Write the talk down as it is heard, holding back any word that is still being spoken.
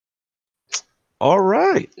All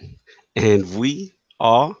right. And we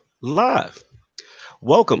are live.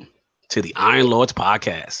 Welcome to the Iron Lords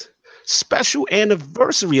podcast, special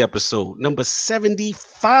anniversary episode number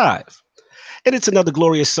 75. And it's another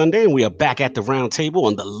glorious Sunday, and we are back at the round table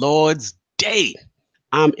on the Lord's Day.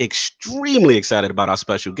 I'm extremely excited about our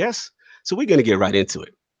special guest, so we're going to get right into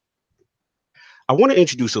it. I want to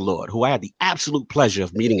introduce a Lord who I had the absolute pleasure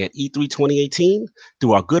of meeting at E3 2018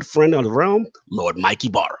 through our good friend of the realm, Lord Mikey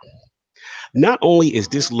Barra. Not only is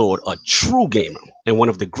this Lord a true gamer and one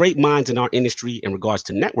of the great minds in our industry in regards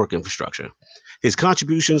to network infrastructure, his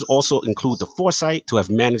contributions also include the foresight to have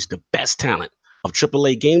managed the best talent of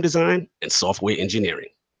AAA game design and software engineering.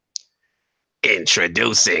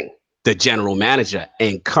 Introducing the general manager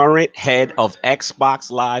and current head of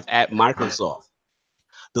Xbox Live at Microsoft,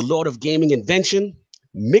 the Lord of gaming invention,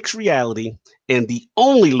 mixed reality, and the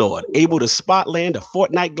only Lord able to spot land a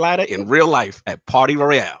Fortnite glider in real life at Party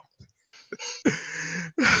Royale.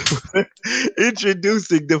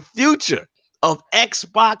 Introducing the future of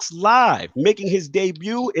Xbox Live, making his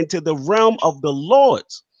debut into the realm of the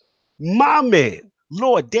Lords. My man,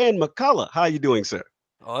 Lord Dan McCullough. How you doing, sir?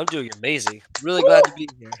 Oh, I'm doing amazing. Really glad to be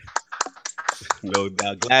here. No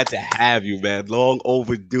doubt. Glad to have you, man. Long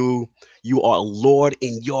overdue. You are a Lord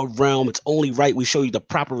in your realm. It's only right we show you the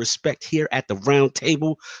proper respect here at the round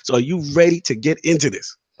table. So are you ready to get into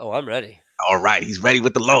this? Oh, I'm ready. All right, he's ready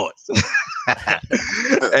with the Lords.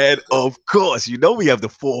 And of course, you know we have the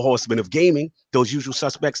four horsemen of gaming, those usual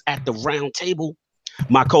suspects at the round table.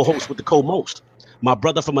 My co-host with the co-most, my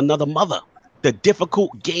brother from another mother, the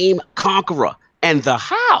difficult game conqueror, and the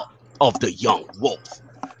how of the young wolf.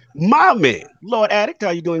 My man, Lord Addict, how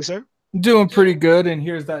you doing, sir? Doing pretty good, and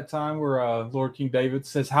here's that time where Lord King David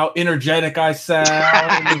says how energetic I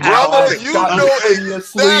sound. And how Brother, I you got know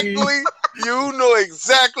continuously. exactly. You know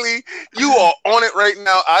exactly. You are on it right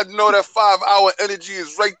now. I know that 5 hour energy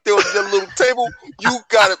is right there on your little table. You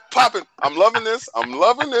got it popping. I'm loving this. I'm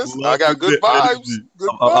loving this. I got good the vibes. energy. Good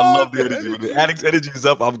I love vibes. the energy. When the Addict's energy is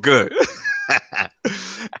up, I'm good.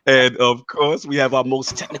 And of course, we have our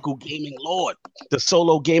most technical gaming lord, the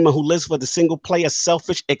solo gamer who lives for the single player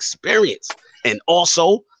selfish experience, and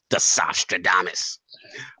also the Sostradamus,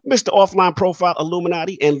 Mr. Offline Profile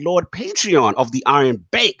Illuminati and Lord Patreon of the Iron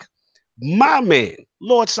Bank. My man,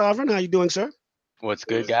 Lord Sovereign, how you doing, sir? What's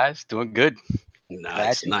good, guys? Doing good. Glad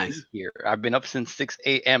Nice, to be nice. here. I've been up since 6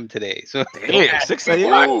 a.m. today. So Damn, 6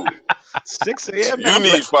 a.m. Ooh, 6 a.m. you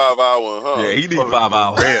need 5 hours, Yeah, huh? he need for 5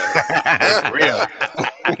 hours. real. For real.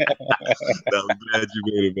 I'm glad you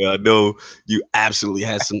made it, man. I know you absolutely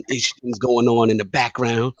had some issues going on in the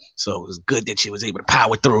background, so it was good that you was able to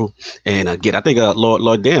power through and get. I think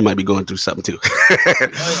Lord Dan might be going through something too.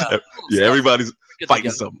 Oh yeah. Yeah, everybody's Good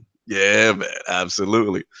fighting together. something. Yeah, man,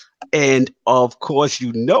 absolutely. And of course,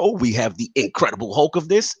 you know we have the Incredible Hulk of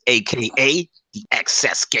this, aka the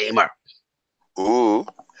Excess Gamer, Ooh,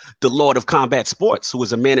 the Lord of Combat Sports, who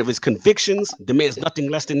is a man of his convictions, demands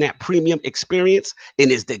nothing less than that premium experience,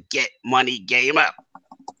 and is the Get Money Gamer.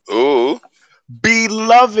 ooh.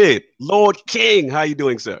 Beloved Lord King, how you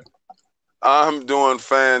doing, sir? I'm doing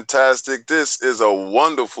fantastic. This is a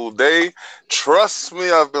wonderful day. Trust me,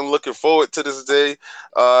 I've been looking forward to this day.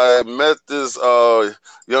 I met this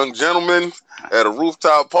young gentleman at a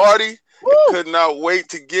rooftop party. Woo! Could not wait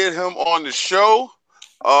to get him on the show.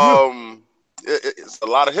 It's a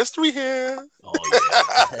lot of history here. Oh yeah,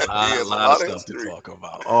 Yeah, a it's a lot of lot of stuff to history. talk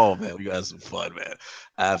about. Oh man, we got some fun, man.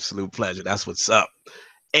 Absolute pleasure. That's what's up.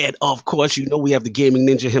 And of course, you know we have the gaming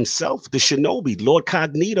ninja himself, the Shinobi, Lord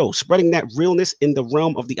Cognito, spreading that realness in the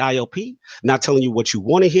realm of the ILP, not telling you what you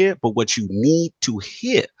want to hear, but what you need to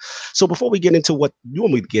hear. So before we get into what you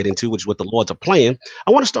want me to get into, which is what the Lords are playing,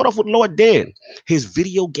 I want to start off with Lord Dan, his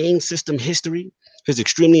video game system history, his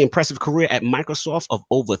extremely impressive career at Microsoft of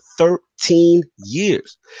over 13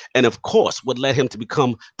 years, and of course, what led him to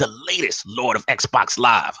become the latest Lord of Xbox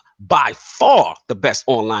Live, by far the best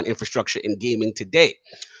online infrastructure in gaming today.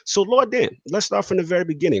 So, Lord Dan, let's start from the very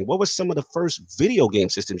beginning. What was some of the first video game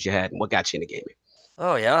systems you had, and what got you into gaming?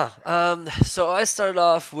 Oh yeah. So I started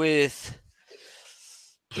off with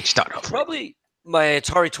Let's start off with. probably my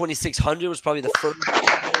Atari 2600 was probably the first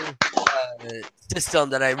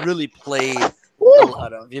system that I really played a Woo!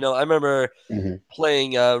 lot of. I remember Mhm.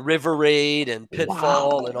 playing River Raid and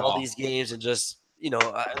Pitfall and all Wow. these games, and just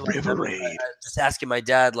I River remember Raid. just asking my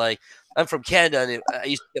dad, like, I'm from Canada, and I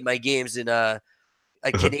used to get my games in like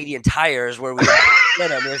Uh-huh. Canadian Tires where we get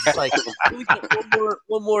them. And it's just like, can we get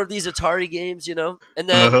one more of these Atari games, And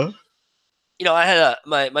then Uh-huh. I had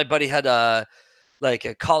my buddy had like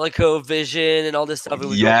a Coleco Vision and all this stuff, and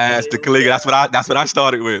we go Yes, play. the Kalinga. That's what I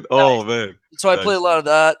started with. Nice. Oh man. So I played a Nice. lot of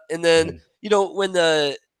that, and then Mhm. when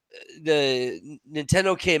the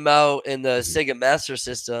Nintendo came out and the Sega Master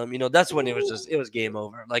System, that's when it was game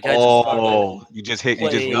over. Like I just started you just warmed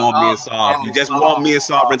playing- me and Sovereign. You just warmed me and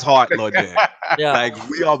Sovereign's heart, Lord Jack. yeah, Like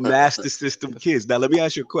we are Master System kids. Now let me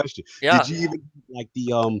ask you a question. yeah. Did you even like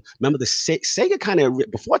the remember the Sega kind of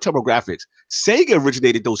before TurboGrafx? Sega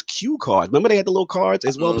originated those cue cards. Remember they had the little cards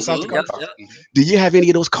as well besides the Yep, cards. yep. Do you have any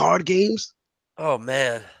of those card games? Oh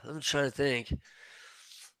man, I'm trying to think.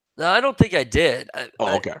 No, I don't think I did.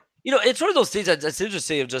 Okay. It's one of those things that's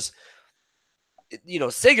interesting of just,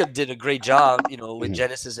 Sega did a great job, with Mhm.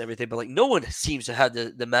 Genesis and everything, but like no one seems to have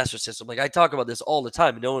the Master System. Like I talk about this all the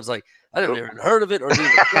time, and no one's like, I never even heard of it or didn't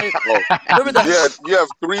even play it. Well, Remember that? you have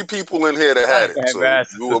 3 people in here that had it.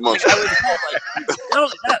 So you amongst I was not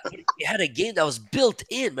only that, but it had a game that was built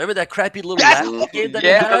in. Remember that crappy little Yes! laptop game that it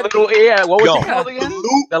Yeah, had? What was Yo, it called again?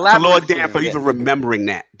 Salute The to Labyrinth Lord Dan for game, even remembering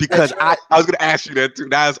that because I was gonna ask you that too.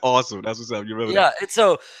 That's awesome. That's what's up. You remember Yeah, and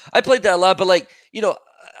so I played that a lot, but I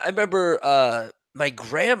remember my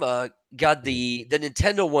grandma got the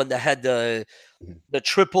Nintendo one that had the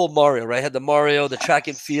triple Mario, right? Had the Mario, the track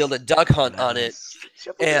and field, and Duck Hunt on it.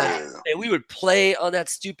 And we would play on that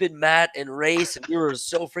stupid mat and race, and we were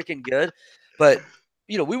so freaking good. But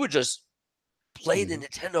we would just play the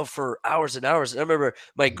Nintendo for hours and hours. And I remember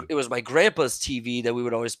it was my grandpa's TV that we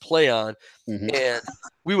would always play on, and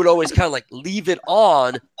we would always kind of like leave it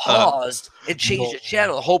on, paused, and change the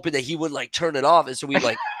channel, hoping that he wouldn't like turn it off. And so we'd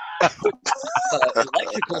like put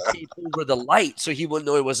electrical tape over the light so he wouldn't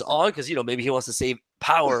know it was on, because maybe he wants to save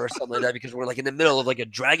power or something like that, because we're like in the middle of like a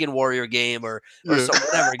Dragon Warrior game or some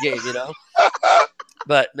whatever game,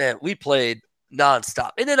 But man, we played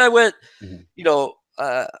nonstop. And then I went,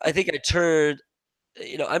 I think I turned,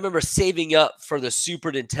 I remember saving up for the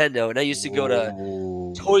Super Nintendo, and I used to go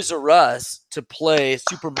to Toys R Us to play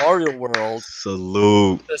Super Mario World.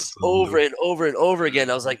 Salute. Just over and over and over again.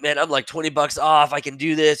 I was like, man, I'm like $20 off. I can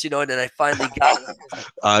do this, and then I finally got it.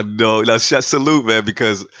 I know. That's just salute, man,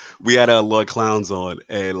 because we had our Lord Clowns on,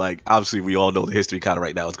 and like obviously we all know the history kind of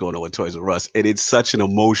right now what's going on with Toys R Us, and it's such an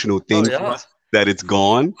emotional thing for us that it's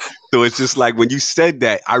gone. So it's just like when you said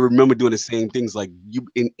that, I remember doing the same things. Like you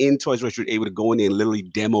in Toys R Us, you're able to go in there and literally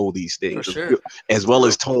demo these things, For sure. as well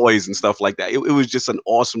as toys and stuff like that. It was just an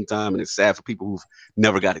awesome time, and it's sad for people who've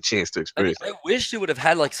never got a chance to experience I wish they would have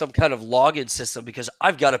had like some kind of login system, because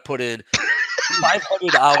I've got to put in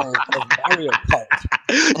 500 hours of Mario Kart.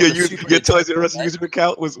 Your Toys R Us user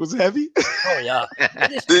account was heavy. Oh yeah.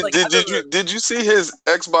 Did you see his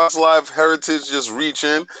Xbox Live heritage just reach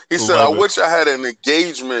in? He said, "I wish I had an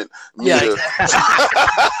engagement meter." Yeah,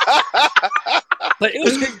 but it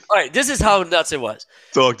was good. All right, this is how nuts it was.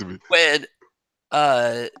 Talk to me. When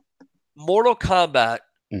Mortal Kombat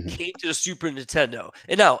came to the Super Nintendo.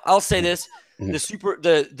 And now I'll say this.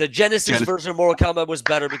 The Genesis version of Mortal Kombat was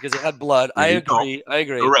better because it had blood. I agree.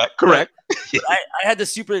 Correct. I had the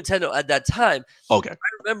Super Nintendo at that time. Okay. I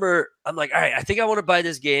remember I'm like, all right, I think I want to buy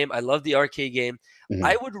this game. I love the arcade game.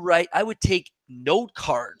 I would take note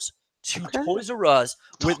cards to Toys R Us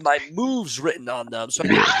with my moves written on them so I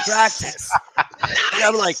could practice. And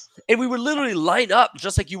I'm like, and we would literally line up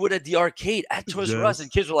just like you would at the arcade at Toys R Us,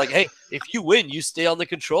 and kids were like, hey, if you win, you stay on the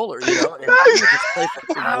controller, and we would just play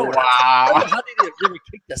for hours. How did they really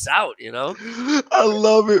kick us out, I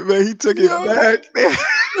love it, man. He took it back.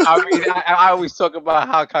 I mean, I always talk about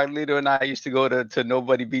how Carlito and I used to go to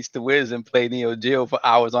Nobody Beats the Wiz and play Neo Geo for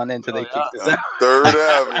hours on end until they kicked us out. Third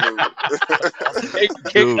Avenue. They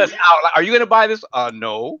kicked us out. Like, are you gonna buy this?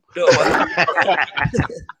 No.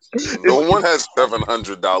 No one has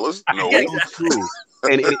 $700. No. True.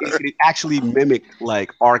 And it actually mimicked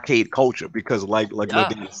like arcade culture, because like what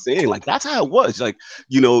they were saying, like that's how it was. Like,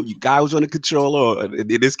 you guy was on the controller, or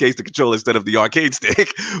in this case the controller instead of the arcade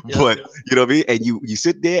stick. But you know what I mean? And you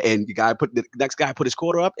sit there and the next guy put his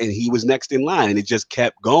quarter up and he was next in line, and it just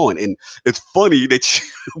kept going. And it's funny that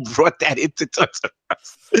you brought that into Toys R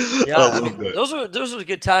Us. Yeah, those were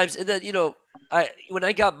good times. And then when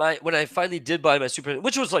I finally did buy my Super,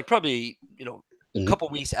 which was like probably a couple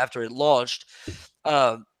weeks after it launched,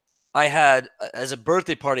 I had, as a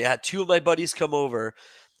birthday party, I had 2 of my buddies come over,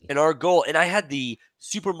 and our goal, and I had the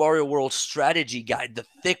Super Mario World strategy guide, the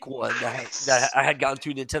thick one that I had gotten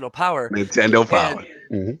through Nintendo Power.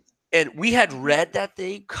 And we had read that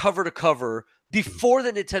thing cover to cover before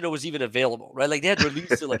the Nintendo was even available, right? Like they had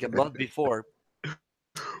released it like a month before.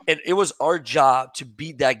 And it was our job to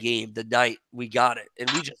beat that game the night we got it. And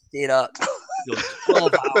we just stayed up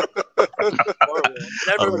 12 hours. And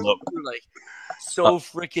I remember we were like so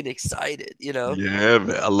freaking excited, you know? Yeah,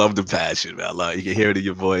 man. I love the passion, man. I love you can hear it in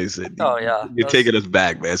your voice. And Oh, yeah. You're taking us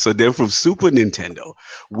back, man. So then from Super Nintendo,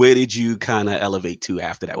 where did you kind of elevate to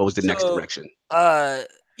after that? What was the next direction?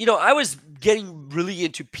 You know, I was getting really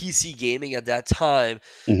into PC gaming at that time.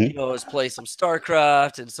 Mhm. You know, I was playing some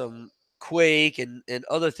StarCraft and some Quake and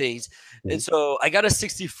other things. And so I got a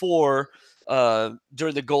 64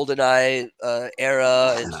 during the GoldenEye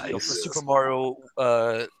era, and you know, for Nice. Super Mario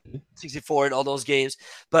 64 and all those games.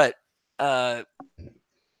 But then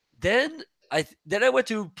I went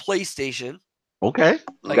to PlayStation. Okay.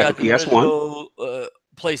 I Got got the the PS1. original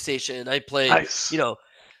PlayStation. I played, Nice. you know,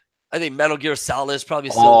 I think Metal Gear Solid is probably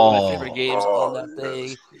still one of my favorite games on that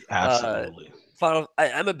thing. Absolutely.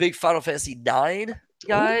 I'm a big Final Fantasy 9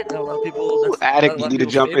 guy. Not a lot of people. Ooh, That's Attic, not a you lot of need to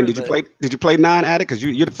people's jump in. favorite, Did you play 9, Attic? Because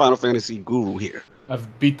you're the Final Fantasy guru here.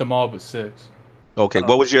 I've beat them all but 6. Okay. Oh.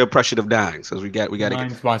 What was your impression of 9? Since we got to get.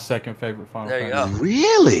 Nine's my second favorite Final There you Fantasy. go.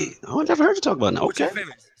 Really? Oh, I never heard you talk about 9. What's Okay. your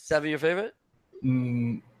favorite? 7 your favorite?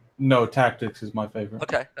 No, Tactics is my favorite.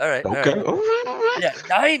 Okay. All right. all Okay. right. All right. Yeah,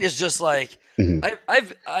 9 is just like Mhm.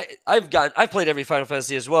 I've played every Final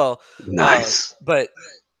Fantasy as well. Nice. But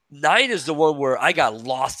 9 is the one where I got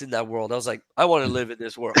lost in that world. I was like, I want to live in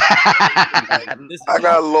this world. This is I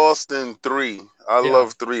got lost in 3. I Yeah.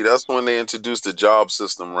 love 3. That's when they introduced the job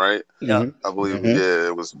system, right? Yeah. Mhm. I believe, Mhm. yeah,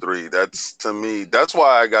 it was 3. That's, to me, that's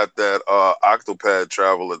why I got that Octopad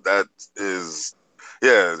Traveler. That is,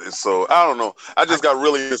 yeah. So I don't know. I just got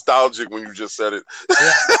really nostalgic when you just said it.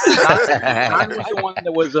 Nine was the one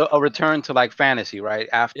that was a return to like fantasy, right?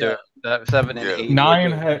 After the 7 and Yeah. 8.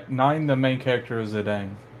 Nine, the main character is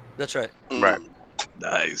Zidane. That's right. Right.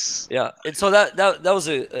 Nice. Yeah, and so that was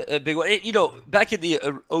a big one. And, you know, back in the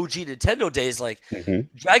OG Nintendo days, like Mhm.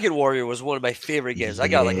 Dragon Warrior was one of my favorite games. I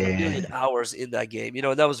got like a Yeah. million hours in that game. You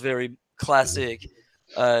know, and that was very classic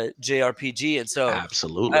JRPG. And so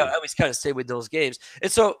Absolutely. I always kind of stay with those games.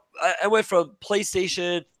 And so I went from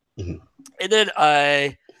PlayStation, Mhm. and then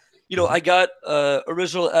I got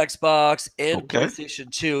original Xbox and Okay.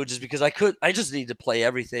 PlayStation 2 just because I just needed to play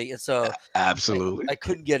everything, and so Absolutely. I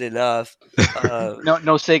couldn't get enough.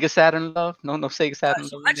 No Sega Saturn love. No Sega Saturn.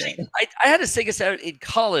 So love? actually, I had a Sega Saturn in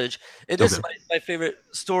college, and this is Okay. my favorite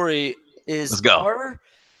story. Is Let's go. our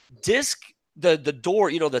disc the door?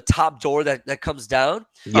 You know, the top door that comes down,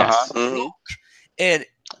 Yes. Mhm. and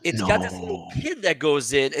it's got this little No. pin that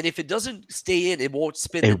goes in, and if it doesn't stay in, it won't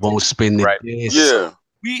spin. It won't spin the Right. disc. Yeah.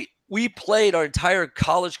 We played our entire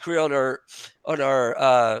college career on our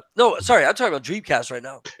no, sorry, I'm talking about Dreamcast right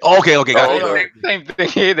now. Okay. Okay. Got Oh, it. okay. Same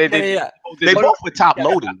thing. They did. Yeah. They But- both were top yeah.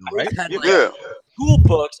 loading, though, right? Both had, like, Yeah. School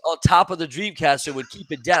books on top of the Dreamcast so it would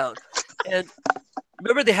keep it down. And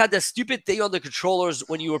remember they had that stupid thing on the controllers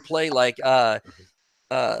when you were playing like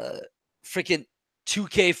freaking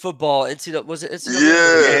 2K football. Was it NCAA?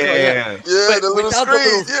 Yeah. Yeah, But the little without the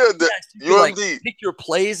screen. little- Yeah, the Yes, you could, like, UMD. pick your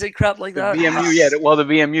plays and crap like The that. VMU, yeah. The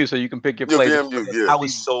VMU, so you can pick your Your play. VMU, yeah. I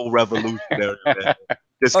was so revolutionary. Man.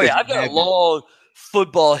 Just Oh 'cause yeah, I've you got had a long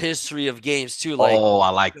football history of games too. Like, Oh, I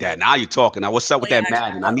like that. Now you're talking. Now, what's up with Play that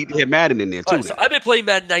action. Madden? I need to hear Madden in there all too. right, so now. I've been playing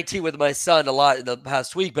Madden 19 with my son a lot in the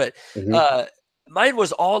past week, but Mhm. mine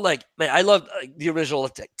was all like, man, I loved the original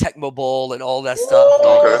Tecmo Bowl and all that stuff.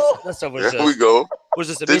 Okay. That stuff was There we just, go. was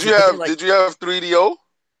just Did amazing. you But then, have like, Did you have 3DO?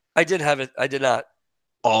 I did have it. I did not.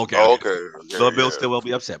 Oh, okay. Oh, okay. okay. Lil Bill still will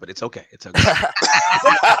be upset, but it's okay. It's okay.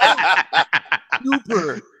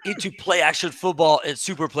 Super into play action football and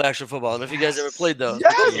super play action football. I don't know if you guys ever played those.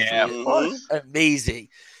 Yes. Yeah, Mhm. amazing.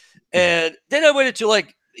 And then I went into,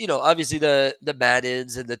 like, you know, obviously the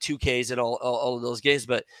Maddens and the 2Ks and all of those games.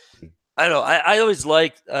 But I don't know. I always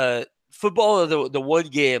liked football. The one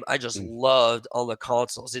game I just loved on the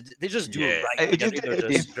consoles. They just do it right. Like, I think they're It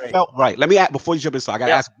just great. felt right. Let me ask before you jump in. So I got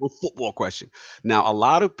to Yeah. ask one football question. Now, a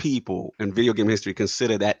lot of people in video game history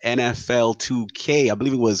consider that NFL 2K. I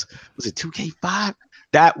believe was it 2K5?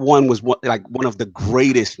 That one was one of the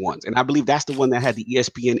greatest ones, and I believe that's the one that had the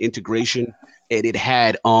ESPN integration, and it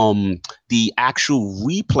had the actual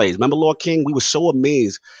replays. Remember, Lord King? We were so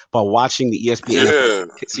amazed by watching the ESPN Yeah.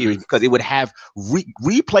 series because it would have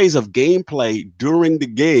replays of gameplay during the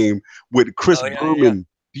game with Chris Oh, yeah, Berman.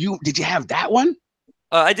 Did you have that one?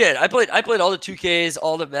 I did. I played all the 2Ks,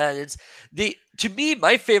 all the Maddens. To me,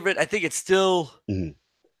 my favorite, I think it's still Mhm.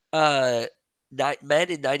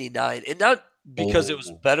 Madden 99, and not because it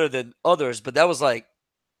was better than others, but that was like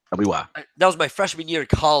Tell me why. that was my freshman year in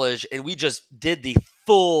college, and we just did the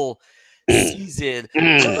full season on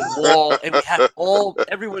the wall, and we had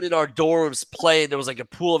everyone in our dorms playing. There was like a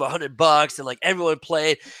pool of $100, and like everyone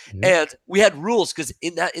played, and we had rules because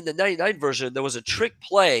in the 99 version there was a trick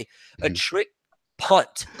play, a trick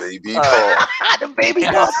punt. Baby Paul. The baby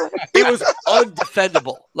It Paul. was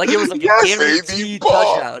undefendable. Like it was like Yes, a baby guaranteed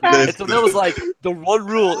Paul. touchdown. And so that was like the one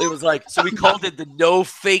rule. It was like, so we called it the no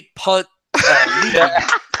fake punt lead,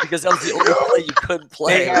 because that was the only play you couldn't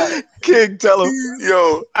play. King, tell him.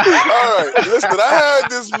 Yo, all right. Listen, I had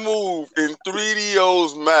this move in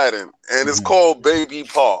 3DO's Madden, and it's called Baby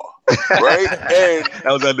Paw, right? And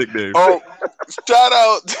That was our nickname. shout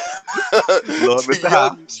out Lord, to Mr.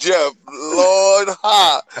 young Jeff, Lord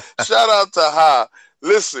Ha. Shout out to Ha.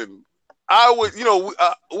 Listen, I would,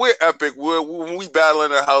 we're epic. When we battle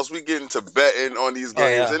in the house, we get into betting on these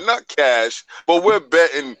games, and not cash, but we're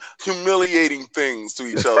betting humiliating things to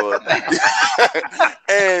each other.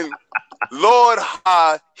 And Lord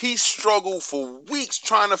Ha, he struggled for weeks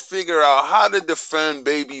trying to figure out how to defend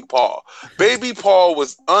Baby Paul. Baby Paul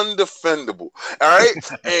was undefendable. All right.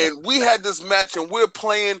 And we had this match and we're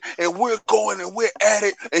playing and we're going and we're at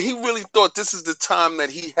it. And he really thought this is the time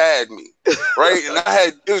that he had me. Right.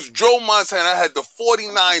 And it was Joe Montana. I had the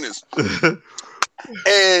 49ers.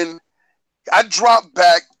 And I dropped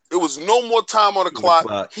back. It was no more time on the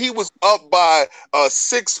clock. He was up by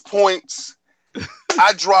 6 points.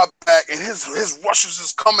 I dropped back, and his rushers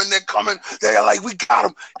is coming. They're coming. They're like, we got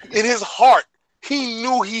him. In his heart, he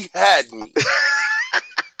knew he had me.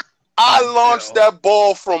 I launched that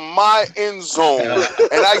ball from my end zone, and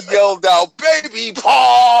I yelled out, "Baby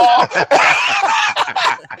Paul!"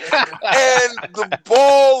 And the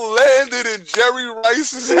ball landed in Jerry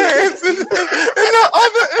Rice's hands in the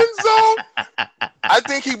other end zone. I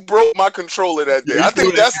think he broke my controller that day. I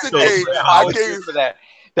think that's the day I gave for that.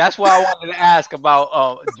 That's why I wanted to ask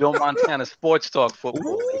about Joe Montana Sports Talk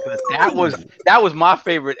football, because that was my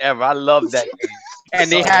favorite ever. I loved that game. And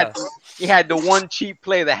they had the one cheap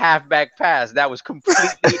play, the halfback pass, that was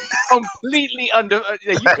completely under.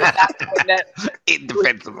 You could not win that.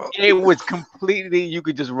 Indefensible. It was completely. You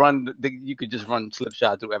could just run slip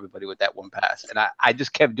shot through everybody with that one pass, and I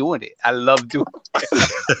just kept doing it. I loved doing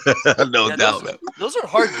it. No doubt, man. Those are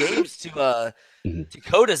hard games to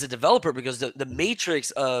code as a developer, because the matrix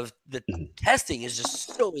of the testing is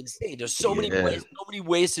just so insane. There's so many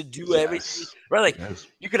ways to do everything. Right? Like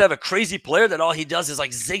you could have a crazy player that all he does is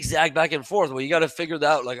like zigzag back and forth. Well, you got to figure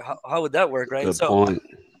that out. Like how would that work, right? Good so point.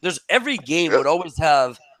 there's every game would always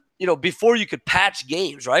have, before you could patch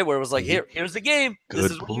games, right? Where it was like, here's the game.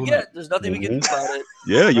 This is what you get. There's nothing we can do about it.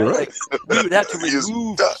 Yeah, you're right. Like, we would have to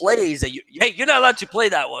remove plays that you're not allowed to play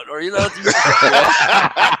that one, or you're not allowed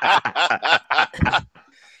to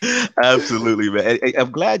Absolutely, man.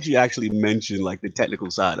 I'm glad you actually mentioned like the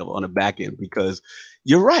technical side on the back end, because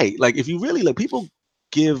you're right. Like if you really look, people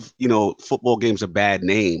give football games a bad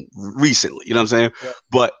name recently, you know what I'm saying? Yeah.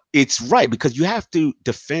 But it's right, because you have to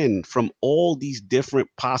defend from all these different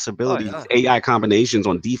possibilities, AI combinations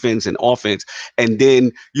on defense and offense, and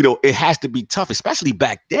then it has to be tough, especially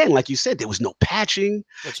back then. Like you said, there was no patching.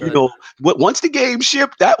 That's right. Once the game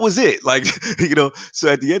shipped, that was it. Like so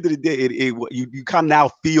at the end of the day, you kind of now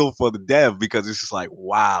feel for the dev, because it's just like,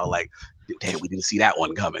 wow, like damn, we didn't see that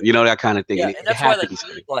one coming, that kind of thing. Yeah, and that's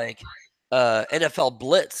why NFL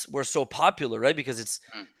Blitz were so popular, right? Because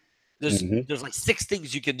there's like 6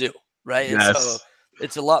 things you can do, right? And so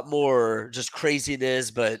it's a lot more just craziness,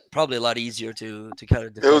 but probably a lot easier to kind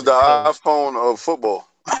of. It was the iPhone of football.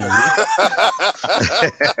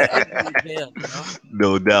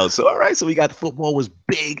 No doubt. So all right, so we got the football was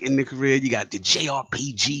big in the career. You got the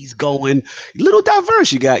JRPGs going, a little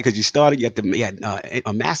diverse. You got, because you had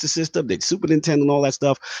a Master System, the Super Nintendo, and all that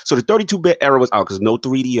stuff. So the 32-bit era was out, because no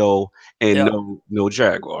 3DO and no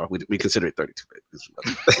Jaguar. We consider it 32-bit.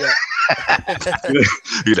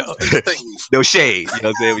 No shade. You know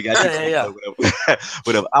what I'm saying? We got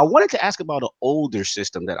whatever. I wanted to ask about an older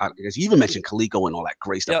system because you even mentioned Coleco and all that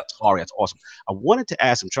great stuff. Atari, that's awesome. I wanted to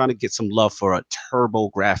ask, I'm trying to get some love for a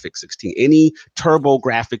TurboGrafx 16. Any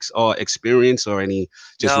TurboGrafx experience, or any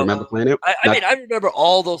remember playing it? I mean, I remember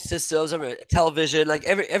all those systems. I remember television, like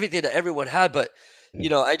everything that everyone had, but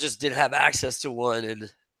I just didn't have access to one,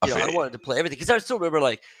 and I wanted to play everything, because I still remember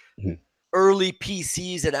like early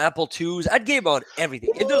PCs and Apple IIs. I'd game on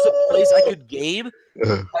everything. If there was a place I could game,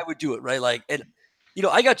 I would do it, right? Like, and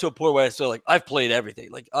I got to a point where I feel like I've played everything.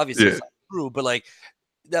 Like, obviously it's not true, but like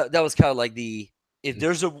that was kind of like if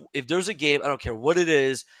there's a game, I don't care what it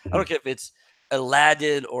is. I don't care if it's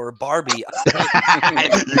Aladdin or Barbie.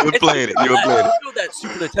 You were playing it. That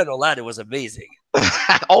Super Nintendo Aladdin was amazing.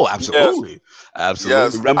 Oh, absolutely. Yes. Absolutely.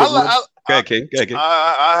 Yes. Remember Go ahead, King.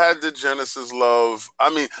 I had the Genesis love.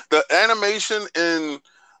 I mean, the animation in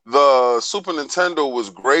the Super Nintendo was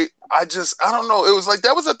great. I don't know. It was like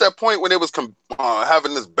that was at that point when it was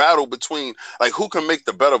having this battle between like who can make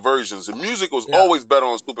the better versions. The music was always better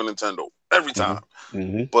on Super Nintendo every time,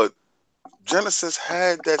 but Genesis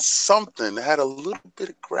had that something. It had a little bit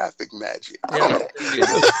of graphic magic. I don't know.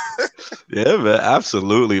 Yeah, man,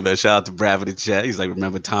 absolutely, man. Shout out to Brad in the chat. He's like,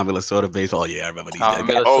 remember Tommy Lasorda bass? Oh yeah, I remember these.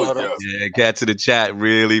 Yeah, cats in the chat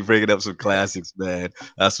really bringing up some classics, man.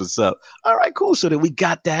 That's what's up. All right, cool. So then we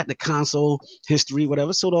got that, the console history,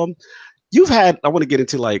 whatever. So you've had. I want to get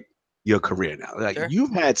into like your career now. Like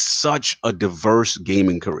you've had such a diverse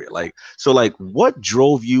gaming career. Like so, like what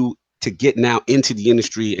drove you to get now into the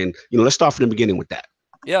industry? And let's start from the beginning with that.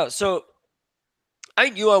 Yeah, so I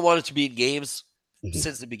knew I wanted to be in games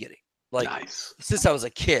since the beginning. Like since I was a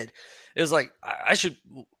kid, it was like I should.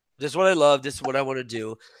 This is what I love. This is what I want to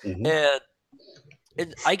do. And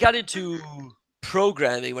I got into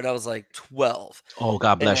programming when I was like 12. Oh,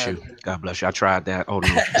 God bless you. God bless you. I tried that. Oh no.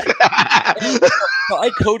 So I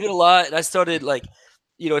coded a lot, and I started like.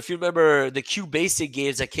 If you remember the QBasic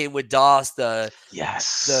games that came with DOS, the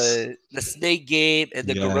snake game and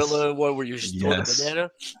the gorilla one where you just throw the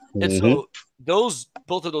banana. And so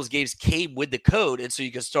both of those games came with the code, and so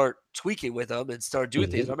you can start tweaking with them and start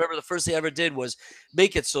doing things. I remember the first thing I ever did was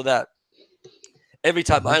make it so that every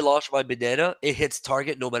time I launch my banana, it hits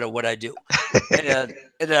target no matter what I do. And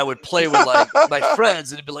then I would play with like my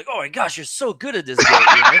friends, and it'd be like, "Oh my gosh, you're so good at this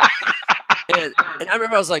game!" And I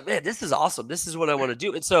remember I was like, man, this is awesome. This is what I want to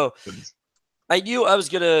do. And so I knew I was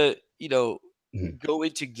going to, go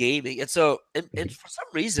into gaming. And so, and for some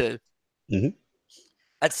reason,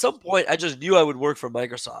 at some point, I just knew I would work for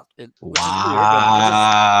Microsoft. And,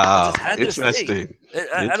 wow. Interesting.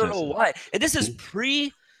 I don't know why. And this is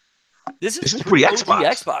pre Xbox.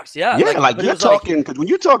 Xbox, yeah. Yeah, like you're talking, because when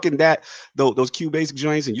you're talking those QBasic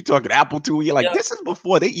joints and you're talking Apple II, you're like, this is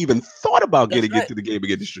before they even thought about getting into the gaming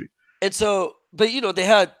industry. And so, but they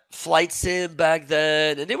had Flight Sim back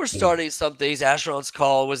then, and they were starting some things. Astronaut's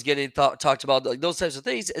Call was getting talked about, like those types of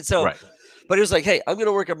things. And so, but it was like, hey, I'm going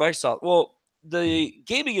to work at Microsoft. Well, the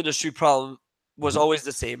gaming industry problem was always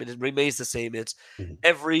the same, and it remains the same. It's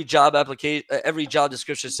every job application, every job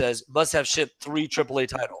description says must have shipped 3 AAA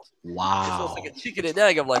titles. Wow. So it's like a chicken and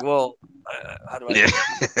egg. I'm like, well, how do I?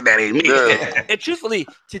 That ain't me. And truthfully,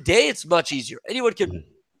 today it's much easier. Anyone can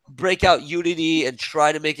break out Unity and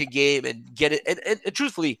try to make a game and get it, and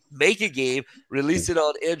truthfully make a game, release it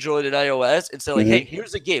on Android and iOS, and say like, hey,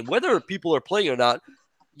 here's a game. Whether people are playing or not,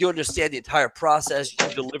 you understand the entire process. You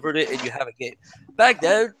delivered it, and you have a game. Back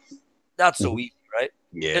then, not so easy, right?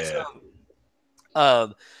 Yeah.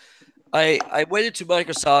 So, I went into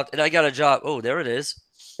Microsoft and I got a job. Oh, there it is.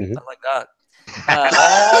 I like that.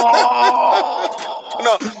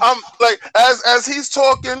 No, I'm like as he's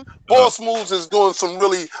talking, Boss Moves is doing some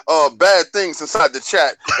really bad things inside the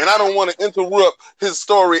chat, and I don't want to interrupt his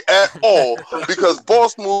story at all because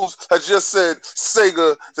Boss Moves has just said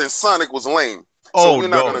Sega and Sonic was lame. So we're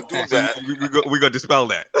not gonna do that. We're gonna dispel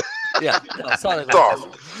that. Yeah, no, Sonic. Sorry.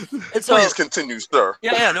 And so, please continue, sir.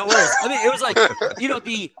 Yeah, no worries. I mean, it was like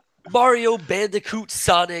the Mario, Bandicoot,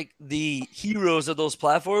 Sonic, the heroes of those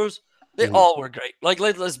platforms. They all were great. Like,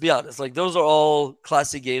 let's be honest. Like, those are all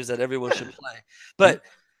classic games that everyone should play. But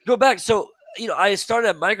go back. So, I started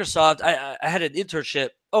at Microsoft. I had an internship.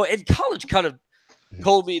 Oh, and college kind of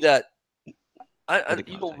told me that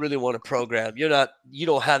you don't really want to program. You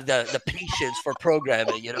don't have the patience for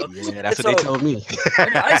programming, Yeah, that's what they told me.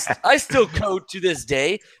 I still code to this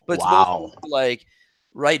day, but it's mostly like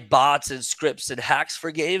write bots and scripts and hacks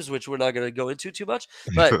for games, which we're not going to go into too much.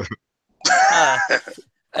 But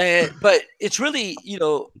but it's really,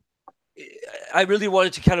 I really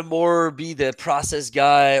wanted to kind of more be the process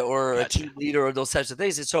guy or a team leader or those types of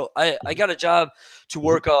things. And so I got a job to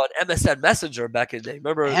work on MSN Messenger back in the day.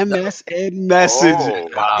 Remember MSN Messenger?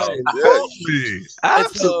 Wow.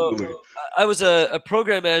 Absolutely. So, I was a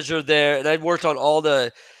program manager there, and I'd worked on all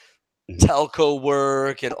the telco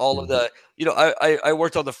work and all of the, I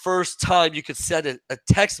worked on the first time you could send a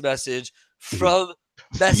text message from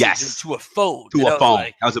Messenger to a phone.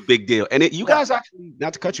 That was a big deal. And you guys actually,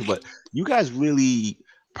 not to cut you, but you guys really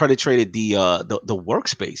penetrated the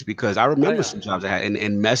workspace, because I remember some jobs I had,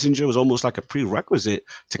 and Messenger was almost like a prerequisite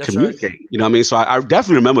to communicate. Right. You know what I mean? So I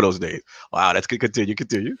definitely remember those days. Wow, that's good.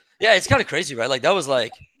 Continue. Yeah, it's kind of crazy, right? Like that was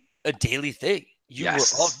like a daily thing. You were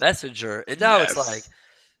on Messenger, and now it's like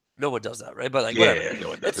no one does that, right? But like whatever. No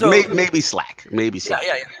one does. So, maybe Slack.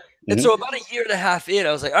 Yeah. And so about a year and a half in,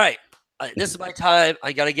 I was like, all right, this is my time.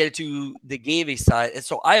 I got to get into the gaming side. And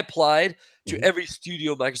so I applied to every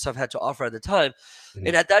studio Microsoft had to offer at the time.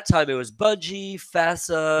 And at that time, it was Bungie,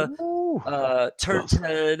 FASA, Turn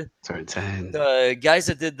 10. Turn 10. The guys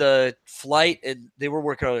that did the flight, and they were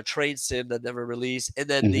working on a train sim that never released, and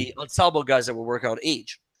then the ensemble guys that were working on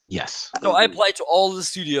Age. Yes. So I applied to all of the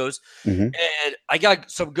studios, and I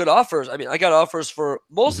got some good offers. I mean, I got offers for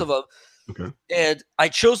most of them. Okay. And I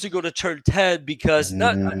chose to go to Turn 10 because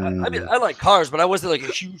I mean, I like cars, but I wasn't like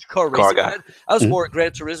a huge car racing guy. fan. I was more a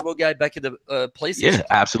Gran Turismo guy back in the PlayStation. Yeah,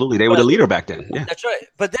 absolutely. They were the leader back then. Yeah. That's right.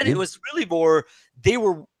 But then it was really more, they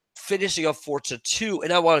were finishing up Forza 2,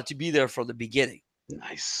 and I wanted to be there from the beginning.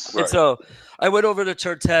 Nice. And so I went over to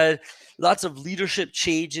Turn 10. Lots of leadership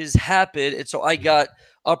changes happened. And so I got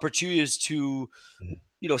opportunities to,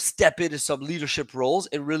 step into some leadership roles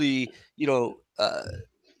and really,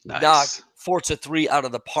 knock Forza 3 out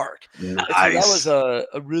of the park. Nice. So that was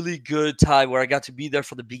a really good time where I got to be there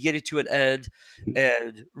from the beginning to an end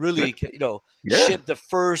and really, ship the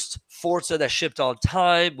first Forza that shipped on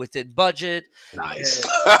time within budget. Nice.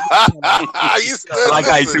 I like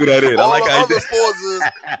how you threw that in. I like how you did.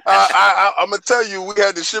 I'm gonna tell you, we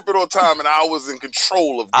had to ship it on time, and I was in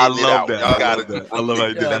control of getting it out. That. I love how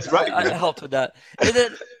you did. That's right. I helped with that. And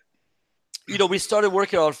then we started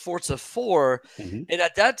working on Forza 4, and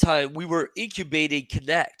at that time, we were incubating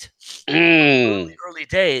Connect early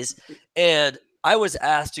days, and I was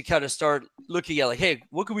asked to kind of start looking at, like, hey,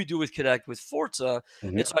 what can we do with Connect with Forza?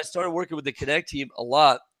 And so I started working with the Connect team a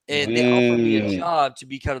lot, and they offered me a job to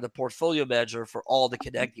be kind of the portfolio manager for all the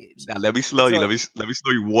Connect games. Now let me slow you. Let me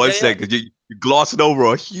slow you one second. You glossing over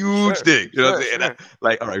a huge thing. You know what I'm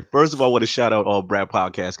saying? All right. First of all, I want to shout out Brad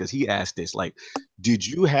Podcast because he asked this. Like, did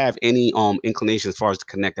you have any inclination as far as to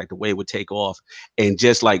Connect, like the way it would take off, and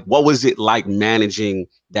just like what was it like managing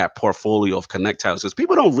that portfolio of Connect titles? Because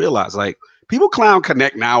people don't realize, like, people clown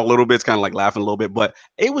Connect now a little bit. It's kind of like laughing a little bit, but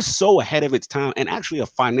it was so ahead of its time and actually a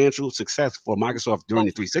financial success for Microsoft during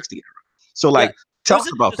the 360 era. So, like, tell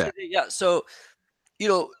us about that. Yeah. So,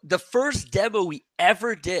 the first demo we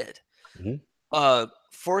ever did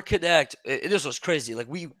for Connect, this was crazy. Like,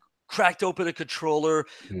 we cracked open a controller,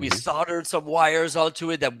 we soldered some wires onto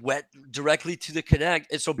it that went directly to the Connect.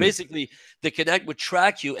 And so basically the Connect would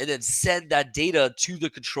track you and then send that data to the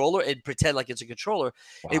controller and pretend like it's a controller.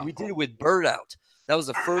 Wow. And we did it with Burnout. That was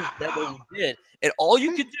the first demo we did. And all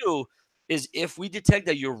you could do is, if we detect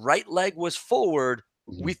that your right leg was forward,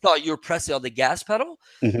 we thought you were pressing on the gas pedal.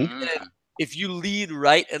 And if you lean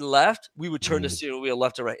right and left, we would turn the steering wheel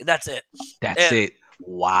left or right. And that's it. That's it.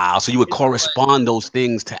 Wow. So you would correspond those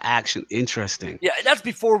things to action. Interesting. Yeah. And that's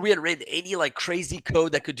before we had written any like crazy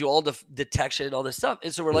code that could do all the detection and all this stuff.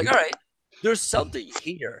 And so we're like, all right, there's something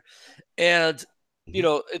here. And,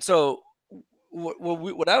 and so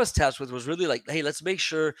what I was tasked with was really like, hey, let's make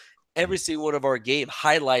sure every single one of our game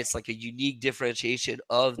highlights like a unique differentiation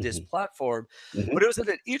of this platform. But it was at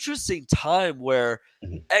an interesting time where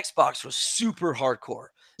Xbox was super hardcore.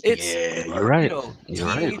 It's you're right.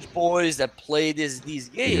 Teenage boys that played these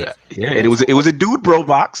games. Yeah, and it was a dude bro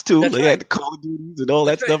box too. They had the Call of Duties and all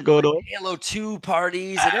that stuff going on. Halo 2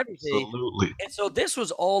 parties and everything. Absolutely. And so this was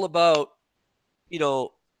all about,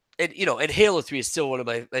 and Halo 3 is still one of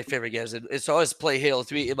my favorite games. And so I always play Halo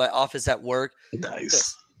 3 in my office at work.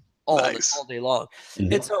 Nice. All day long.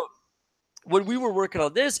 And so when we were working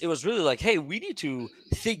on this, it was really like, hey, we need to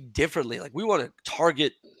think differently. Like, we want to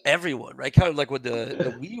target everyone, right? Kind of like what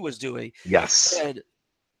the Wii was doing. Yes.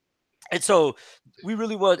 And so we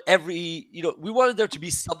really want we wanted there to be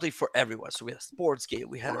something for everyone. So we had a sports game,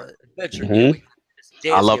 we had an adventure game.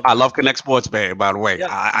 I love Connect Sports, Bay, by the way.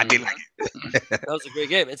 Yeah. I did like it. That was a great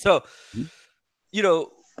game. And so,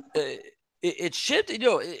 it shipped,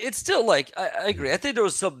 it's still like, I agree. I think there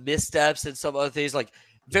was some missteps and some other things, like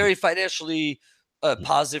very financially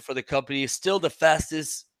positive for the company. Still the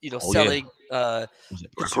fastest, selling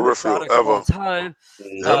consumer product of all time.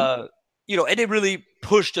 And it really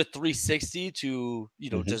pushed the 360 to,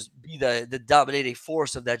 just be the dominating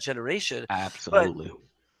force of that generation. Absolutely.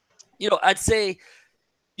 But, I'd say,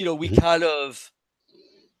 we kind of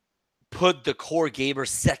put the core gamer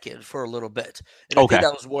second for a little bit. And I think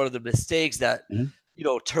that was one of the mistakes that,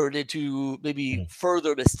 turned into maybe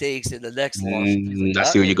further mistakes in the next launch. I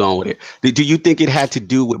see where you're going with it. Do you think it had to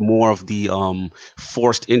do with more of the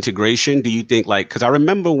forced integration? Do you think, like, because I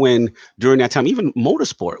remember when during that time, even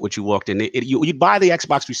Motorsport, which you walked in, you'd buy the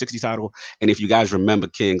Xbox 360 title, and if you guys remember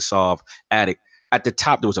King, Sov, Addict, at the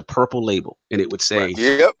top there was a purple label, and it would say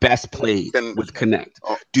Yep. "Best Played Can- with Connect."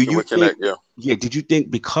 Oh, Do you with Connect, think? Yeah. Did you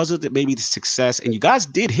think because of maybe the success, and you guys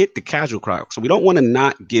did hit the casual crowd, so we don't want to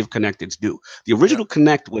not give Connect its due. The original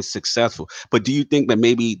Connect was successful, but do you think that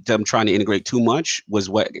maybe them trying to integrate too much was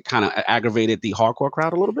what kind of aggravated the hardcore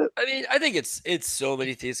crowd a little bit? I mean, I think it's so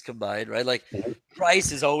many things combined, right? Like Mhm.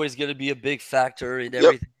 price is always going to be a big factor in Yep.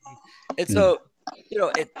 everything, and so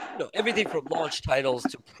everything from launch titles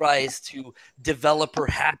to price to developer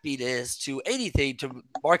happiness to anything to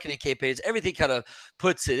marketing campaigns, everything kind of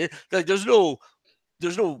puts it in. Like there's no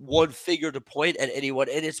one figure to point at anyone,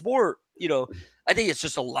 and it's more, I think it's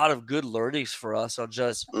just a lot of good learnings for us on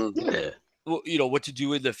just Yeah. what to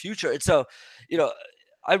do in the future. And so,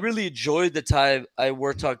 I really enjoyed the time I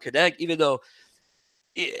worked on Connect, even though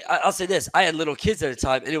I'll say this: I had little kids at the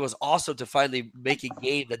time, and it was awesome to finally make a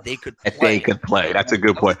game that they could play. If they could play, that's a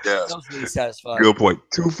good point. Yes. That was really satisfying. Good point.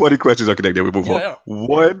 Two funny questions on Connect. Then we move on. Yeah.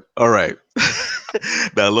 One, all right.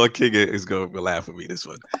 Now, Lord King is going to laugh at me this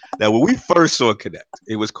one. Now, when we first saw Connect,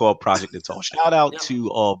 it was called Project Natal. Shout out to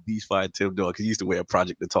Beachfire and Tim Dog, because he used to wear a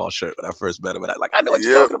Project Natal shirt when I first met him, and I know what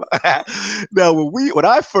you're talking about. Now, when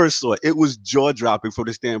I first saw it, it was jaw dropping from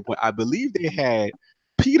the standpoint. I believe they had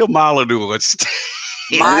Peter Molyneux on stage.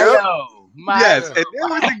 Milo. Yes, and there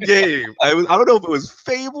was a game. I don't know if it was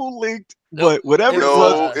Fable linked, but whatever it No,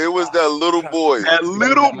 was. it was that little boy. That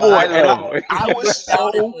little boy. And I was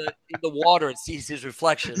Down so. in the water and sees his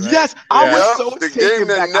reflection. Right? Yes, I was Yep, so the taken game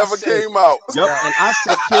that back. never I said, came out. Yep, and I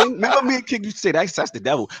said, King, remember me and King used to say that's the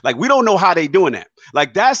devil. Like, we don't know how they doing that.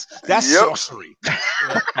 Like, that's Yep. sorcery.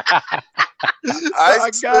 I I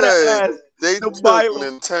gotta said ask they the took Bible.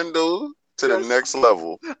 Nintendo to the next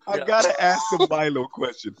level. I Yeah. gotta ask the Milo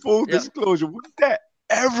question. Full Yeah. disclosure, was that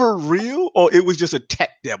ever real, or it was just a tech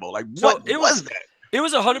demo? Like, So what it was was- that? It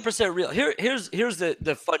was 100% real. Here's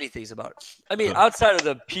the funny things about it. I mean, outside of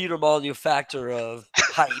the Peter Molyneux factor of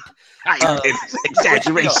hype,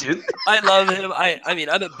 Exaggeration. I love him. I mean,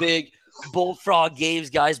 I'm a big Bullfrog Games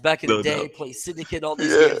guys back in the No day. doubt. Play Syndicate, all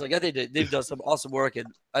these Yeah. games. Like I think they've done some awesome work, and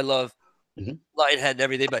I love Mhm. Lionhead and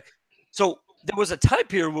everything. But so there was a time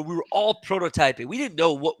period where we were all prototyping. We didn't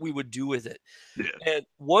know what we would do with it. Yeah. And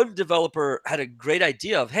one developer had a great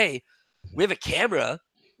idea of, hey, we have a camera,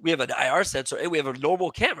 we have an IR sensor, and we have a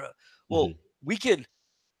normal camera. Well, Mhm. we can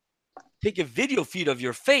take a video feed of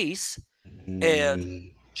your face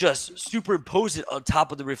and just superimpose it on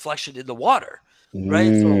top of the reflection in the water.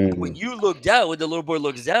 Right. So when you look down, when the little boy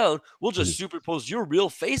looks down, we'll just superimpose your real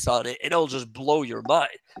face on it, and it'll just blow your mind.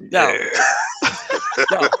 Now,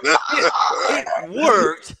 it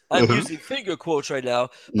worked. I'm using finger quotes right now,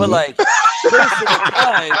 but like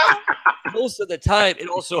most of the time, it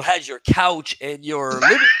also has your couch and your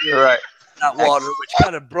living room Right. that water, which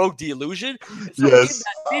kind of broke the illusion. And so in Yes.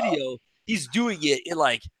 that video, he's doing it in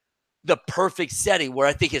like the perfect setting where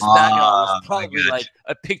I think his background was probably like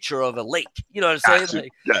a picture of a lake. You know what I'm saying?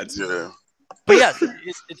 Like, Yeah. but yeah,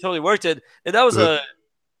 it totally worked. And that was that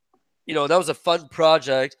was a fun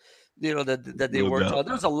project, that they No worked doubt. on.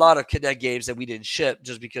 There was a lot of Connect games that we didn't ship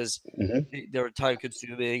just because Mhm. they were time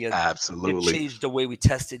consuming and it Absolutely. changed the way we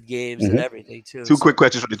tested games and everything too. Two So- quick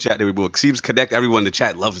questions from the chat that we will. Seems Connect. Everyone in the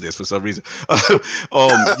chat loves this for some reason.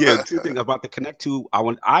 Yeah, two things about the Connect 2.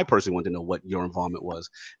 I personally want to know what your involvement was.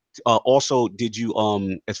 Also, did you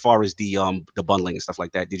as far as the bundling and stuff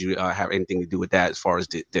like that, did you have anything to do with that as far as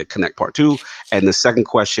the Connect Part 2? And the second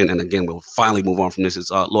question, and again we'll finally move on from this,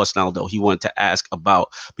 is Lord Snaldo. He wanted to ask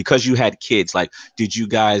about, because you had kids, like did you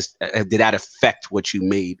guys did that affect what you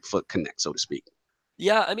made for Connect, so to speak?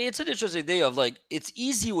 Yeah, I mean, it's an interesting thing of like, it's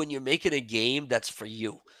easy when you're making a game that's for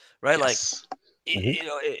you, right? Yes.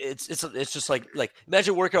 It's just like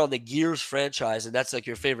imagine working on the Gears franchise and that's like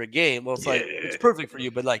your favorite game. Well, it's like it's perfect for you,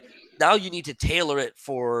 but like now you need to tailor it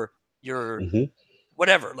for your Mhm.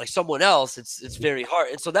 whatever, like someone else. It's very hard,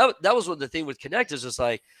 and so that was what the thing with Connect is just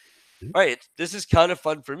like, all right, this is kind of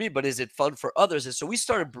fun for me, but is it fun for others? And so we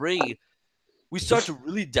start to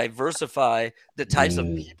really diversify the types of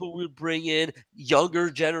people we would bring in, younger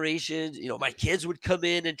generations. My kids would come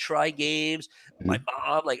in and try games. My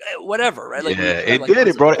mom, like whatever, right? Like Yeah, we tried, it like,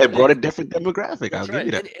 did. bunch It brought of a things. different demographic. I'll That's give right.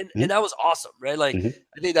 you that. And that was awesome, right? Like Mhm.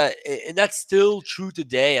 I think that, and that's still true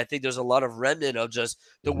today. I think there's a lot of remnant of just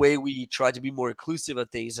the way we try to be more inclusive of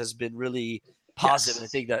things has been really positive. And I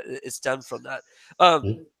Yes. think that it stemmed from that.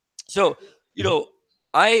 Mhm. So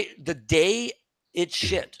the day it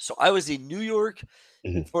shipped, so I was in New York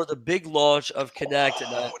Mhm. for the big launch of Connect, and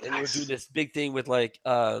we were nice. doing this big thing with like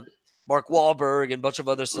Mark Wahlberg and a bunch of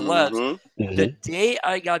other celebs. Mhm. The day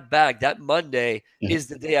I got back, that Monday, Mhm. is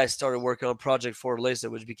the day I started working on Project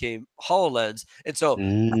Fortaleza, which became HoloLens. And so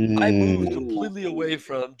I moved completely away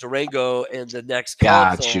from Durango and the next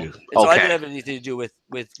Got console. you. And so I Okay. didn't have anything to do with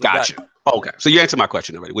Got that. you. Okay. So you answered my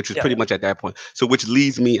question already, which was Yeah. pretty much at that point. So which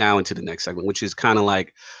leads me out into the next segment, which is kind of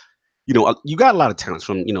like, you got a lot of talents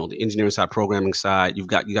from, the engineering side, programming side. You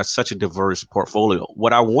got such a diverse portfolio.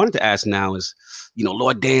 What I wanted to ask now is,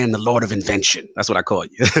 Lord Dan, the Lord of Invention. That's what I call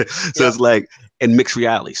you. So Yeah. it's like in mixed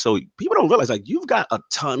reality. So people don't realize like you've got a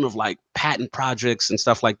ton of like patent projects and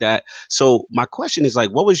stuff like that. So my question is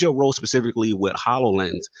like, what was your role specifically with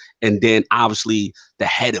HoloLens, and then obviously the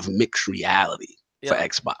head of mixed reality for Yeah.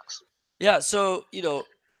 Xbox? Yeah. So,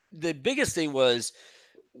 the biggest thing was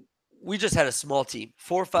we just had a small team,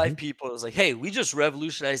 4 or 5 people. It was like, hey, we just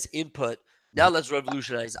revolutionized input. Now let's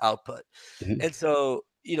revolutionize output. Mhm. And so,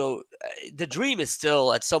 the dream is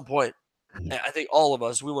still at some point. I think all of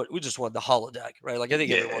us, we just want the holodeck, right? Like I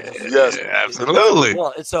think everyone just Yes. Absolutely.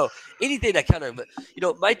 want. And so anything that kind of,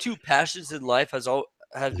 my two passions in life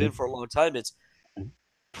have been for a long time. It's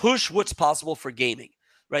push what's possible for gaming,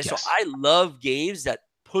 right? Yes. So I love games that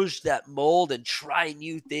push that mold and try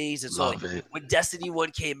new things. And so Love it. when Destiny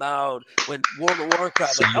 1 came out, when World of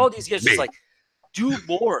Warcraft, So like all these games, just big. like do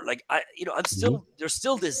more. Like I'm still there's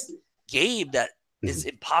still this game that is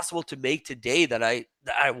impossible to make today that I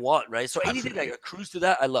want, right? So anything that accrues to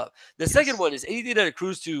that, I love. The second one is anything that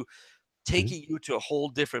accrues to taking you to a whole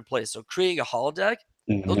different place. So creating a holodeck,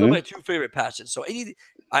 those are my two favorite passions. So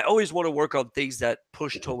I always want to work on things that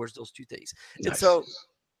push towards those two things. And Nice. so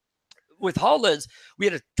with HoloLens, we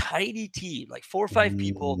had a tiny team, like 4 or 5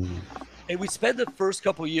 people, and we spent the first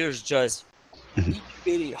couple of years just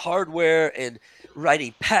incubating hardware and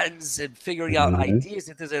writing patents and figuring out ideas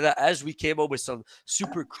and things like that as we came up with some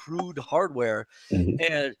super crude hardware.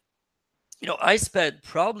 And I spent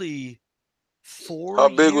probably 4 How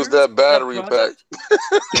big was years that on battery pack? project.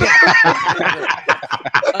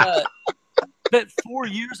 Spent 4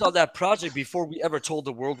 years on that project before we ever told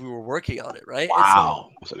the world we were working on it, right?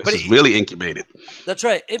 Wow. So this is really incubated. That's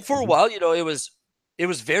right. And for a while, it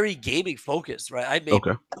was very gaming focused, right? I made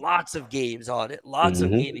lots of games on it, lots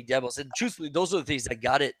of gaming demos, and truthfully, those are the things that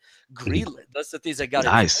got it greenlit. That's the things that got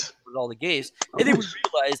it with all the games. And then we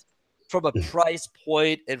realized from a price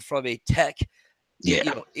point and from a tech,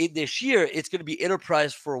 in this year, it's going to be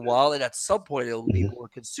enterprise for a while, and at some point, it'll be more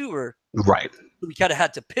consumer. Right. We kind of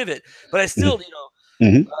had to pivot, but I still,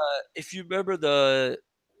 if you remember the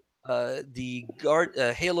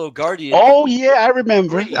Halo Guardian. Oh yeah, I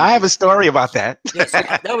remember. I have a story about that. Yeah, so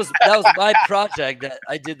that was my project that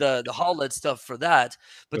I did the HoloLens stuff for that,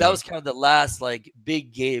 but that was kind of the last like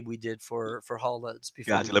big game we did for HoloLens.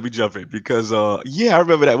 Gotcha. Let me jump in because I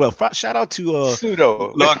remember that. Well, shout out to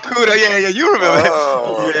Pseudo. Lord Kudo. Yeah, you remember that.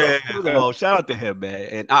 Oh. Yeah. Oh, shout out to him, man.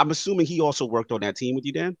 And I'm assuming he also worked on that team with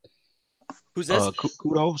you, Dan. Who's this?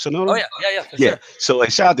 Kudo Sonoda? Oh yeah, for sure. So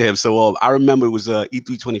shout out to him. So I remember it was E3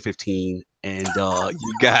 2015, and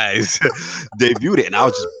you guys debuted it, and I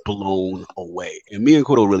was just blown away. And me and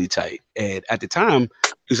Kudo really tight. And at the time,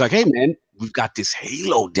 he was like, "Hey man, we've got this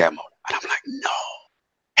Halo demo," and I'm like, "No,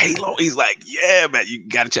 Halo." He's like, "Yeah, man, you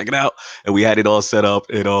got to check it out." And we had it all set up,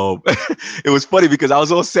 and it was funny because I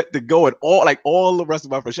was all set to go, and all the rest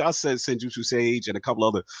of my friends, I said Senjutsu Sage and a couple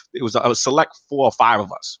other. I was select 4 or 5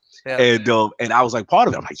 of us. Yeah. And I was like part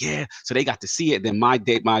of it. I'm like, yeah. So they got to see it. Then my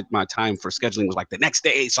time for scheduling was like the next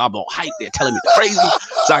day. So I'm all hyped. They're telling me crazy.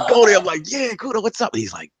 So I go there. I'm like, yeah, Kudo, what's up? And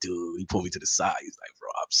he's like, dude, he pulled me to the side. He's like, bro,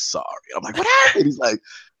 I'm sorry. I'm like, what happened? He's like,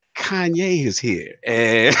 Kanye is here.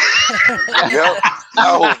 And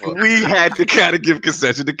we had to kind of give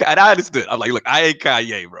concession to, and I understood. I'm like, look, I ain't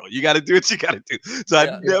Kanye, bro. You got to do what you got to do. So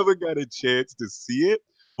I never got a chance to see it.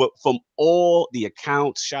 But from all the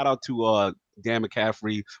accounts, shout out to Ryan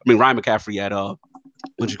McCaffrey at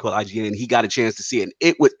IGN. He got a chance to see it.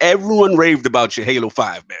 And everyone raved about your Halo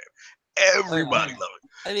 5, man. Everybody loved it.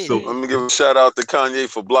 I mean, so let me give a shout out to Kanye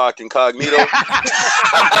for blocking Cognito.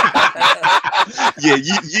 Yeah,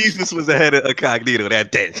 Yeezus was ahead of Cognito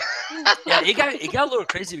that day. Yeah, it got a little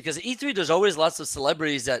crazy because at E3 there's always lots of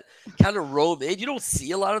celebrities that kind of roam in. You don't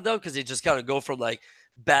see a lot of them because they just kind of go from like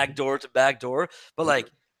back door to back door. But like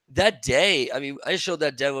that day, I mean, I showed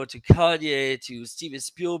that demo to Kanye, to Steven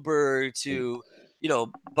Spielberg, to a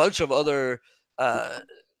bunch of other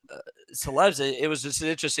celebs. It was just an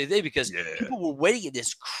interesting thing because people were waiting in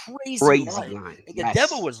this crazy line. And the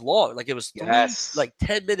demo was long, like it was 3 like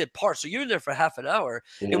 10-minute parts. So you're in there for half an hour,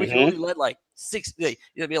 and we can only let like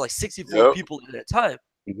 64 people in at a time.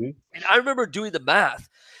 Mhm. And I remember doing the math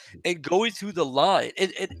and going through the line.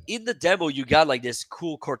 And in the demo, you got like this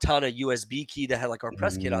cool Cortana USB key that had like our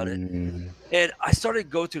press kit on it. And I started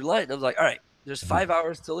going through the line. And I was like, all right, there's 5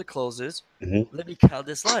 hours till it closes. Mhm. Let me count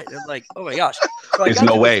this line. And I'm like, oh my gosh. So I There's got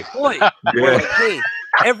no to way. this point where like, hey,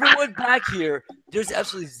 everyone back here, there's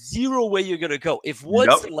absolutely zero way you're gonna go. If one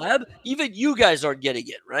Yep. celeb, even you guys aren't getting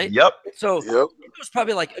it, right? Yep. So Yep. it was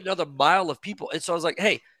probably like another mile of people. And so I was like,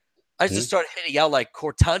 hey, I Mhm. just started hitting out like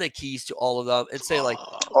Cortana keys to all of them and say, like,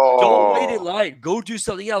 Oh, don't wait in line. Go do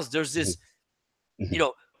something else. There's this, Mhm. you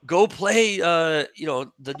know, go play you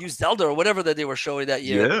know, the new Zelda or whatever that they were showing that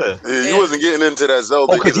year. Yeah. Yeah, you wasn't getting into that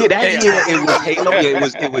Zelda. Oh, because either. that year it was Halo.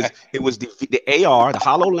 Yeah, it was the AR, the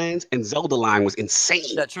HoloLens, and Zelda line was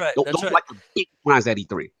insane. That's right. Those That's were right. like the big lines at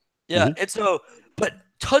E3. Yeah. Mhm. And so, but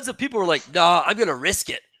tons of people were like, nah, I'm gonna risk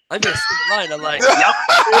it. I'm gonna stay in line. I'm like,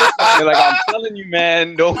 They're like, I'm telling you,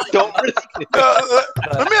 man, don't risk it.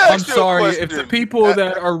 Let me ask I'm you sorry a if the question. people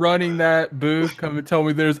that are running that booth come and tell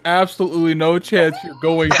me there's absolutely no chance you're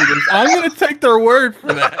going to this. I'm gonna take their word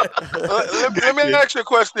for that. Let me ask you a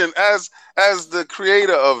question. As the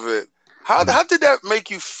creator of it, how did that make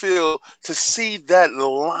you feel to see that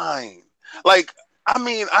line? Like, I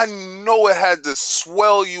mean, I know it had to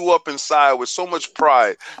swell you up inside with so much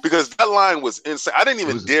pride because that line was insane. I didn't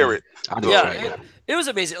even was dare insane. it. I know, yeah, right? it was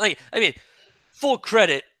amazing. Like, I mean, full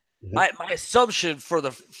credit. Mhm. My assumption for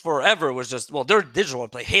the forever was just, well, they're digital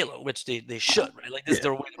and play Halo, which they should, right? Like, this is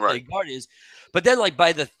their way to play Right. Guardians. But then, like,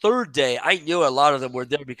 by the third day, I knew a lot of them were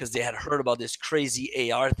there because they had heard about this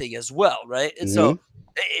crazy AR thing as well, right? And so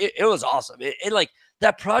it was awesome. And like,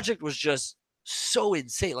 that project was just so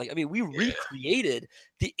insane. Like, I mean, we recreated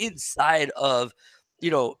the inside of,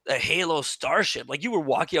 you know, a Halo starship. Like, you were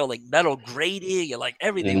walking on like metal grating and like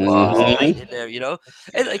everything was Mhm. tight in there, you know?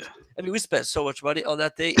 And like, I mean, we spent so much money on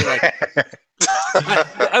that thing. And like,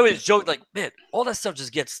 I always joke, like, man, all that stuff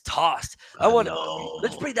just gets tossed.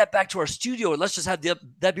 Let's bring that back to our studio and let's just have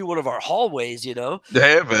that be one of our hallways, you know?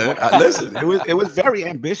 Yeah, man. Listen, it was very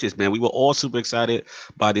ambitious, man. We were all super excited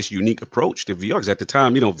by this unique approach to VR because at the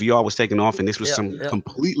time, you know, VR was taking off and this was Yeah.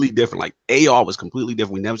 completely different. Like AR was completely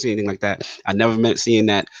different. We never seen anything like that. I never meant seeing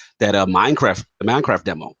that Minecraft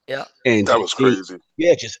demo. Yeah. And That was crazy.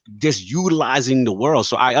 yeah, just utilizing the world.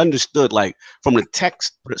 So I understood, like, from the tech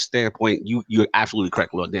standpoint, you're absolutely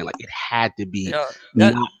correct, Lord Dan. Like, it had to be Yeah.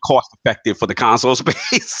 That, not cost effective for the console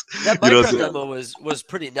space. that You know what Minecraft I'm saying? demo was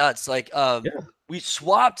pretty nuts. Like, Yeah. we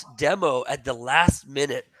swapped demo at the last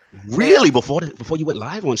minute. Really, before you went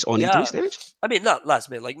live on Yeah. E3 stage? I mean, not last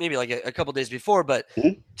minute, like maybe like a couple days before, but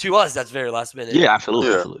Mhm. to us, that's very last minute. Yeah, absolutely,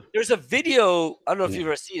 Yeah. absolutely. There's a video, I don't know if you've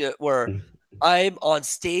ever seen it, where Mhm. I'm on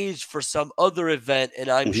stage for some other event and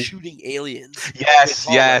I'm Mhm. shooting aliens. Yes,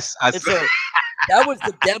 with yes. I And so that was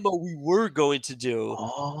the demo we were going to do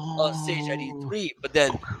on stage at Oh. E3, but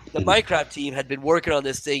then the Minecraft team had been working on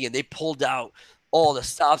this thing and they pulled out all the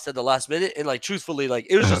stops at the last minute. And like, truthfully, like,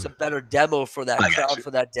 it was just a better demo for that I got crowd you.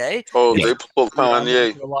 for that day. Oh, Yeah. they pulled I'm not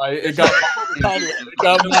Kanye. gonna lie, it got Kanye. it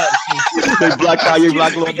got mad. They black Kanye,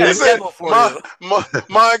 black We Lord got a Dan. said, demo for My, you.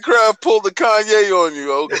 Minecraft pulled the Kanye on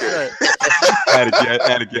you. Okay.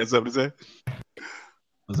 Attic, you had something to say?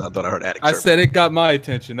 I thought I heard Attic. I chirp. said it got my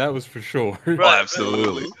attention. That was for sure. Oh,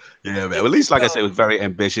 absolutely. Yeah, man. At least, like I said, it was very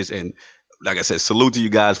ambitious, and like I said, salute to you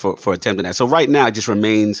guys for attempting that. So right now, it just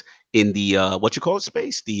remains in the what you call it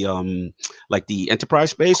space, the like the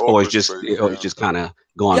enterprise space, or it's Corporate just space, or yeah. it's just kind of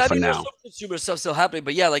gone Yeah, I for mean, there's now. some consumer stuff still happening,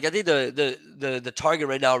 but yeah, like, I think the target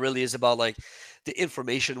right now really is about like the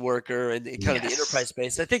information worker and kind of the Yes. enterprise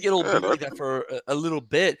space. I think it'll Yeah, be like that for a little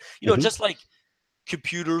bit, you know, Mhm. just like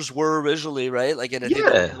computers were originally, right? Like, and I think Yeah.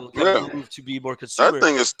 they'll kind of Yeah. move to be more That consumer.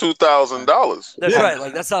 thing is $2,000. That's Yeah. right.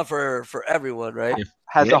 Like, that's not for everyone, right?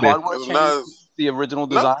 Has Yeah, the man. hardware It's changed not- the original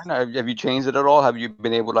No. design? Have you changed it at all? Have you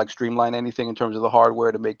been able to like streamline anything in terms of the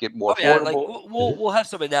hardware to make it more Oh yeah, like affordable? we'll have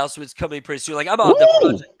some announcements coming pretty soon. Like, I'm on the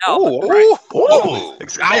project now, but all right. Ooh.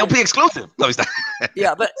 ILP exclusive. No, it's not.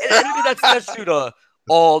 yeah, but and I mean, that's due to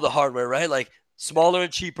all the hardware, right? Like, smaller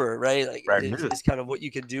and cheaper, right? Like, Right. it's kind of what you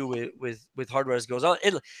can do with hardware as it goes on.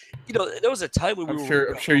 And you know, there was a time when we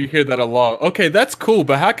were I'm sure you hear that a lot. Okay, that's cool,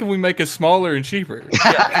 but how can we make it smaller and cheaper?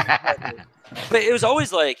 exactly. But it was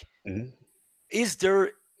always like, Mhm.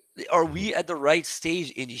 are we at the right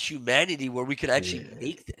stage in humanity where we could actually Yeah.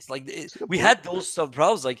 make this? Like, good we point. had some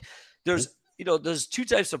problems. Like, there's there's two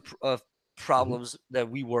types of problems that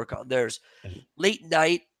we work on. There's Mhm. late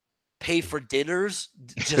night pay for dinners,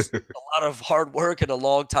 just a lot of hard work and a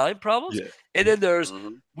long time problems. Yeah. And then there's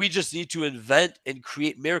Mhm. we just need to invent and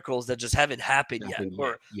create miracles that just haven't happened yet. Happened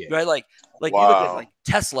Or yet. right, like you look at Wow. like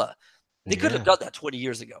Tesla. They could have done that 20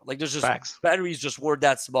 years ago. Like there's just Facts. batteries just weren't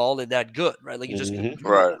that small and that good, right? Like you just couldn't do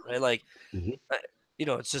Right. that, right? Like, Mhm.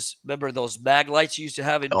 it's just remember those mag lights you used to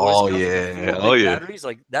have in Boy Oh, Scouts with the yeah. full Oh, big yeah. batteries,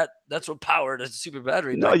 like that's what powered a super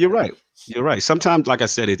battery. No, back you're then. right. You're right. Sometimes, like I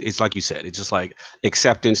said, it's like you said, it's just like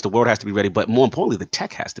acceptance. The world has to be ready, but more importantly, the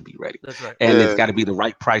tech has to be ready, That's right. and it's Yeah. got to be the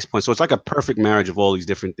right price point. So it's like a perfect marriage of all these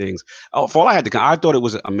different things. Oh, for all I had to, I thought it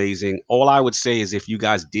was amazing. All I would say is, if you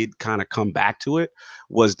guys did kind of come back to it,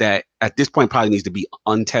 was that at this point probably needs to be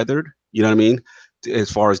untethered. You know what I mean?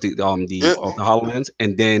 As far as the It, HoloLens,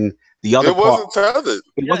 and then the other it part, wasn't tethered. it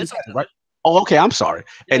Yeah, wasn't it's tethered, right? Oh, okay. I'm sorry.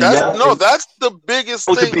 And the Yeah, other No, thing, that's the biggest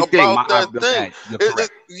oh, it's a thing big thing. about that I'm thing. bad. You're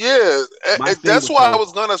correct. My thing That's was why I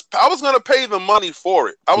though. was gonna pay the money for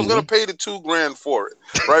it. I was gonna Mhm. pay the $2,000 for it,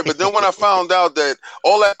 right? But then when I found out that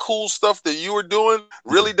all that cool stuff that you were doing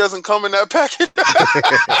really doesn't come in that package,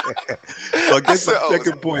 So I guess said, my "Oh,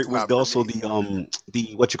 second point it's was not for also me."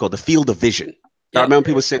 the what you call the field of vision. I Yeah. remember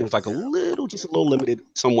people saying it was like just a little limited,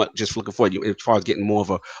 somewhat just looking for you as far as getting more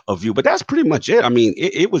of a view. But that's pretty much it. I mean,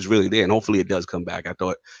 it was really there, and hopefully it does come back. I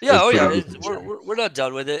thought it Yeah, was oh pretty yeah, good for the show. we're not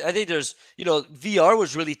done with it. I think there's, VR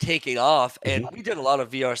was really taking off, and Mhm. we did a lot of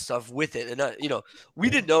VR stuff with it. And we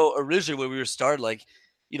didn't know originally when we were started, like,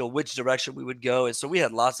 which direction we would go, and so we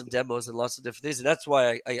had lots of demos and lots of different things, and that's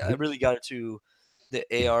why I really got into the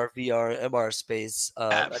AR, VR, MR space at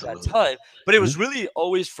that Absolutely. time. But it Mhm. was really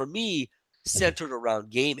always for me centered around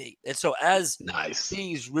gaming, and so as Nice.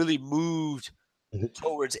 things really moved Mhm.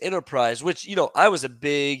 towards enterprise, which I was a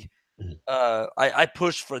big Mhm. I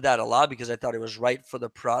pushed for that a lot because I thought it was right for the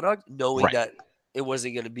product, knowing Right. that it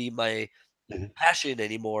wasn't going to be my Mhm. passion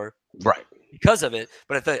anymore Right. because of it.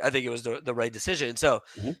 But I think it was the right decision. So,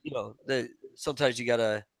 Mhm. sometimes you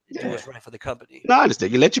gotta do Yeah. what's right for the company. No, I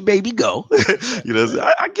understand. You let your baby go.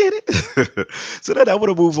 I get it. So then I want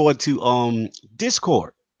to move on to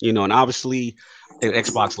Discord. And obviously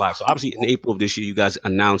Xbox Live. So obviously in April of this year, you guys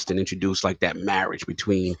announced and introduced like that marriage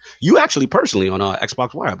between you actually personally on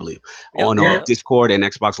Xbox Live, I believe, Yep, on yeah. Discord and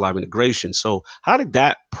Xbox Live integration. So how did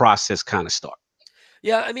that process kind of start?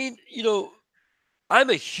 Yeah, I mean, I'm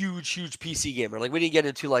a huge PC gamer. Like we didn't get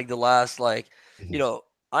into like the last Mhm.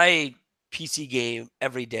 I PC game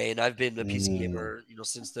every day, and I've been a PC Mm, gamer,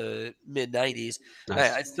 since the mid '90s.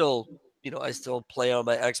 nice. I still, I still play on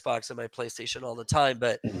my Xbox and my PlayStation all the time,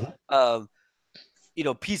 but Mhm. um,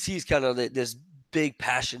 PC is kind of this big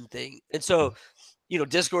passion thing, and so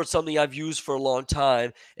Discord's something I've used for a long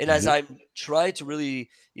time, and as Mhm. I'm trying to really,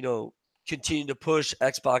 continue to push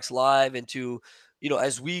Xbox Live into,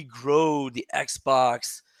 as we grow the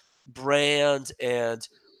Xbox brand and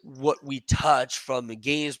what we touch from the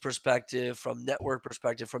games perspective, from network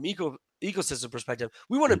perspective, from ecosystem perspective,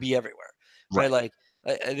 we want to Mhm. be everywhere, right? Right. Like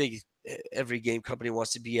I think every game company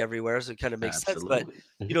wants to be everywhere, so it kind of makes sense. But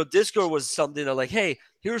Absolutely. Mhm. Discord was something that like, hey,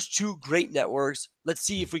 here's two great networks. Let's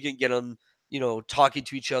see if we can get them, talking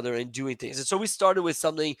to each other and doing things. And so we started with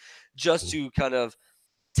something just Mhm. to kind of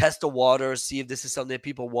test the water, see if this is something that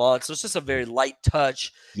people want. So it's just a very light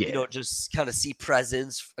touch, Yeah, just kind of see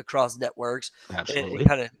presence across networks and absolutely.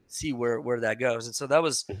 kind of see where that goes. And so that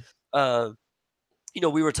was, Mhm. uh,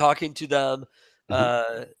 we were talking to them. Mhm.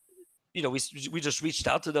 Uh, we just reached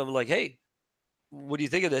out to them like, hey, what do you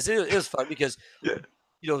think of this? It was fun because Yeah.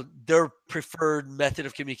 their preferred method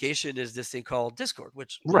of communication is this thing called Discord,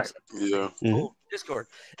 which Right. makes sense. Yeah. Mhm. Oh, Discord.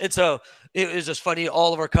 And so it was just funny.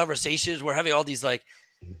 All of our conversations, we're having all these like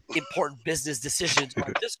important business decisions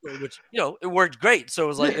on Discord, which it worked great. So it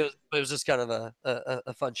was like Yeah. it was just kind of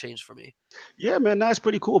a fun change for me. Yeah, man, that's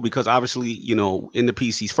pretty cool because obviously, in the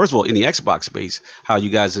PCs, first of all, in the Xbox space, how you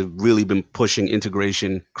guys have really been pushing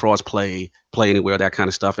integration, cross-play, play anywhere, that kind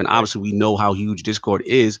of stuff. And Right. obviously, we know how huge Discord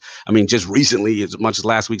is. I mean, just recently, as much as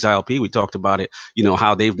last week's ILP, we talked about it,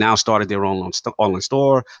 how they've now started their own online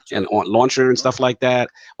store and on launcher and stuff like that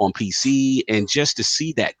on PC. And just to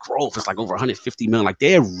see that growth, it's like over 150 million. Like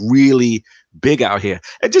they're really big out here.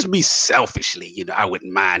 And just me selfishly, I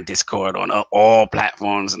wouldn't mind Discord on all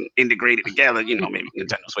platforms and integrated together, maybe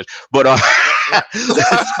Nintendo Switch. But Yeah.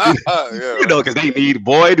 because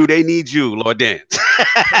do they need you, Lord Dance.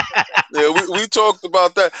 Yeah, we talked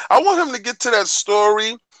about that. I want him to get to that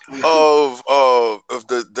story of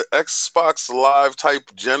the Xbox Live type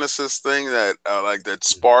Genesis thing that that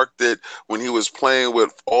sparked it when he was playing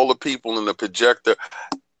with all the people in the projector.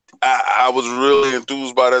 I was really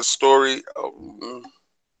enthused by that story.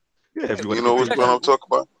 Yeah, if you want You to know get which into one that. I'm talking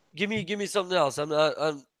about? Give me something else. I'm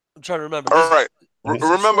trying to remember. All right.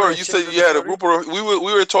 Mhm. Remember, you said you had a group of we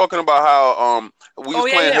were talking about how we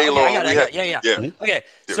was playing yeah. Halo. Okay, I And we got had it. yeah. Mhm. Okay,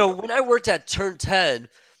 There so we go. when I worked at Turn 10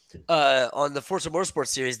 on the Forza Motorsport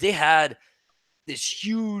series, they had this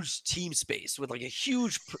huge team space with like a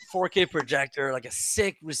huge 4K projector, like a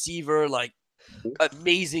sick receiver, like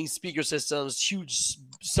amazing speaker systems, huge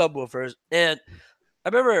subwoofers. And I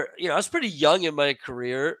remember, I was pretty young in my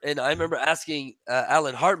career, and I remember asking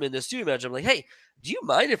Alan Hartman, the studio manager, I'm like, hey, do you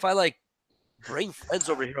mind if I like bring friends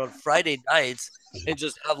over here on Friday nights and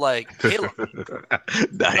just have like Halo?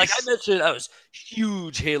 Nice. Like I mentioned, I was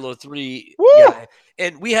huge Halo 3 Woo! guy.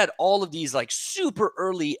 And we had all of these like super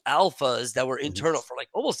early alphas that were internal for like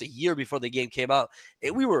almost a year before the game came out.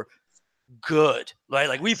 And we were good, right?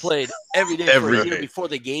 Like we played every day for a year before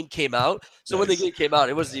the game came out. So when the game came out,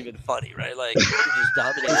 it wasn't even funny, right? Like we just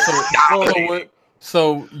dominated.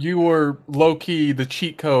 So you were low key the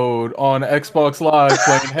cheat code on Xbox Live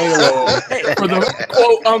playing Halo for the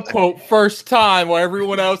quote unquote first time, while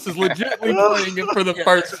everyone else is legitimately playing it for the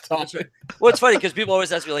first time. Right. Well, it's funny because people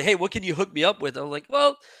always ask me like, "Hey, what can you hook me up with?" I'm like,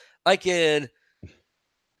 "Well, I can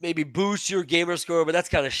maybe boost your gamer score, but that's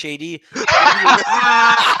kind of shady. Maybe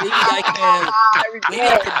I can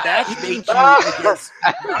matchmake you against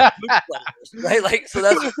players, right? Like, so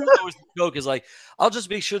that's always the joke is like, I'll just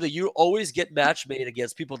make sure that you always get matchmade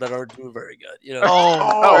against people that aren't doing very good, you know?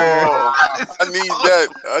 I need that.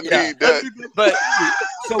 I need that. But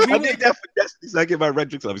so we need that for Destiny so I get my Red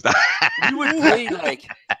Drink Club. We would bring like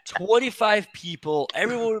 25 people.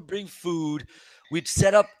 Everyone would bring food. We'd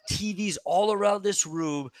set up TVs all around this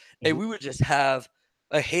room, and we would just have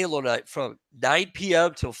a Halo night from 9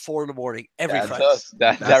 p.m. till 4 in the morning every Friday.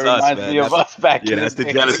 That reminds me of us back in that's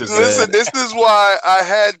the Genesis. Listen, this is why I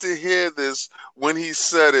had to hear this when he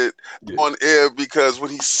said it on air, because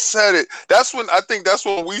when he said it, that's when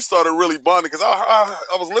we started really bonding. Because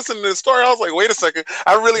I was listening to the story, I was like, wait a second,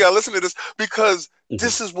 I really got to listen to this because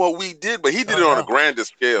this is what we did. But he did it on a grander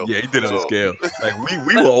scale. Yeah, he did it on a scale. Like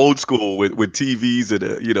we were old school with TVs and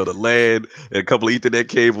the LAN and a couple of Ethernet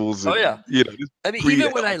cables. And, I mean,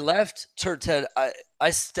 even when I left Turn 10,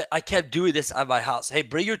 I kept doing this at my house. Hey,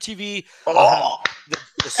 bring your TV,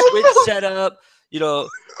 the Switch set up,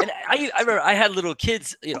 And I remember I had little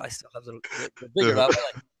kids. I still have little bigger now. But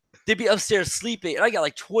like, they'd be upstairs sleeping, and I got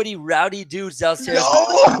like 20 rowdy dudes downstairs.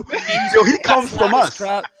 Yo, he comes from us.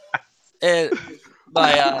 And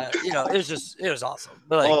my, it was awesome.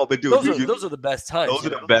 But like, those are the best times. Those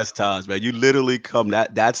are the best times, man. You literally come.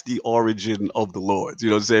 That's the origin of the Lords. You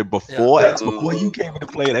know what I'm saying? Before you came into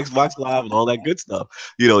play at Xbox Live and all that good stuff.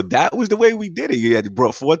 That was the way we did it. You had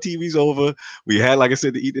brought 4 TVs over. We had, like I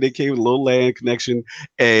said, the Ethernet cable, a little LAN connection,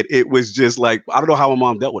 and it was just like, I don't know how my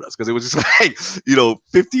mom dealt with us, because it was just like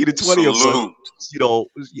 15 to 20 of them.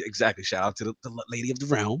 Exactly. Shout out to the lady of the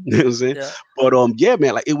realm. You know what I'm saying? Yeah. But yeah,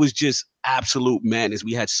 man, like it was just absolute madness.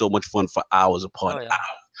 We had so much fun for hours upon hours.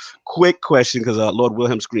 Quick question, because Lord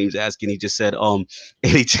Wilhelm Screams asking. He just said,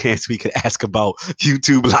 any chance we could ask about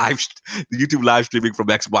YouTube live streaming from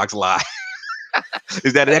Xbox Live?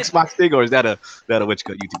 Is that an Xbox thing, or is that a what you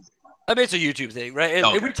call YouTube? I mean, it's a YouTube thing, right?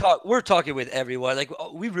 And we're talking with everyone. Like,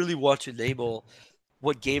 we really want to enable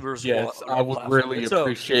what gamers want. Yes, I would really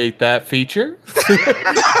appreciate that feature.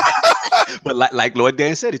 But like Lord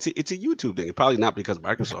Dan said, it's a YouTube thing. Probably not because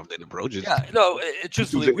Microsoft did it, bro. It's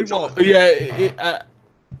truthfully, we want. Yeah,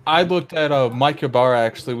 I looked at Mike Ybarra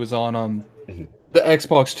actually was on the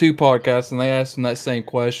Xbox 2 podcast, and they asked him that same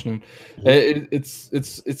question. It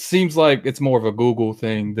seems like it's more of a Google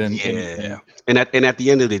thing than anything. And at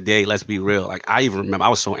the end of the day, let's be real. Like, I even remember I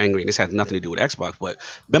was so angry, and this had nothing to do with Xbox, but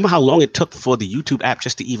remember how long it took for the YouTube app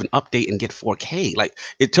just to even update and get 4K? Like,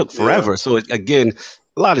 it took forever. So again,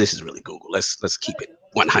 a lot of this is really Google. Let's keep it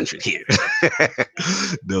 100 here.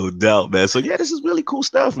 No doubt, man. So yeah, this is really cool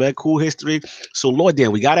stuff, man. Cool history. So Lord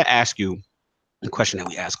Dan, we got to ask you the question that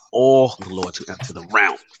we ask all the Lords who enter the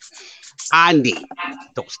realm. I need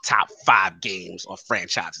those top 5 games or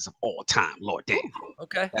franchises of all time, Lord Dan.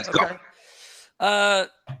 Okay. Let's go. I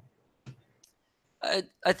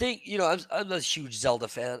think, I'm a huge Zelda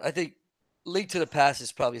fan. I think Link to the Past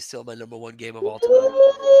is probably still my number 1 game of all time.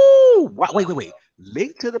 Ooh, wait.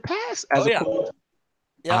 Link to the Past? Yeah.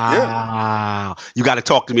 You got to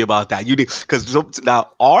talk to me about that. You need, because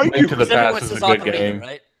now Link to the Past is a good game,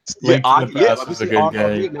 right? Link to the Past is a good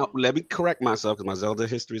game. Now, let me correct myself, because my Zelda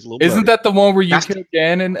history is a little. Isn't that the one where you killed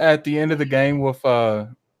Ganon at the end of the game with what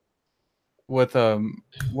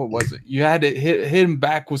was it? You had to hit him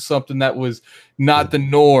back with something that was not the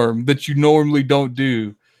norm, that you normally don't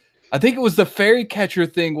do. I think it was the fairy catcher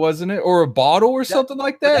thing, wasn't it? Or a bottle or something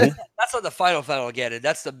like that? That's not the final Ganon.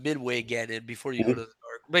 That's the midway Ganon before you go to the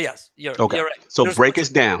dark. But yes, you're right. So break us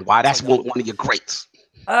down. Why that's one of your greats.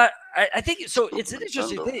 I think so. It's an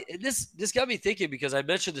interesting thing. This got me thinking, because I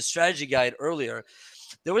mentioned the strategy guide earlier.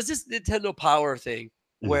 There was this Nintendo Power thing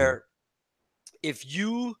where if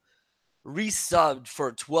you resubbed for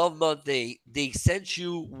a 12-month, they sent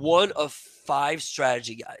you one of 5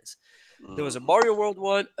 strategy guides. There was a Mario World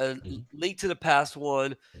one, a Link to the Past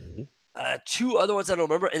one, 2 other ones I don't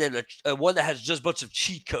remember, and then a one that has just a bunch of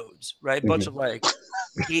cheat codes, right? A bunch of like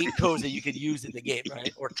game codes that you can use in the game,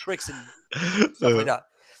 right? Or tricks and stuff like that.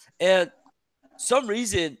 And some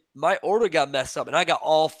reason my order got messed up and I got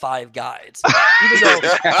all 5 guides, even though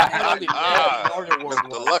I had only one Mario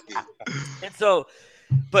World one. Lucky. And so,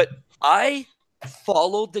 but I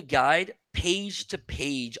followed the guide page to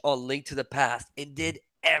page on Link to the Past and did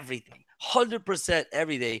everything, 100%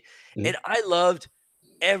 everything. And I loved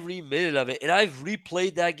every minute of it. And I've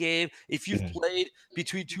replayed that game. If you've played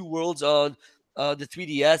Between Two Worlds on the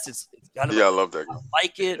 3DS, it's kind of I love that game. I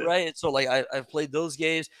like it, right? And so like I've played those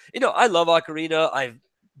games. You know, I love Ocarina. I've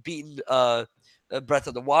beaten Breath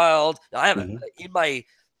of the Wild. I have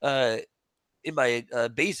in my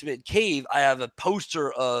basement cave, I have a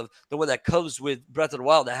poster of the one that comes with Breath of the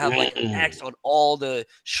Wild. I have like an X on all the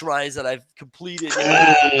shrines that I've completed.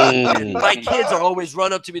 And my kids are always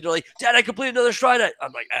run up to me. They're like, "Dad, I completed another shrine."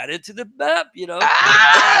 I'm like, "Add it to the map," you know.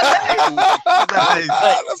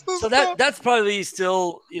 So that's probably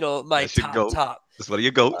still, you know, my top. That's one of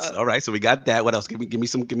your goats. All right, so we got that. What else? Give me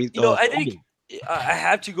some. You know, I think I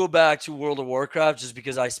have to go back to World of Warcraft just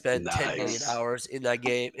because I spent 10 million hours in that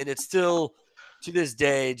game, and it's still to this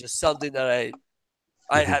day just something that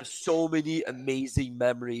I have so many amazing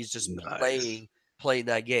memories just playing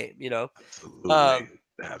that game. You know,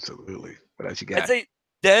 absolutely. What else you got? I'd say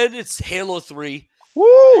then it's Halo 3.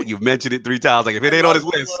 Woo! You've mentioned it 3 times. Like if it ain't on his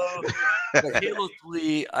list, Halo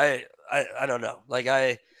 3. I don't know. Like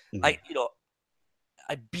I you know,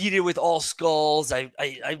 I beat it with all skulls. I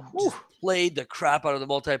just played the crap out of the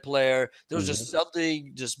multiplayer. There was just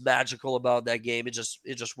something just magical about that game. It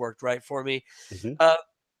just worked right for me.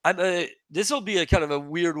 This will be a kind of a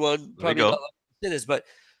weird one, probably not like this, but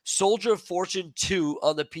Soldier of Fortune 2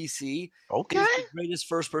 on the PC is the greatest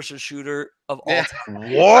first-person shooter of all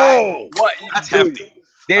time. Whoa! What? That's hefty.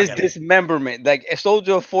 There's dismemberment. Like a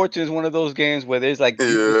Soldier of Fortune is one of those games where there's like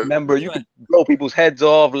dismember. You can blow people's heads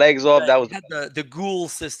off, legs off. That was the ghoul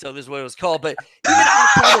system is what it was called. But even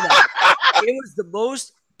outside of that, it was the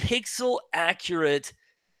most pixel accurate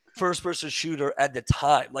first-person shooter at the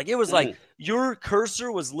time. Like it was like your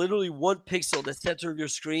cursor was literally 1 pixel in the center of your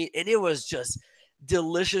screen, and it was just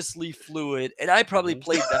deliciously fluid. And I probably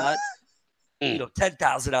played that,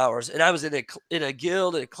 10,000 hours. And I was in a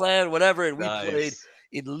guild, in a clan, whatever, and we played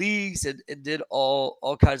in leagues and did all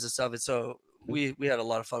kinds of stuff. And so we had a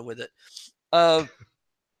lot of fun with it.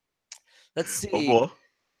 Let's see.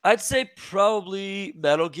 I'd say probably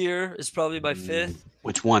Metal Gear is probably my 5th.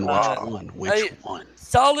 Which one? Which one?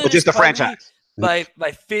 Solid. Or just the franchise. My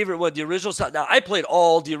favorite one, the original. Now I played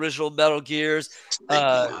all the original Metal Gears.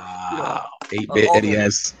 8-bit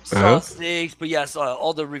NES. Snakes, but yes,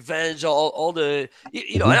 all the Revenge, all the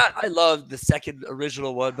and I love the second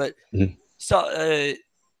original one, but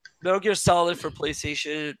Metal Gear Solid for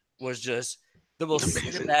PlayStation was just the most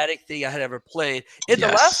cinematic thing I had ever played. And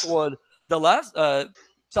the last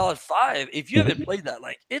Solid 5, if you haven't played that,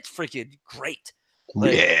 like it's freaking great.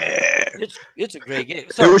 Like, it's a great game.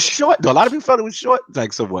 So, it was short. A lot of people felt it was short.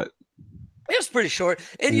 Like somewhat. It was pretty short.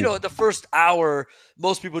 And the first hour,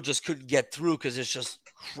 most people just couldn't get through because it's just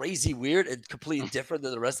crazy weird and completely different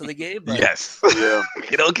than the rest of the game. But,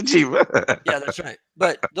 Kojima. Yeah, that's right.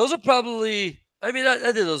 But those are probably. I mean, I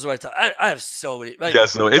did those right time. I have so many. Like,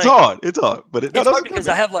 it's hard. It's hard, but it's hard because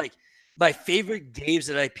I have like my favorite games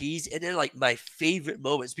and IPs, and then like my favorite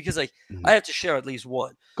moments. Because like I have to share at least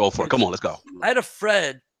one. Go for it. Come on, let's go. I had a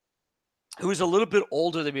friend who was a little bit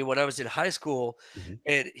older than me when I was in high school,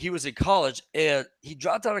 and he was in college, and he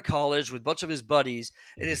dropped out of college with a bunch of his buddies,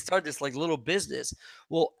 and he started this like little business.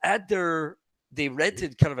 Well, they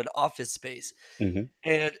rented kind of an office space,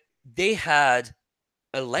 and they had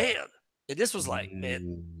a LAN. And this was like, mid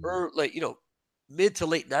to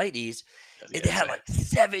late 90s. And they had like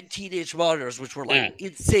 17-inch monitors, which were like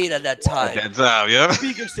insane at that time. At that time, yeah.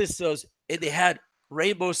 Speaker systems. And they had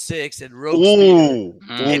Rainbow Six and Rogue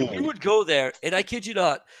Speaker. And we would go there, and I kid you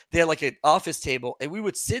not, they had like an office table, and we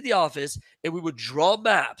would sit in the office, and we would draw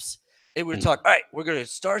maps. And we would talk, all right, we're going to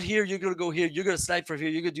start here. You're going to go here. You're going to snipe from here.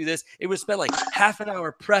 You're going to do this. It would spend like half an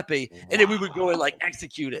hour prepping, and then we would go and like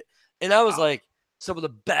execute it. And I was like, some of the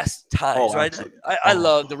best times, right? I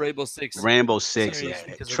love the Rainbow Six. Rainbow Six,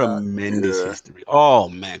 tremendous history. Oh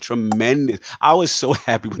man, tremendous! I was so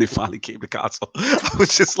happy when it finally came to console. I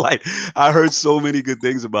was just like, I heard so many good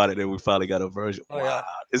things about it, and we finally got a version. I'm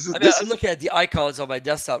looking at the icons on my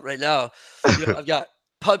desktop right now. I've got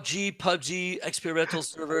PUBG experimental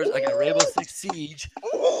servers. I got Rainbow Six Siege.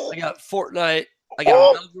 I got Fortnite. I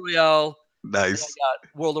got Realm Royale. And I Nice.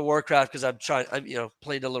 got World of Warcraft because I'm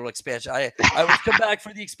playing a little expansion. I would come back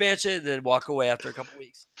for the expansion and then walk away after a couple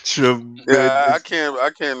weeks. Yeah, Tremendous. I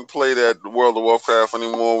can't play that World of Warcraft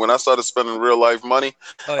anymore. When I started spending real life money,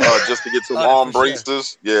 Oh, yeah. just to get some Oh, arm for sure.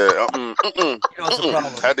 braces, yeah, what's the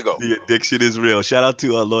problem? had to go. The addiction is real. Shout out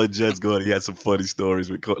to Lord Judge Gordon. He had some funny stories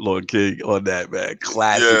with Lord King on that, man.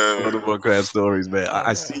 Classic Yeah. World of Warcraft stories, man.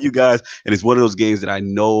 I see you guys, and it's one of those games that I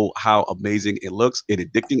know how amazing it looks and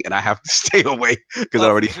addicting, and I have to stay away because I Oh,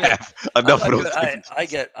 already for sure. have enough I'm of not those. good.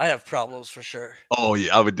 different- I have problems for sure. Oh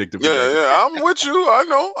yeah, I'm addicted. Yeah, yeah, I'm with you. I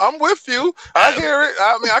know. I'm with you. I hear it.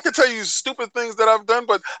 I mean, I can tell you stupid things that I've done,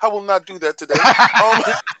 but I will not do that today.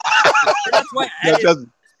 And that's why I That didn't, does-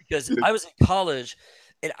 because I was in college,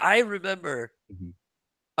 and I remember Mhm.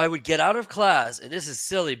 I would get out of class, and this is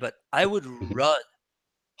silly, but I would run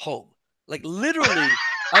home. Like literally,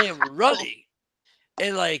 I am running,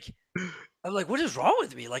 and like I'm like, what is wrong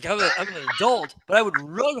with me? Like I'm an adult, but I would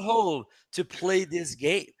run home to play this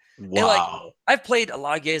game. And like Wow. I've played a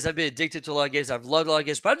lot of games. I've been addicted to a lot of games. I've loved a lot of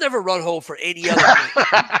games, but I've never run home for any other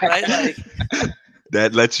game. Right? Like,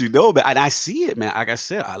 That lets you know, man. And I see it, man. Like I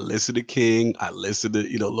said, I listen to King, I listen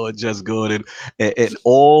to, Lord Just Gordon and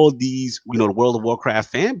all these, the World of Warcraft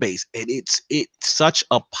fan base. And it's such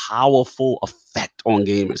a powerful effect on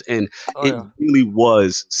gamers. And oh it yeah. really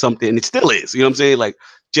was something, and it still is, you know what I'm saying? Like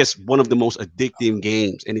just one of the most addictive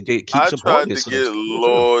games. And it keeps I supporting tried it. to So get it's cool, too.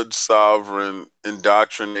 Lord Sovereign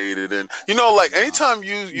indoctrinated, and like anytime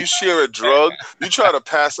you share a drug, you try to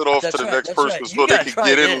pass it off That's to the right, next that's person right. so You they gotta can try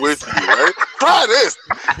get in this. with you, right? Try this,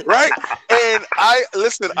 right? And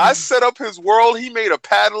I set up his world. He made a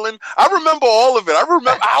paddling. I remember all of it. I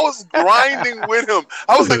remember I was grinding with him.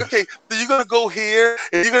 I was like, okay, so you're gonna go here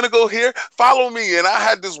and you're gonna go here. Follow me. And I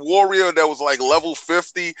had this warrior that was like level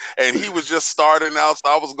 50, and he was just starting out. So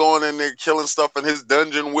I was going in there killing stuff in his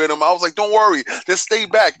dungeon with him. I was like, don't worry, just stay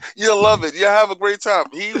back. You'll love it. You'll have a great time.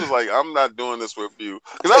 He was like, I'm not doing this with you,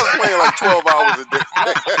 because I was playing like 12 hours a day.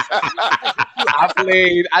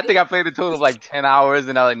 I think I played a total of like 10 hours,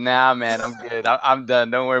 and I was like, nah, man, I'm good. I'm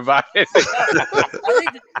done. Don't worry about it.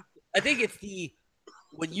 I think it's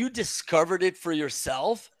when you discovered it for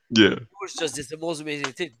yourself, Yeah. it was just it's the most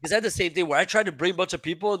amazing thing. Because I had the same thing where I tried to bring a bunch of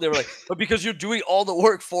people, and they were like, "But because you're doing all the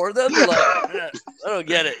work for them," they're like, I don't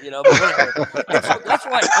get it, But whatever. And so that's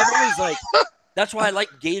why I'm always like, that's why I like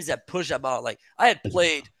games that push them out. Like I had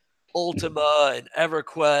played Ultima and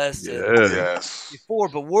EverQuest and Yes. before,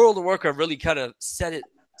 but World of Warcraft really kind of set it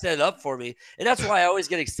up for me, and that's why I always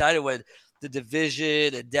get excited when the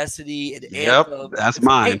Division and Destiny and Yep, Anthem. that's It's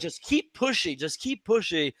like, hey, mine. just keep pushing.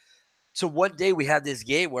 So one day we have this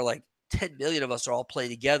game where like 10 million of us are all playing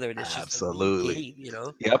together, and it's just Absolutely. a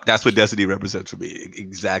game, Yep, that's what Destiny represents for me.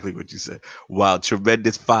 Exactly what you said. Wow,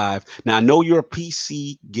 tremendous 5. Now I know you're a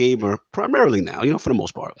PC gamer primarily now, for the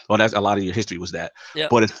most part. Well, that's a lot of your history was that. Yep.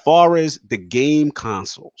 But as far as the game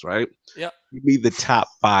consoles, right? Yep. Give me the top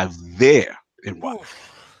 5 there in what?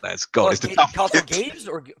 Let's go. Well, It's the top console games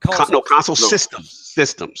or console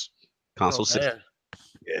systems. Console Oh, systems.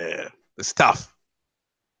 man. Yeah, it's tough.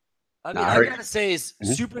 I Nah, mean, I I heard- gotta say,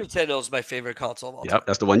 Super Nintendo is my favorite console of all time. Yep,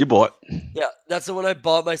 that's the one you bought. Yeah, that's the one I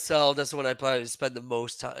bought myself. That's the one I probably spend the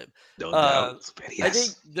most time. No doubt. I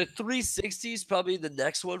think the 360 is probably the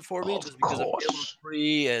next one for me, Of just because of Halo course.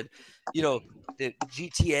 3 and the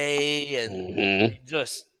GTA and Mhm.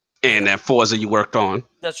 just And that Forza you worked on.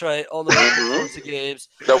 that's right, all the Mhm. Forza games.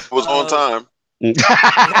 That was on time.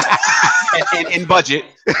 and in budget.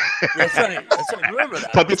 That's right. That's right. Remember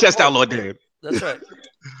that. Pump your That's chest out, important. Lord Dan. That's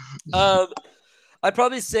right. I'd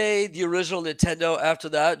probably say the original Nintendo after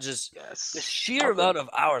that, just the Yes. sheer amount of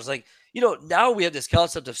hours. Like, now we have this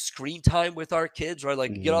concept of screen time with our kids, right?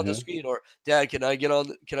 Like, get on the Mhm. screen, or Dad, can I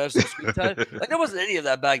have some screen time? Like, there wasn't any of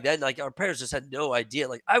that back then. Like, our parents just had no idea.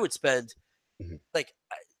 Like, I would spend, Mhm. like,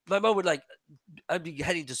 my mom would, like, I'd be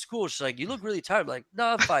heading to school. She's like, you look really tired. I'm like, no,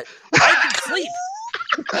 I'm fine. I can sleep.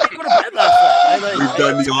 I didn't go to bed last night. We've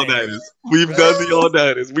done the all-nighters. We've done the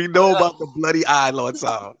all-nighters. We know about the bloody eye, Lord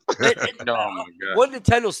Saul. And Oh my god. one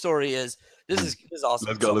Nintendo story is this is awesome.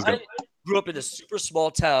 Let's go, let's go. I grew up in a super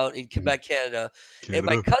small town in Quebec, Canada, and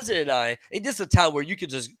my Canada. cousin and I. And this is a town where you could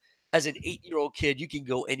just, as an 8-year-old kid, you can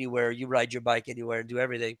go anywhere. You ride your bike anywhere and do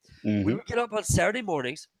everything. We Mhm. would get up on Saturday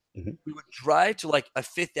mornings. Mhm. We would drive to like a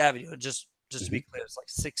Fifth Avenue, and just to Mm-hmm. be clear, it's like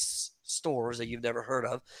 6 stores that you've never heard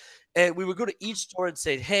of, and we would go to each store and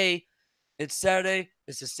say, "Hey, it's Saturday.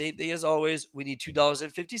 It's the same thing as always. We need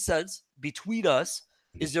 $2.50 between us.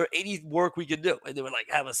 Is there any work we can do?" And they would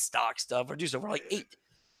like have us stock stuff or do stuff. We're like 8.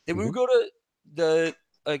 Then we would go to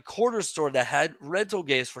a corner store that had rental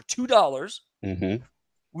games for $2. Mm-hmm.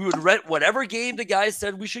 We would rent whatever game the guy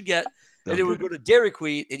said we should get, and then we would go to Dairy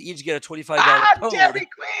Queen and each get a $25 code. Dairy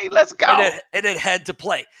Queen, let's go. And then head to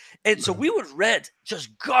play. And so we would rent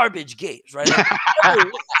just garbage games, right? Like,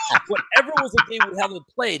 whatever was a game we haven't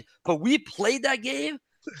played, but we played that game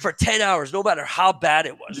for 10 hours, no matter how bad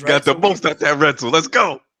it was. You right? got the most at that rental. Let's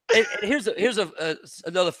go. And here's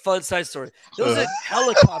another fun side story. There was a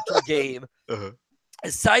helicopter game, a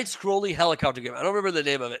side-scrolling helicopter game. I don't remember the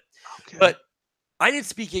name of it, but I didn't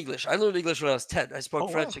speak English. I learned English when I was 10. I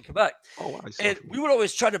spoke French in Quebec. And we would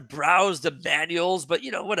always try to browse the manuals, but,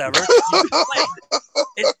 whatever.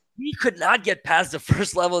 And we could not get past the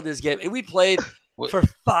first level of this game. And we played for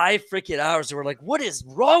 5 freaking hours. And we're like, what is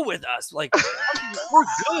wrong with us? Like, we're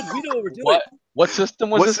good. We know what we're doing. What system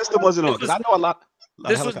was this? What system was it on? Because I know a lot.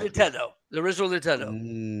 This was Nintendo, the original Nintendo.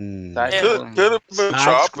 Could have been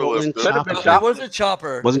Choplifter. It wasn't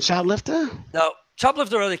Chopper. Wasn't Choplifter? No,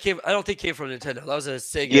 Choplifter I don't think came from Nintendo. That was a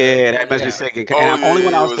Sega. Yeah, that must be Sega. Only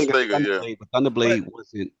when I was thinking Thunderblade, but Thunderblade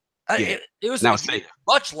wasn't. It was Sega.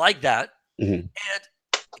 Much like that. Mm-hmm. And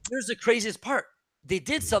here's the craziest part. They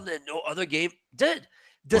did something that no other game did.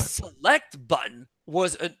 The select button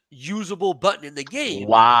was a usable button in the game.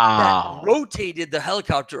 Wow. That rotated the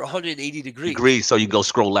helicopter 180 degrees. So you go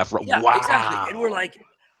scroll left, right. Yeah, wow. Exactly. And we're like,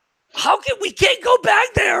 we can't go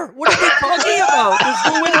back there? What are we talking about? There's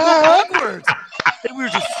no way to go backwards. And we were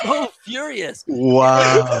just so furious.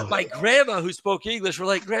 Wow. My grandma, who spoke English, we're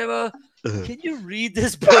like, Grandma, can you read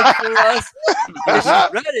this book for us? And she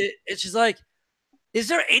read it, and she's like, is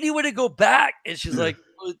there any way to go back? And she's like,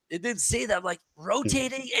 well, it didn't say that. I'm like,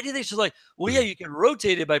 rotating anything? She's like, well, yeah, you can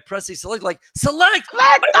rotate it by pressing select. Like, select!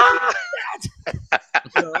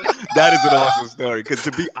 That is an awesome story. Because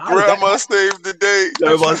to be honest, Grandma saved the day.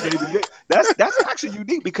 That's actually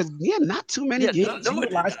unique because not too many games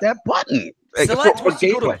utilize that button. Select was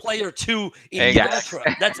to go to player 2 in Ultra.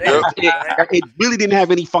 That's it. It really didn't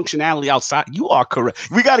have any functionality outside. You are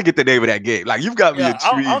correct. We got to get the name of that game. Like, you've got me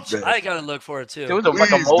intrigued. I got to look for it too. It was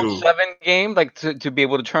like a mode 7 game, like to be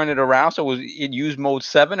able to turn it around. So it used mode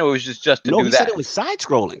 7, or it was just to do that? No, he said it was side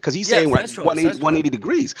scrolling because he's saying 180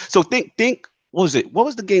 degrees. So think. What was it? What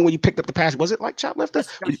was the game when you picked up the pass? Was it like Choplifter?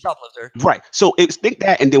 Choplifter. Right. So think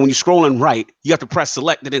that, and then when you're scrolling right, you have to press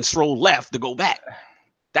select and then scroll left to go back.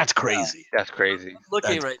 That's crazy. That's crazy. I'm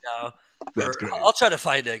looking right now. I'll try to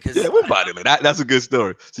find it. Yeah, we'll find it. That's a good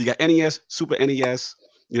story. So you got NES, Super NES. You know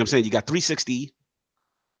what I'm saying? You got 360.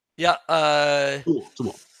 Yeah. Two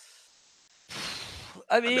more.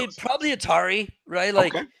 I mean, probably Atari, right?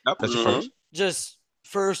 Like, that's your first. Just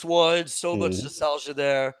first one. So much nostalgia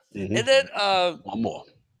there. And then one more.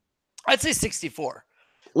 I'd say 64.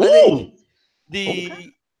 Ooh.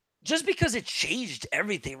 Just because it changed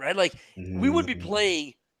everything, right? Like we would be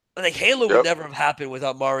playing, like Halo would never have happened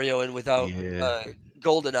without Mario and without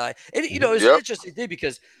GoldenEye. And it's an interesting thing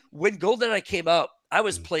because when GoldenEye came out, I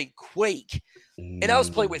was playing Quake, and I was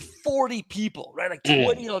playing with 40 people, right? Like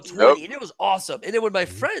 20 on 20, and it was awesome. And then when my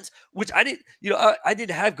friends, which I didn't, I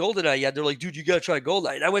didn't have GoldenEye yet, they're like, dude, you gotta try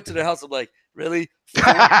GoldenEye. And I went to their house. I'm like, really? 4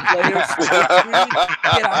 players? Get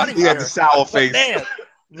out of here! You had the sour face. Man,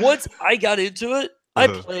 once I got into it, I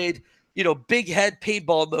played, big head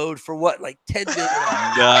paintball mode for like 10 minutes.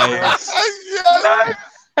 Nice.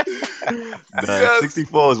 Nice.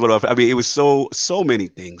 64 is what I mean. It was so many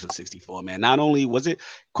things with 64, man. Not only was it,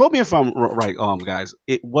 quote me if I'm right, guys.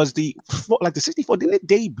 It was the 64. Didn't it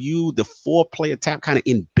debut the 4-player tap kind of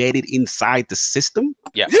embedded inside the system?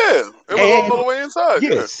 Yeah. It was all the way inside.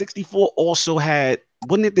 Yeah, 64 also had,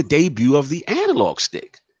 wasn't it the debut of the analog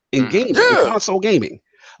stick in gaming, in console gaming?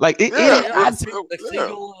 Like the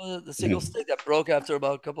single stick that broke after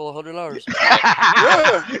about a couple of $100.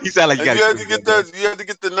 You sound like you had to get that. You had to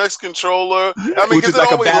get the next controller. I mean, because like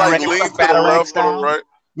it always battery, leans to the left or right.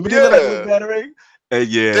 Battery.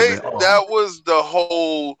 That was the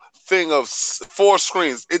whole thing of 4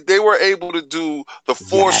 screens. They were able to do the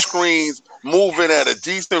 4 screens moving at a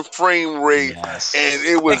decent frame rate, and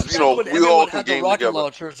it was we all could had game the rocket together.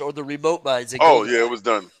 launchers or the remote mines. Oh yeah, it was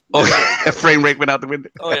done. That frame rate went out the window.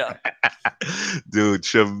 Oh yeah, dude,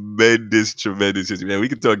 tremendous, man. We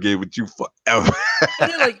can talk game with you forever.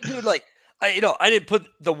 And then, I didn't put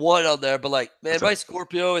the 1 on there, but man, my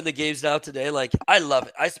Scorpio in the games now today, I love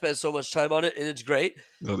it. I spend so much time on it, and it's great.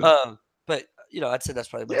 But I'd say that's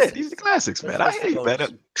probably these are the classics, man. I hate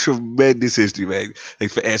man. Tremendous history, man.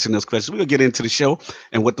 Thanks for answering those questions. We're gonna get into the show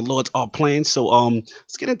and what the Lords are playing. So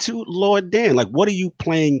let's get into Lord Dan. What are you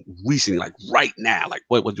playing recently? Right now?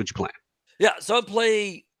 What you playing? Yeah, so I'm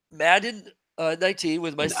playing Madden 19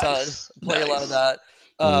 with my son. I'm playing a lot of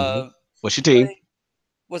that. What's your team?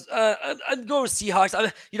 was I'm going with Seahawks.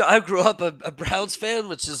 I grew up a Browns fan,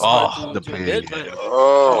 which is hard the to pain. admit, but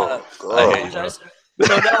Oh, I God. apologize.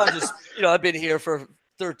 So now I just, I've been here for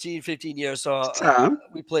 13, 15 years, so Time.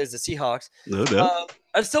 we play as the Seahawks. No doubt.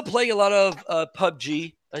 I'm still playing a lot of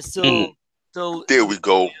PUBG. I still there we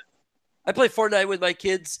go. I play Fortnite with my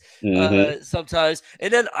kids Mhm. sometimes,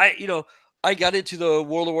 and then I got into the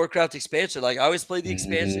World of Warcraft expansion. Like I always play the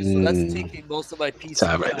expansion, so that's taking most of my PC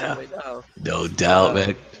Time time right right now. now. No doubt,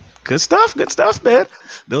 man. Good stuff, man.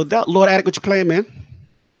 No doubt. Lord Attic, what you playing, man?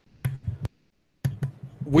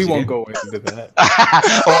 We won't go into that.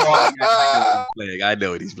 I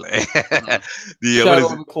know what he's playing. Shadow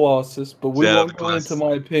of the Colossus, but we Shadow of won't the go into Colossus.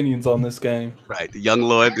 my opinions on this game. Right. The young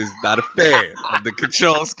Lord is not a fan of the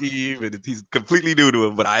control scheme, and he's completely new to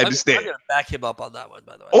it, but I I'm understand. gonna back him up on that one,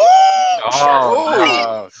 by the way.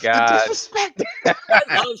 Oh, The God. disrespect. I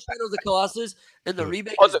love Shadow of the Colossus, and the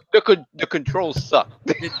remake is The controls suck.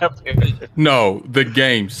 No, the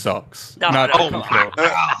game sucks. No, not no, the come control.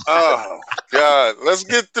 Oh God, let's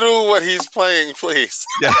get through what he's playing, please.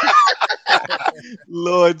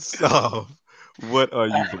 Lord Saul, what are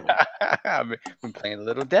you playing? I've been playing a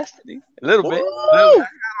little Destiny. A little bit. Woo!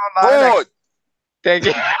 Lord, Thank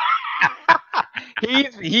you.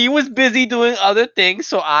 he was busy doing other things,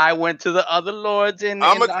 so I went to the other lords and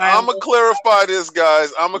I'm gonna clarify this,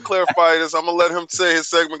 guys. I'm gonna clarify this. I'm gonna let him say his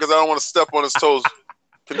segment because I don't want to step on his toes.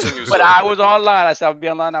 Continue. But sir. I was online. I said I'd be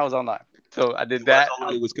online. I was online. So I did that.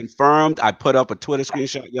 It was confirmed. I put up a Twitter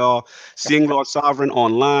screenshot, y'all. Seeing Lord Sovereign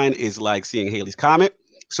online is like seeing Haley's Comet.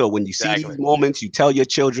 So when you see Exactly. these moments, you tell your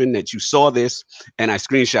children that you saw this, and I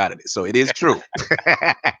screenshotted it. So it is true.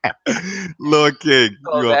 Lord King.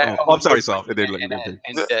 I'm sorry, Soft. And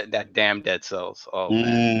that damn Dead Cells. Oh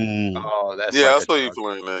man. Oh, that's Yeah, like I saw you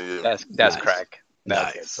playing that. Yeah, that's Nice. crack.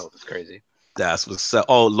 That Dead Nice. Cells is crazy. That's what's up.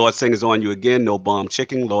 Oh, Lord Singer's on you again. No bomb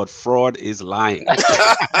chicken. Lord Fraud is lying.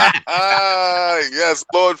 yes,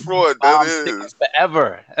 Lord Freud. That is.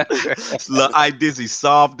 Forever. Look, I dizzy.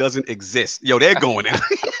 Soft doesn't exist. Yo, they're going in.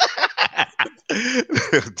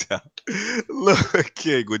 Look,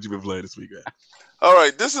 King, what you been playing this weekend? All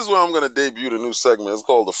right, this is where I'm gonna debut the new segment. It's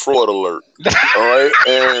called the Fraud Alert. All right,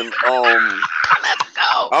 and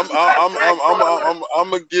I'm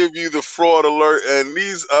gonna give you the fraud alert, and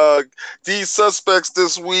these suspects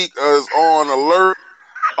this week is on alert.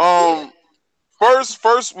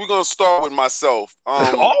 First we're gonna start with myself.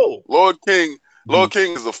 Lord King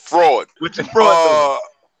is a fraud. What's your fraud?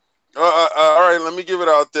 All right, let me give it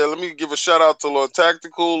out there. Let me give a shout out to Lord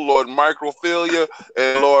Tactical, Lord Microphilia,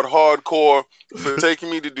 and Lord Hardcore for taking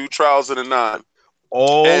me to do Trials of the Nine.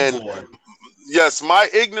 Boy. Yes, my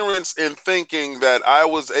ignorance in thinking that I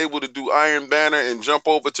was able to do Iron Banner and jump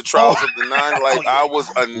over to Trials of the Nine like I was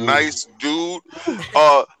a nice dude.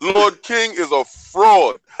 Lord King is a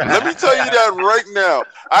fraud. Let me tell you that right now.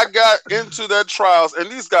 I got into that Trials, and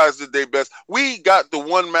these guys did their best. We got the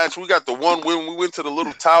one match. We got the one win. We went to the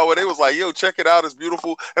little tower. They was like, yo, check it out. It's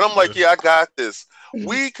beautiful. And I'm like, yeah, I got this. We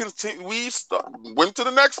went to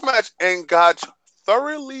the next match and got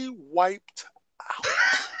thoroughly wiped out.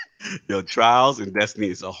 Yo, Trials and Destiny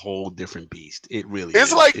is a whole different beast. It really is.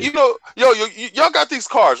 It's like, y'all got these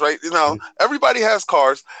cars, right? Everybody has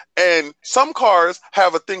cars, and some cars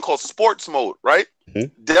have a thing called sports mode, right?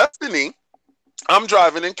 Destiny, I'm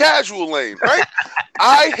driving in casual lane, right?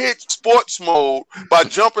 I hit sports mode by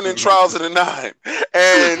jumping in Trials of the Nine,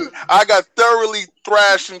 and I got thoroughly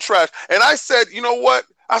thrashed and trashed. And I said, you know what?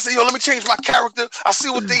 I said, yo, let me change my character. I see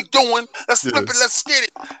what they doing. Let's flip it. Let's get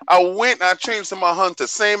it. I went and I changed to my hunter.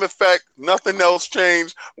 Same effect. Nothing else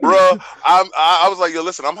changed. Bruh, I was like, yo,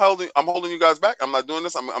 listen, I'm holding you guys back. I'm not doing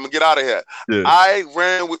this. I'm going to get out of here. Yeah. I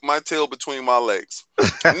ran with my tail between my legs.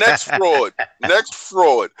 Next fraud.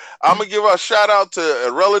 I'm going to give a shout out to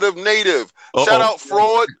a relative native. Shout out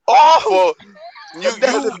fraud. For you,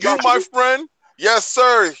 my friend. Yes,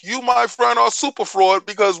 sir. You, my friend, are super fraud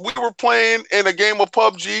because we were playing in a game of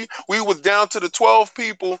PUBG. We was down to the 12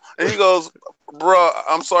 people, and he goes, bruh,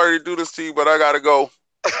 I'm sorry to do this to you, but I got to go.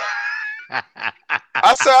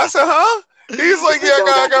 I said, huh? He's like, yeah,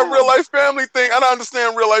 I got real life family thing. I don't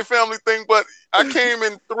understand real life family thing, but I came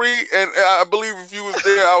in 3, and I believe if you was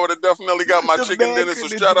there, I would have definitely got my chicken dinner. So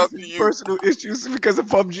shout out to you. Personal issues because of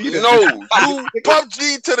PUBG. No, you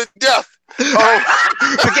PUBG to the death.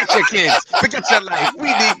 Forget your kids. Forget your life.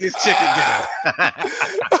 We need this chicken dinner.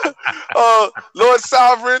 Lord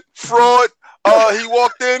Sovereign, fraud. He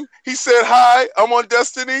walked in. He said, "Hi, I'm on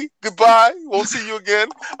Destiny. Goodbye. Won't see you again."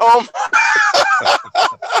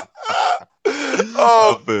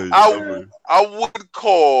 I would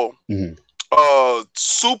call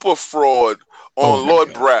super fraud on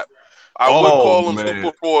Lord Brap. I would Oh, call him man.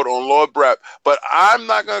 super fraud on Lord Brap, but I'm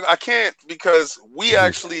not gonna. I can't because we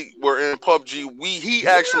actually were in PUBG. He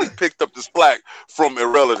actually picked up the slack from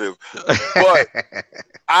Irrelative, but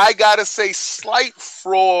I gotta say slight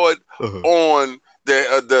fraud on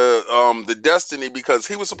the Destiny because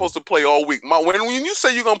he was supposed to play all week. When you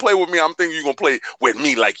say you're gonna play with me, I'm thinking you're gonna play with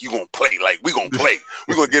me like you gonna play, like we gonna play,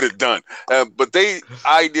 we're gonna get it done. But they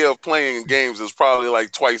idea of playing games is probably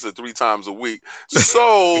like twice or 3 times a week.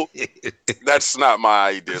 So that's not my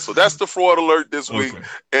idea. So that's the fraud alert this week,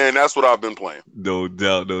 and that's what I've been playing. No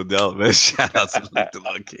doubt, man. Shout out to the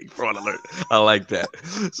Lord King, fraud alert. I like that.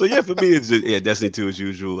 So yeah, for me, it's just Destiny 2 as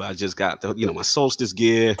usual. I just got my Solstice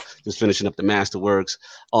gear, just finishing up the Masterworks.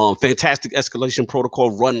 Fantastic Escalation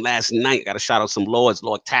Protocol run last night. Got to shout out some Lords,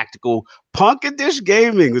 Lord Tactical. Punk and Dish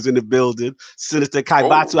Gaming was in the building. Sinister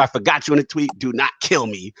Kaibatsu, I forgot you in the tweet. Do not kill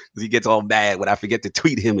me because he gets all mad when I forget to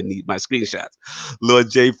tweet him and need my screenshots. Lord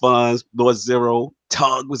J Fonz, Lord Zero,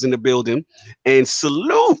 Tug was in the building. And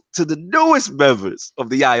salute to the newest members of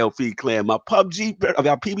the ILP clan, my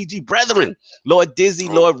PBG brethren, Lord Dizzy,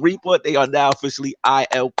 Lord Reaper. They are now officially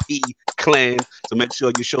ILP clan. So make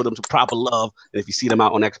sure you show them some proper love. And if you see them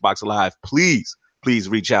out on Xbox Live, please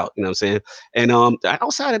reach out. You know what I'm saying? And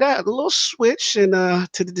outside of that, a little switch, and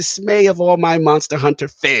to the dismay of all my Monster Hunter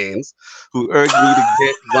fans who urged me to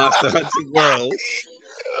get Monster Hunter World,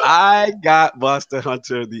 I got Monster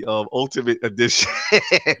Hunter the Ultimate Edition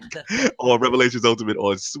or Revelations Ultimate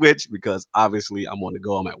on Switch because obviously I'm on the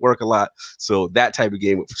go. I'm at work a lot, so that type of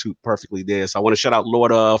game would suit perfectly there. So I want to shout out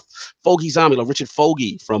Lord Fogey Zombie, Lord Richard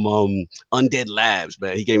Fogey from Undead Labs.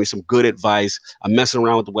 Man, he gave me some good advice. I'm messing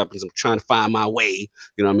around with the weapons. I'm trying to find my way.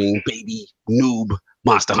 You know what I mean? Baby noob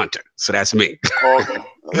Monster Hunter. So that's me. Okay.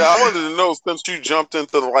 Yeah, I wanted to know since you jumped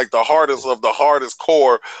into like the hardest of the hardest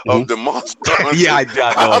core of the Monster Hunter. Yeah, I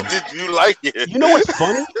got. How did you like it? You know what's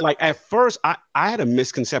funny? Like at first, I had a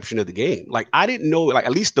misconception of the game. Like I didn't know, like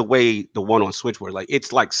at least the way the one on Switch were, like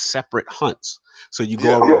it's like separate hunts. So you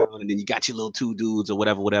go around and then you got your little 2 dudes or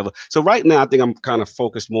whatever. So right now, I think I'm kind of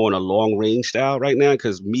focused more on a long range style right now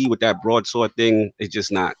because me with that broadsword thing is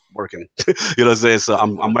just not working. You know what I'm saying? So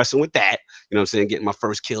I'm wrestling with that. You know what I'm saying? Getting my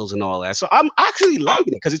first kills and all that. So I'm actually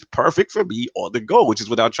liking it because it's perfect for me on the go, which is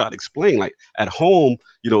what I'll try to explain. Like at home,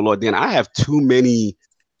 Lord Dan, I have too many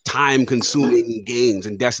time-consuming games,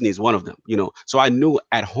 and Destiny is one of them. So I knew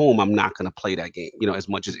at home I'm not going to play that game, as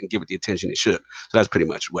much as and give it the attention it should. So that's pretty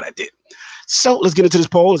much what I did. So let's get into this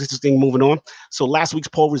poll. Let's get this thing moving on. So last week's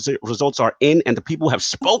poll results are in, and the people have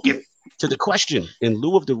spoken to the question. In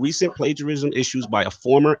lieu of the recent plagiarism issues by a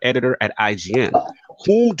former editor at IGN,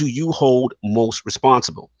 whom do you hold most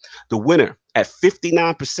responsible? The winner at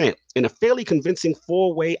 59% in a fairly convincing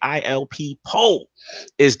 4-way ILP poll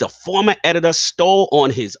is the former editor stole on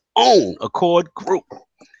his own accord group.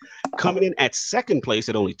 Coming in at second place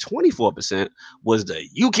at only 24% was the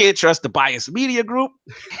You Can't Trust the Bias Media Group.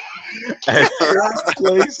 At first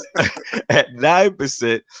place at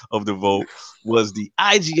 9% of the vote was the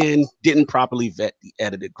IGN Didn't Properly Vet the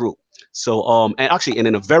Edited Group. So and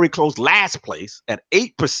in a very close last place at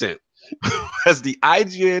 8% as the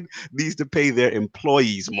IGN needs to pay their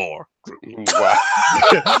employees more. Wow.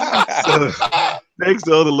 So, thanks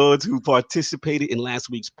to all the lords who participated in last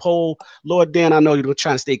week's poll. Lord Dan, I know you're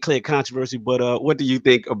trying to stay clear of controversy, but what do you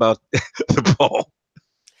think about the poll?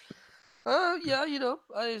 Yeah,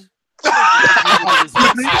 I. Don't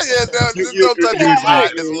touch it.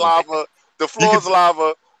 It's lava. The floor's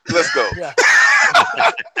lava. Let's go. Yeah.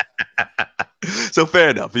 So fair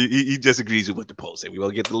enough. He just agrees with what the poll said. We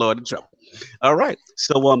won't get the Lord in trouble. All right.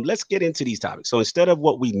 So let's get into these topics. So instead of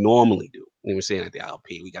what we normally do, we were saying at the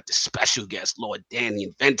ILP, we got the special guest, Lord Dan, the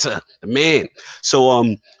inventor, the man.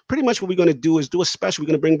 So pretty much what we're going to do is do a special. We're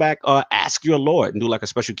going to bring back Ask Your Lord and do like a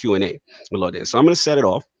special Q&A with Lord Dan. So I'm going to set it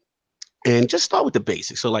off and just start with the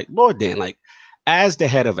basics. So like Lord Dan, like as the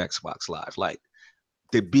head of Xbox Live, like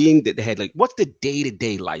being the head, like what's the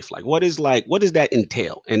day-to-day life like? What does that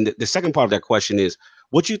entail? And the second part of that question is,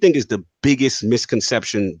 what do you think is the biggest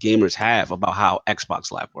misconception gamers have about how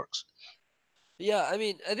Xbox Live works? Yeah, I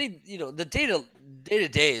mean, I think the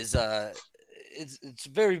day-to-day is it's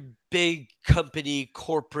very big company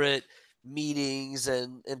corporate meetings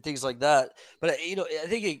and things like that. But I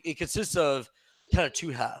think it consists of kind of 2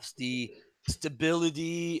 halves: the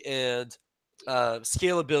stability and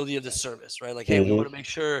scalability of the service, right? Like, hey, we want to make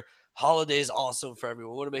sure holiday is awesome for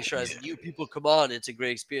everyone. We want to make sure as new people come on, it's a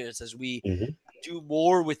great experience. As we do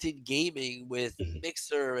more within gaming with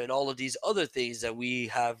Mixer and all of these other things that we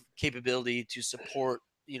have capability to support,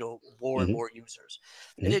 more and more users.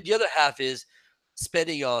 And then the other half is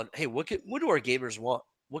spending on, hey, what do our gamers want?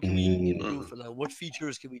 What can we do Mm. for them? What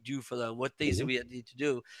features can we do for them? What things do Mhm. we need to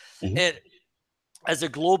do? Mhm. And as a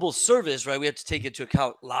global service, right, we have to take into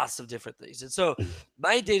account lots of different things. And so Mhm.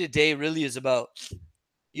 my day to day really is about,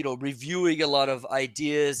 reviewing a lot of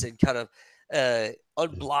ideas and kind of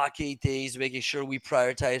unblocking things, making sure we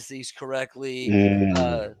prioritize things correctly. Mm.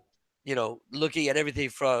 Uh, looking at everything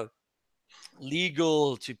from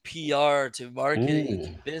legal to PR to marketing to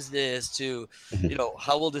Mm. business to, Mhm.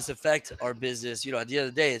 how will this affect our business? At the end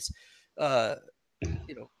of the day, it's, uh,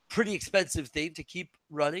 pretty expensive thing to keep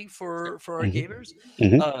running for our Mhm. gamers.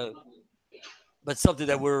 Mhm. Uh, but something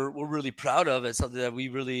that we're really proud of and something that we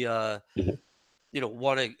really Mhm.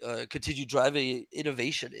 want to continue driving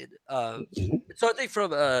innovation in. Mhm. So I think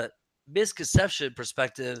from a misconception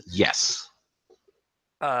perspective, Yes.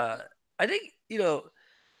 uh, I think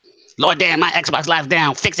Lord damn, my Xbox Live's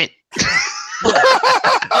down. Fix it. yeah,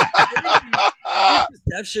 I think the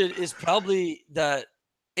misconception is probably that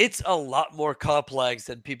it's a lot more complex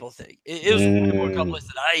than people think. It was way more Mm. complex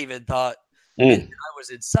than I even thought until Mm. I was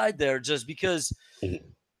inside there. Just because Mhm.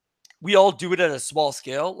 we all do it at a small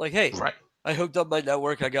scale. Like, hey, Right. I hooked up my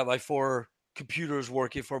network. I got my 4 computers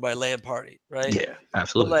working for my LAN party, right? Yeah, But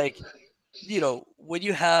absolutely. like, when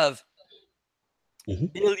you have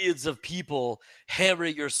Mhm. millions of people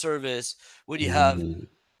hammering your service, when you have Mm.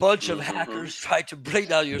 bunch of Mhm. hackers trying to break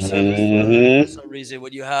down your service for Mhm. some reason,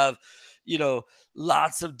 when you have, you know,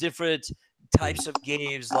 lots of different types of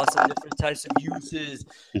games, lots of different types of uses,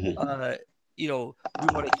 Mhm. uh, we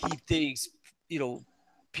want to keep things, you know,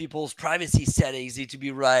 people's privacy settings need to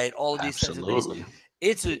be right, all of these types of things. Absolutely.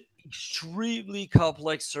 It's an extremely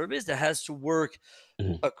complex service that has to work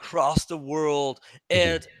Mhm. across the world. Mhm.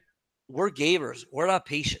 And we're gamers. We're not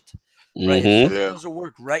patient, right? If Mhm. something Yeah. doesn't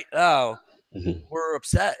work right now, Mhm. we're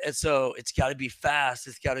upset. And so it's got to be fast.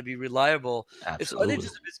 It's got to be reliable. And so I think Absolutely.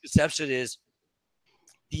 just a misconception is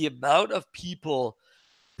the amount of people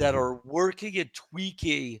that Mhm. are working and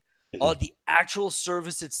tweaking on Mhm. the actual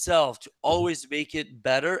service itself to Mhm. always make it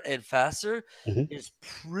better and faster Mhm. is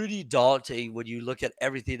pretty daunting when you look at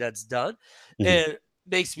everything that's done. Mhm. And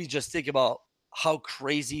makes me just think about how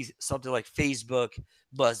crazy something like Facebook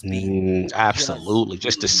must be just Absolutely.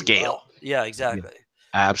 Just the to run. scale. Yeah, Yeah. exactly.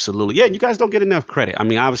 Absolutely. Yeah, you guys don't get enough credit. I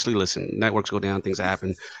mean, obviously, listen, networks go down, things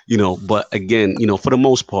happen, but again, for the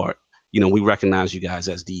most part, we recognize you guys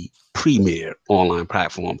as the premier online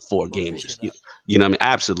platform for Well, gamers. appreciate that. What I mean?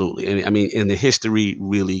 Absolutely. And I mean, and the history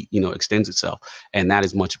really, extends itself. And that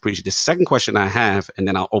is much appreciated. The second question I have, and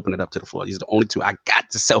then I'll open it up to the floor. These are the only two I got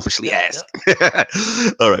to selfishly Yeah, ask. yeah.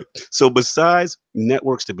 All right. So besides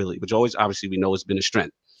network stability, which always obviously we know has been a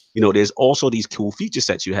strength, there's also these cool feature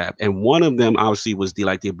sets you have. And one of them obviously was the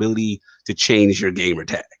ability to change your gamer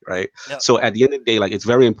tag, right? Yeah. So at the end of the day, like it's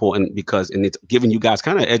very important because and it's giving you guys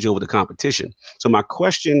kind of edge over the competition. So my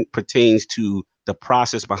question pertains to the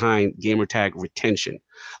process behind gamer tag retention.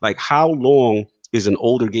 Like how long is an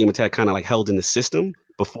older gamer tag kind of like held in the system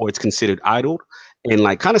before it's considered idled? And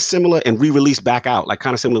like kind of similar and re-released back out, like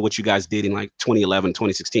kind of similar to what you guys did in like 2011,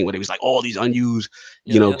 2016, where it was like all these unused,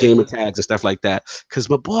 Yeah, yeah. gamer tags and stuff like that. Because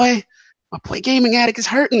my boy Gaming Addict is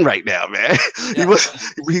hurting right now, man. he Yeah.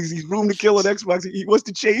 wants he's room to kill on Xbox. He wants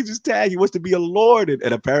to change his tag. He wants to be a lord, and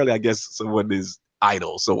apparently, I guess someone is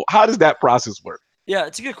idle. So how does that process work? Yeah,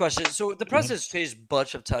 it's a good question. So the Mhm. process changed a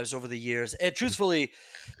bunch of times over the years. And truthfully,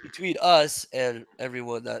 between us and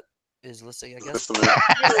everyone that is listening, I guess, Listen, man.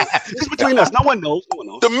 This is between us. No one knows. No one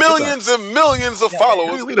knows. The It's all right. millions and millions of Yeah,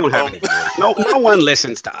 followers. We don't have any viewers. No one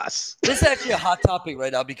listens to us. this is actually a hot topic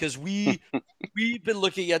right now because we've been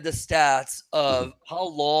looking at the stats of how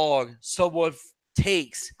long someone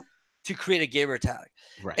takes to create a gamer tag.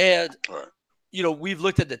 Right. And Right. we've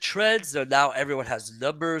looked at the trends. So now everyone has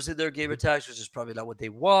numbers in their gamer tags, which is probably not what they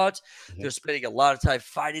want. Mhm. They're spending a lot of time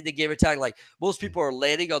finding the gamer tag. Like most people are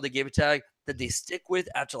landing on the gamer tag that they stick with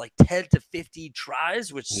after like 10 to 15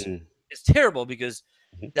 tries, which Mhm. is terrible because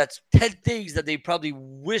Mhm. that's 10 things that they probably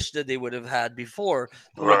wish that they would have had before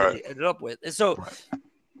the one that Right. they ended up with. And so, Right.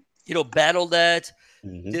 BattleNet,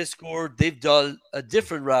 Mhm. Discord, they've done a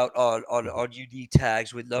different route Mhm. on unique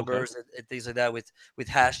tags with Okay. numbers and things like that with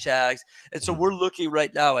hashtags. And so Mhm. we're looking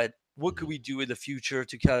right now at what could Mhm. we do in the future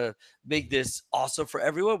to kind of make this awesome for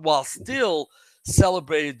everyone while still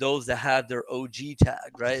celebrating those that have their OG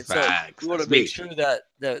tag, right? And so Facts. we want to That's make me. sure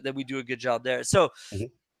that we do a good job there. So Mhm.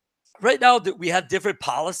 right now that we have different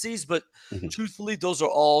policies, but Mhm. truthfully, those are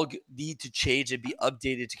all need to change and be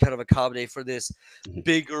updated to kind of accommodate for this Mhm.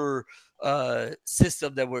 bigger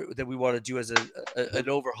system that we want to do as an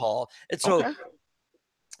overhaul. And so Okay.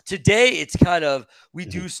 today it's kind of we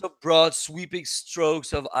Mhm. do some broad sweeping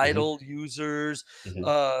strokes of Mhm. idle users. Mhm.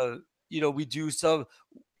 Uh, we do some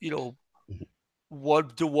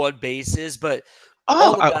one-to-one basis, but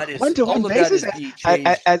Oh, all of that is one-to-one all of that basis, is being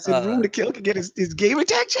changed. as in Room to Kill can get his game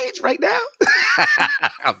tag changed right now.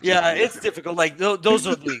 I'm just Yeah, kidding. it's difficult. Like those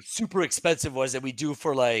are the super expensive ones that we do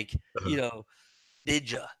for like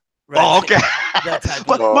Ninja, right? Oh, Like, okay. that type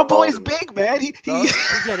But of. my boy is big, man. No, we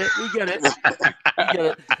get it. We get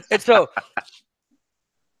it. And so,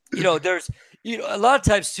 there's, a lot of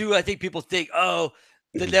times too, I think people think, oh,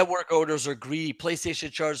 the network owners are greedy.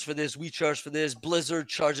 PlayStation charges for this. We charge for this. Blizzard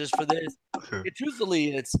charges for this.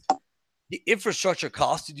 Truthfully, it's the infrastructure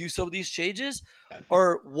cost to do some of these changes,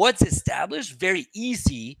 or what's established, very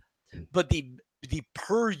easy, but the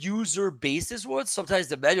per user basis ones, sometimes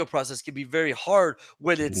the manual process can be very hard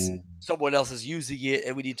when it's someone else is using it,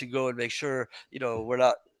 and we need to go and make sure we're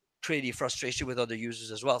not creating frustration with other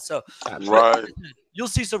users as well. So Right. you'll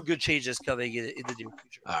see some good changes coming in the near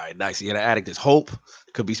future. All right, nice. Yeah, the addict is hope.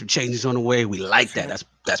 Could be some changes on the way. We like that.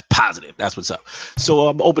 That's positive. That's what's up. So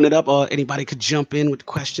open it up. Anybody could jump in with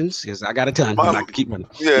questions because I got a ton. I can keep running.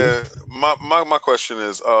 Yeah, my question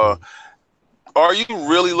is, are you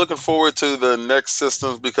really looking forward to the next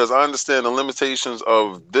systems? Because I understand the limitations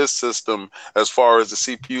of this system as far as the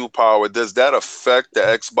CPU power. Does that affect the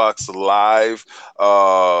Xbox Live?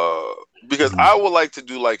 Because I would like to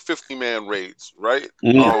do like 50-man raids, right?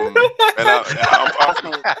 And I'm from,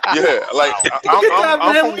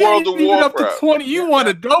 I'm from World of Even up to Warcraft. 20, you want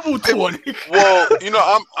a double 20. Well,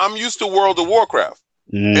 I'm used to World of Warcraft.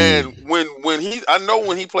 And when I know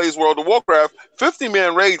when he plays World of Warcraft,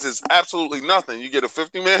 50-man raids is absolutely nothing. You get a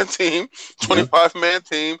 50-man team, 25-man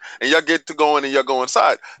team, and y'all get to go in and y'all go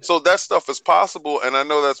inside. So that stuff is possible, and I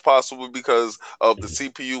know that's possible because of the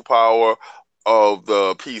CPU power of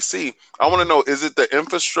the PC. I want to know, is it the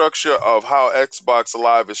infrastructure of how Xbox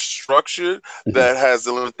Live is structured that has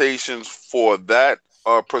the limitations for that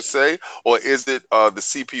per se, or is it the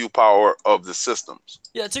CPU power of the systems?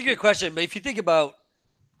 Yeah, it's a good question. But if you think about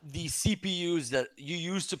the CPUs that you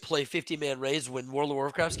used to play 50-man raids when World of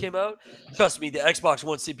Warcraft came out, trust me, the Xbox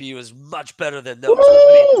One CPU is much better than those.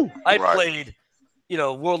 I played,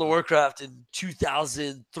 World of Warcraft in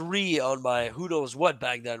 2003 on my who knows what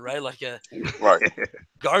back then, right? Like a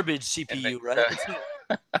garbage CPU, right?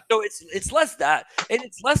 So it's less that, and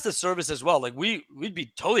it's less the service as well. Like we'd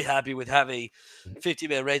be totally happy with having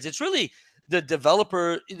 50-man raids. It's really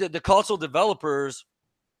the console developers.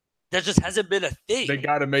 That just hasn't been a thing. They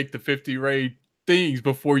got to make the 50 raid things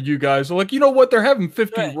before you guys are like, you know what? They're having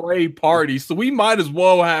 50 raid parties, so we might as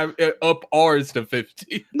well have up ours to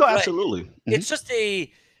 50. No, absolutely. It's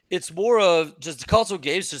it's more of just the console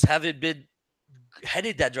games just haven't been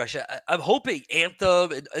headed that direction. I'm hoping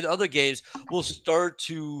Anthem and other games will start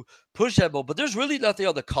to push that mode, but there's really nothing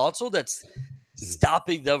on the console that's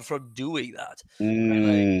stopping them from doing that.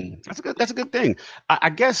 That's a good thing. I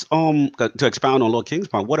guess to expound on Lord King's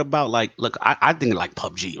point, what about look, I think like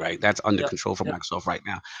PUBG, right? That's under control from Microsoft right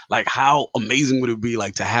now. Like, how amazing would it be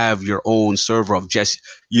like to have your own server of just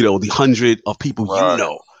the 100 of people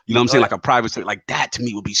you know what I'm saying, like a private server like that. To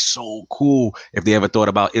me would be so cool if they ever thought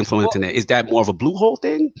about implementing that. Is that more of a Bluehole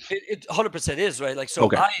thing? It 100% is, right? Like, so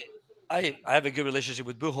I have a good relationship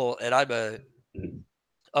with Bluehole, and I'm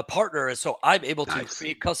a partner, and so I'm able to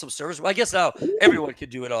create custom servers. Well, I guess now everyone can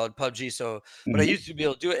do it on PUBG. So, but I used to be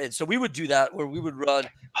able to do it, and so we would do that where we would run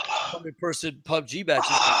 100-person PUBG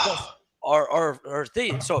matches. Our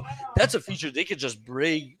thing. So that's a feature they could just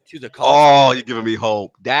bring to the console. Oh, you're giving me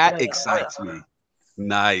hope. That excites me.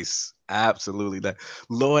 Nice, absolutely. That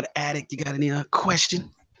Lord Addict, you got any question?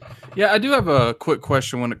 Yeah, I do have a quick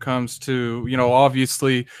question when it comes to,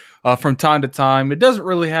 obviously from time to time, it doesn't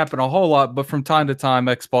really happen a whole lot, but from time to time,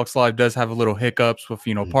 Xbox Live does have a little hiccups with,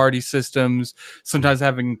 party systems, sometimes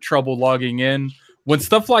having trouble logging in. When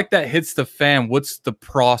stuff like that hits the fan, what's the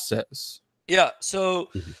process? Yeah, so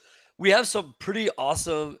we have some pretty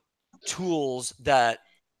awesome tools that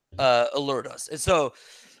alert us. And so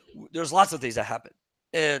there's lots of things that happen.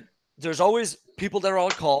 And there's always people that are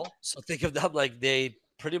on call. So think of them like they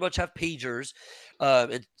pretty much have pagers.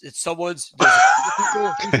 It's someone's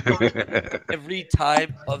every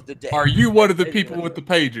time of the day. Are you one of the people with the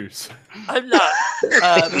pagers? I'm not.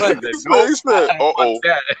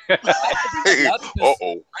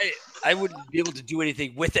 I wouldn't be able to do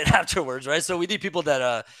anything with it afterwards, right? So we need people that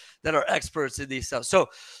are experts in these stuff. So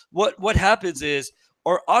what happens is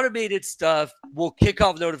our automated stuff will kick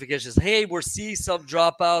off notifications. Hey, we're seeing some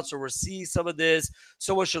dropouts, or we're seeing some of this.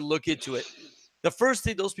 Someone should look into it. The first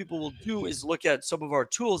thing those people will do is look at some of our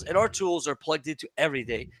tools, and our tools are plugged into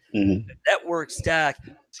everything. The network stack,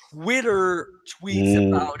 Twitter tweets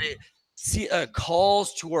about it, see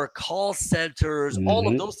calls to our call centers, all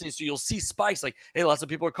of those things. So you'll see spikes like, hey, lots of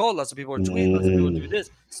people are calling, lots of people are tweeting, lots of people do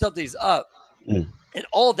this, something's up. And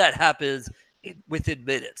all that happens within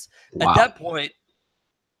minutes. At that point,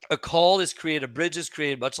 a call is created, a bridge is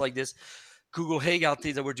created, much like this Google Hangout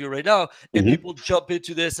thing that we're doing right now. And people jump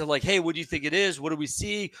into this and like, hey, what do you think it is? What do we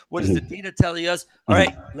see? What is the data telling us? All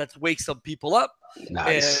right, let's wake some people up.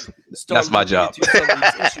 Nice. And start That's my job. into some of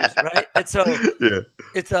these issues, right? And so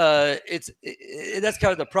it's that's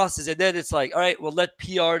kind of the process. And then it's like, all right, well, let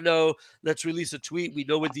PR know. Let's release a tweet. We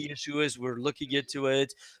know what the issue is. We're looking into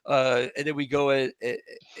it. And then we go and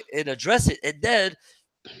address it. And then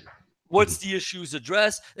once the issue is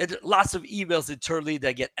addressed, and lots of emails internally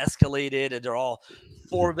that get escalated, and they're all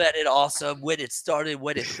formatted awesome, when it started,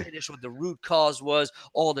 when it finished, what the root cause was,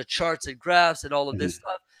 all the charts and graphs and all of this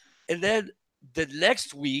stuff. And then the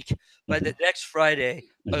next week, by the next Friday,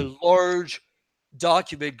 a large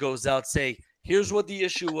document goes out saying, here's what the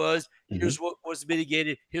issue was, here's what was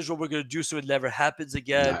mitigated, here's what we're going to do so it never happens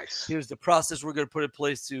again. Here's the process we're going to put in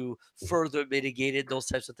place to further mitigate it, those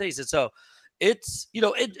types of things. And so it's,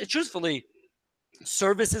 truthfully,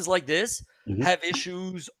 services like this have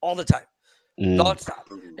issues all the time,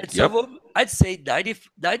 nonstop. And some of them, I'd say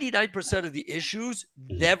 99% of the issues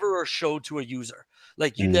never are shown to a user.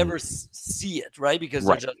 Like you never see it, right? Because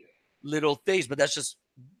they're just little things, but that's just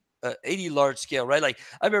any large scale, right? Like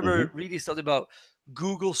I remember reading something about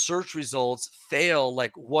Google search results fail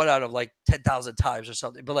like 1 out of like 10,000 times or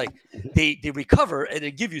something, but like they recover and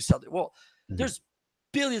they give you something. Well, there's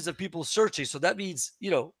billions of people searching, so that means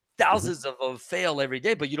thousands of them fail every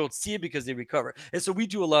day, but you don't see it because they recover. And so we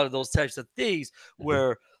do a lot of those types of things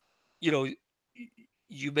where you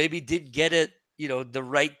maybe didn't get it the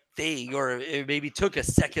right thing, or it maybe took a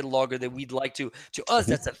second longer than we'd like to us.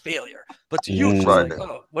 That's a failure, but to you it's like,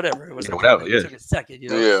 oh, whatever, it was it took a second,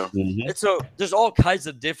 and so there's all kinds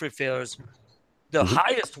of different failures. The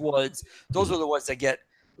highest ones, those are the ones that get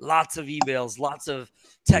lots of emails, lots of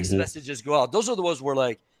text messages go out. Those are the ones where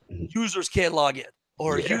like users can't log in,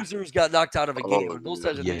 or users got knocked out of a game, or those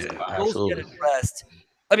types of things. Those get addressed.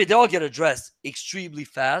 I mean, they all get addressed extremely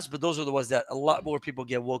fast, but those are the ones that a lot more people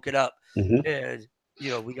get woken up, and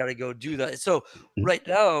we got to go do that. So right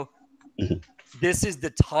now, this is the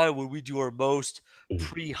time when we do our most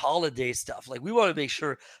pre-holiday stuff. Like we want to make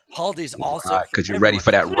sure holidays also because you're ready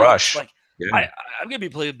for that rush. Like I'm gonna be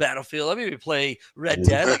playing Battlefield. I'm gonna be playing Red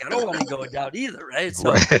Dead. Like I don't want to go down either, right?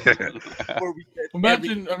 So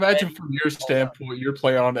imagine from your standpoint, you're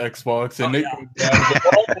playing on Xbox and it goes down.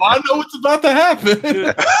 I know what's about to happen.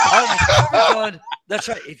 Dude, that's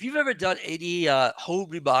right. If you've ever done any home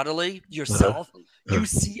remodeling yourself, you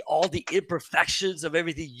see all the imperfections of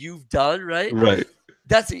everything you've done, right? Right.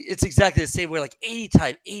 It's exactly the same way. Like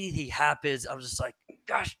anytime anything happens, I'm just like,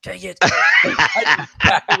 gosh dang it. I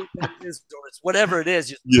exactly what it is, or it's whatever it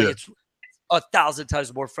is. It's 1,000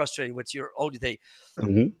 times more frustrating with your own thing. For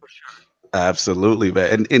sure. Absolutely,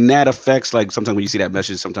 man. And that affects, like, sometimes when you see that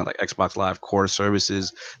message, sometimes like Xbox Live core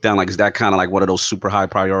services down, like, is that kind of like one of those super high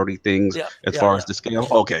priority things as far as the scale?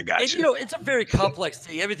 Okay, gotcha. And it's a very complex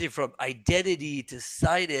thing. Everything from identity to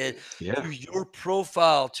sign-in to your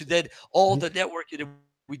profile to then all the networking that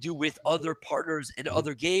we do with other partners and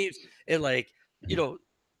other games, and like the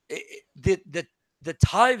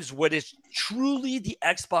times when it's truly the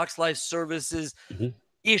Xbox Live services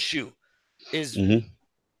issue is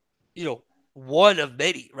one of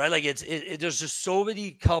many, right? Like there's just so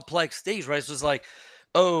many complex things, right? So it's like,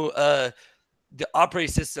 the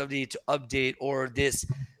operating system need to update, or this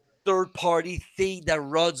third-party thing that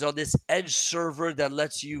runs on this edge server that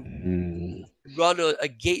lets you run a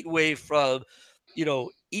gateway from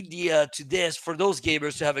India to this, for those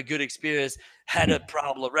gamers to have a good experience, had a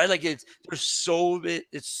problem, right? Like it's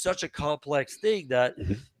such a complex thing that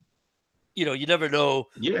you never know.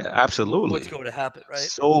 Yeah, absolutely. What's going to happen, right?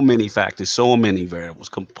 So many factors, so many variables.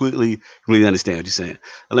 Completely understand what you're saying.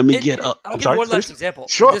 Let me get up. I'll give one last example.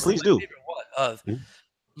 Sure, please do.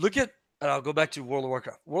 Look at, and I'll go back to World of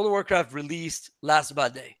Warcraft. World of Warcraft released last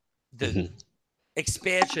Monday. The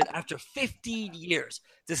expansion after 15 years.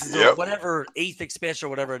 This is whatever 8th expansion or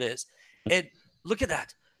whatever it is. And look at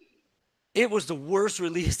that. It was the worst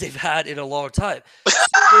release they've had in a long time.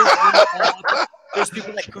 There's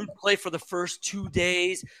people that couldn't play for the first 2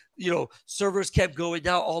 days. Servers kept going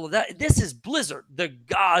down, all of that. And this is Blizzard, the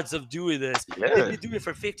gods of doing this. They've been doing it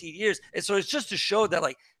for 15 years. And so it's just to show that,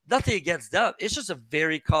 like, nothing against them. It's just a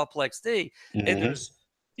very complex thing. And there's,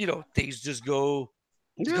 things just go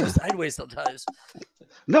sideways sometimes.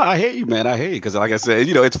 No, I hear you, man. I hear you. Because like I said,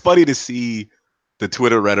 it's funny to see the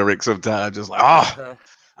Twitter rhetoric sometimes. Just like,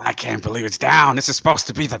 I can't believe it's down. This is supposed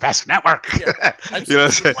to be the best network. Yeah, I'm You know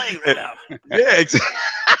what supposed I'm to be saying? playing right now. Yeah,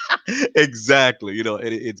 exactly. You know,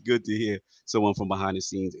 and it's good to hear someone from behind the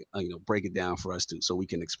scenes, break it down for us too, so we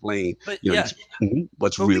can explain, But you know, yeah, just,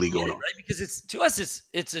 what's but we really get going it, on. right? Because it's to us,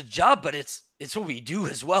 it's a job, but it's what we do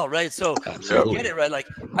as well, right? So we Absolutely. get it, right? Like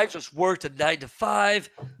I just worked a 9 to 5.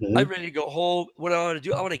 I'm Mhm, ready to go home. What I want to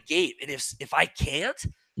do, I want to game, and if I can't,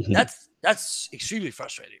 mhm, that's extremely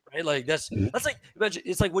frustrating, right? Like that's mhm, like imagine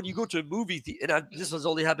it's like when you go to a movie, this has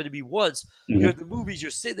only happened to me once. You're mhm, at the movies,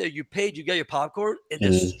 you're sitting there, you paid, you get your popcorn, and the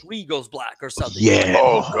mhm. screen goes black or something. You're like, Yeah.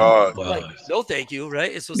 Oh God. like, no, thank you,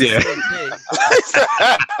 right? It's Yeah. the same thing.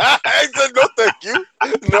 I said no, thank you.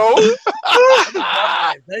 No. I'm gonna watch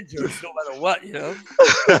my Avengers no matter what, you know.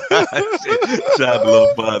 Shout out to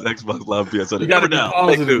Lil Buzz, Xbox Live PS. You got to be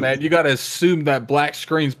positive, man. You got to assume that black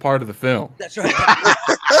screen's part of the film. That's right.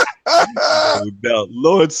 No doubt.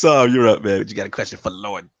 Lord Sam, you're up, man. You got a question for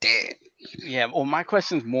Lord Dan. Yeah, well, my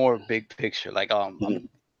question's more big picture. Like, Mhm.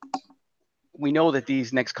 we know that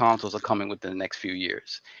these next consoles are coming within the next few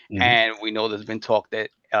years, Mhm. and we know there's been talk that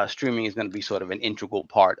streaming is going to be sort of an integral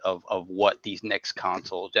part of what these next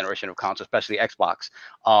generation of consoles, especially Xbox,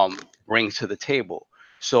 brings to the table.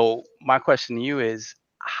 So my question to you is,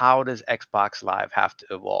 how does Xbox Live have to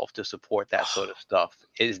evolve to support that sort of stuff?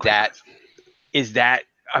 Is that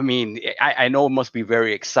I mean, I know it must be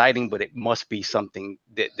very exciting, but it must be something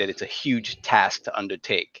that it's a huge task to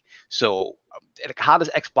undertake. So, how does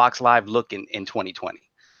Xbox Live look in 2020?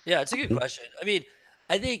 Yeah, it's a good question. I mean,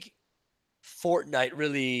 I think Fortnite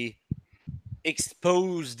really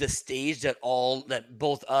exposed the stage that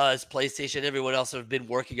both us, PlayStation, everyone else have been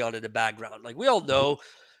working on in the background. Like we all know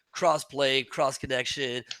cross play, cross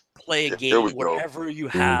connection, play a Here game we go. wherever you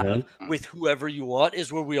have Mhm. with whoever you want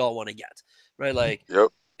is where we all want to get. Right. Like Yep.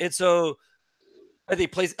 and so I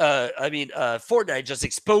think Fortnite just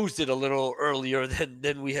exposed it a little earlier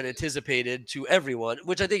than we had anticipated to everyone,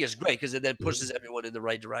 which I think is great because it then pushes everyone in the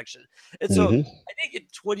right direction. And so Mhm. I think in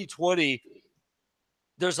 2020,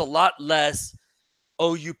 there's a lot less,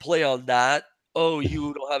 oh, you play on that. Oh,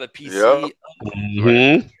 you don't have a PC. Yep.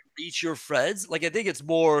 Mhm. Reach your friends. Like I think it's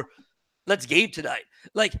more, let's game tonight.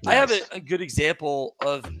 Like I have Nice. a good example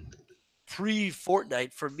of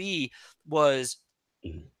pre-Fortnite for me was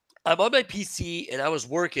Mhm. I'm on my PC and I was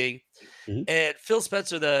working, Mhm. and Phil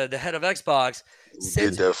Spencer, the head of Xbox, Who did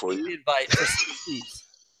sends me that for an you? invite for Sea of Thieves.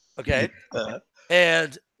 Okay, Uh,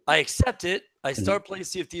 and I accept it. I Mhm. start playing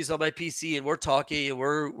Sea of Thieves on my PC, and we're talking, and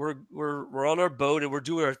we're on our boat, and we're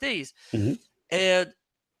doing our things. Mhm. And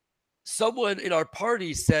someone in our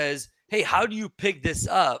party says, "Hey, how do you pick this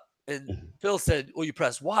up?" And Mhm. Phil said, "Well, you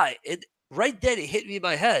press Y." And right then, it hit me in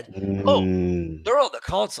my head. Oh, Mm. they're on the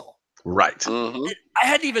console. Right. Mm-hmm. And I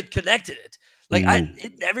hadn't even connected it. Like Mm.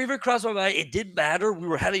 it never even crossed my mind. It didn't matter. We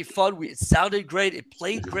were having fun. It sounded great. It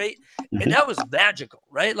played great, and Mhm. that was magical,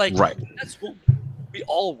 right? Like Right. that's what we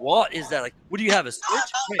all want. Is that like, what do you have, a Switch?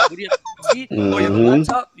 Great. What do you have, a PC? Oh, you have a Mhm.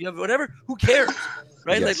 laptop? You have whatever? Who cares,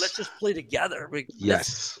 right? Like Yes. let's just play together.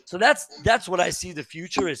 Yes. So that's what I see the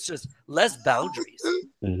future. It's just less boundaries.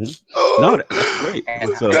 Mhm. Oh, No, that's great.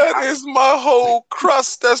 And So that is my whole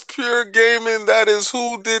crust. That's pure gaming. That is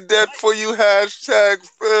who did that for you. Hashtag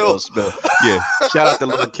Phil. Phil. Yeah. Shout out to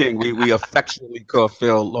Lord King. We affectionately call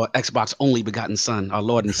Phil Lord Xbox only begotten Son, our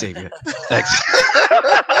Lord and Savior. X.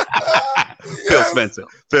 Phil Yes. Spencer.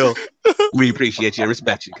 Phil, we appreciate you and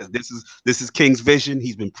respect you because this is King's vision.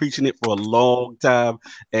 He's been preaching it for a long time,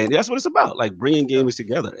 and that's what it's about. Like bringing gamers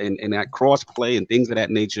together and that cross play and things of that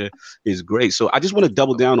nature is great. So I just want to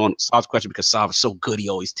double down on Sav's question because Sav is so good. He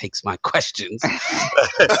always takes my questions.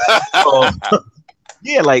 So,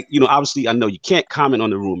 yeah, like, obviously I know you can't comment on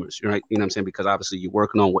the rumors, right? You know what I'm saying? Because obviously you're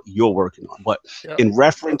working on what you're working on. But Yep. in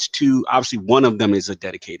reference to, obviously one of them is a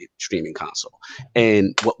dedicated streaming console.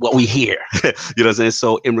 And what we hear, you know what I'm saying?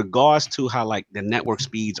 So in regards to how like the network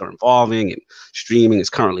speeds are evolving and streaming is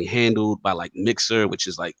currently handled by like Mixer, which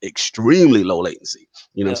is like extremely low latency.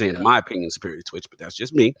 You know what I'm saying? In my opinion, superior to Twitch, but that's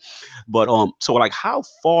just me. But so like how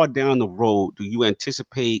far down the road do you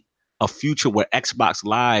anticipate a future where Xbox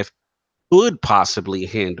Live could possibly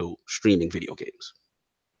handle streaming video games?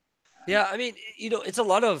 Yeah, I mean, it's a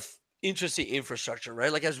lot of interesting infrastructure,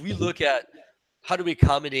 right? Like as we Mhm. look at how do we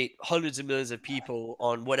accommodate hundreds of millions of people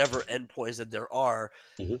on whatever endpoints that there are,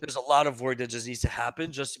 Mhm. there's a lot of work that just needs to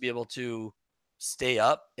happen just to be able to stay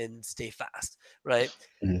up and stay fast, right?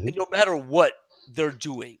 Mhm. And no matter what they're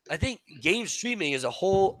doing, I think game streaming is a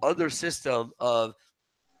whole other system of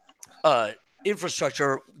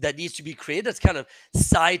infrastructure that needs to be created that's kind of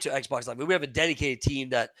side to Xbox Live. We have a dedicated team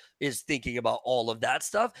that is thinking about all of that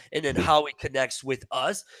stuff, and then how it connects with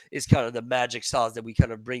us is kind of the magic sauce that we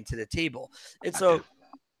kind of bring to the table. And so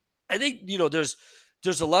I think,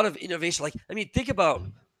 there's a lot of innovation. Like, I mean, think about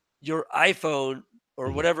your iPhone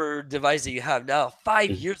or whatever device that you have now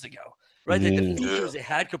 5 years ago, right? Like the features it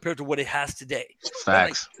had compared to what it has today.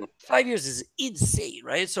 Facts. Right? Like 5 years is insane,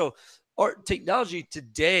 right? So our technology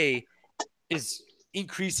today is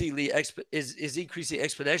increasing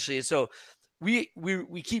exponentially, and so we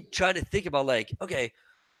keep trying to think about, like, okay,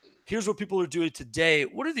 here's what people are doing today.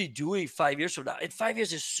 What are they doing 5 years from now? And 5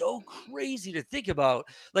 years is so crazy to think about.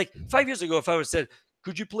 Like 5 years ago, if I would have said,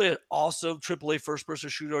 could you play an awesome AAA first-person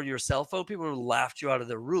shooter on your cell phone? People would have laughed you out of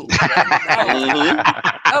the room.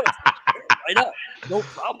 Right? Why not? No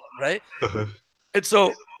problem, right? And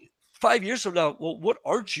so 5 years from now, well, what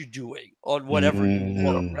aren't you doing on whatever you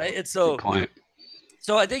want, right? And so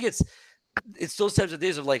I think it's those types of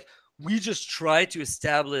days of, like, we just try to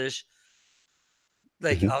establish,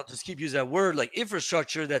 like, I'll just keep using that word, like,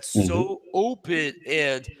 infrastructure that's so open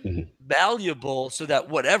and malleable, so that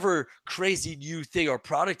whatever crazy new thing our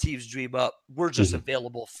product teams dream up, we're just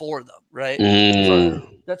available for them, right? So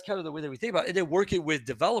that's kind of the way that we think about it. And then working with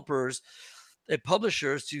developers and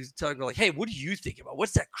publishers to talk about, like, hey, what do you think about?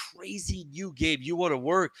 What's that crazy new game you want to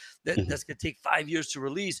work that's going to take 5 years to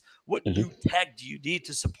release? What new tech do you need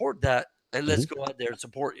to support that? And let's go out there and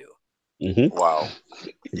support you. Wow.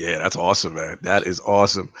 Yeah, that's awesome, man. That is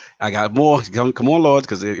awesome. I got more. Come on, Lords,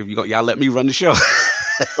 because if y'all let me run the show.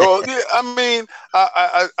 Well, yeah, I mean,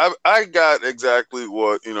 I got exactly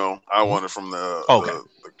what I wanted from the.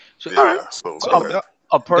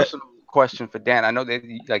 A personal question for Dan. I know that,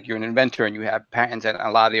 like, you're an inventor and you have patents, and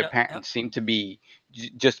a lot of your patents seem to be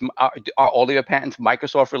just are all of your patents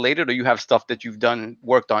Microsoft related, or you have stuff that you've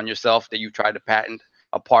worked on yourself that you tried to patent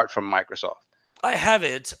apart from Microsoft? I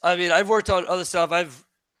haven't. I mean, I've worked on other stuff. I've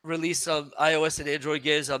released some iOS and Android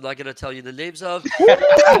games I'm not going to tell you the names of. But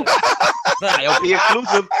IOP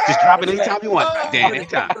exclusive. Just drop it anytime you want. Dan,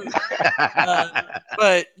 anytime.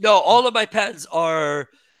 But no, all of my patents are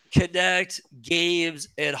Kinect, games,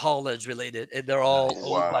 and HoloLens related, and they're all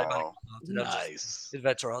owned by Microsoft. And Nice.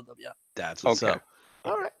 Inventor on them, yeah. That's what's up.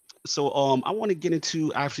 All right. So I want to get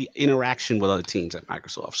into actually interaction with other teams at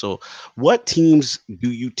Microsoft. So what teams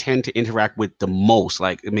do you tend to interact with the most?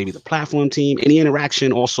 Like maybe the platform team, any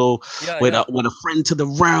interaction also with a friend to the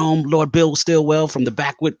realm, Lord Bill Stillwell from the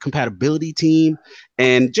Backward Compatibility team,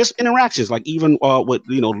 and just interactions like even with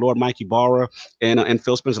Lord Mikey Barra and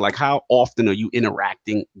Phil Spencer. Like how often are you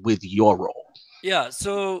interacting with your role? Yeah,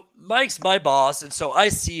 so Mike's my boss, and so I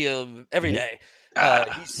see him every day.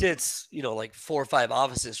 He sits, like 4 or 5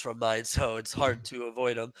 offices from mine, so it's hard to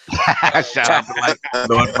avoid him. Shout out to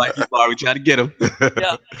Lord Mikey Barra. We try to get him.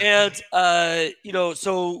 Yeah, and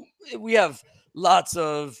so we have lots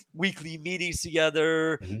of weekly meetings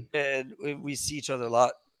together, and we see each other a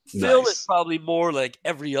lot. Phil is probably more like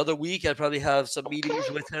every other week. I probably have some meetings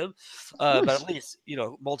with him, but at least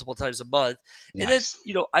multiple times a month. And then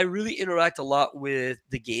I really interact a lot with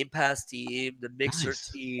the Game Pass team, the Mixer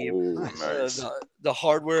team, the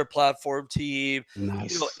hardware platform team.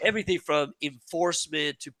 Everything from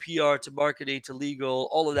enforcement to PR to marketing to legal.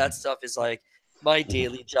 All of that stuff is like my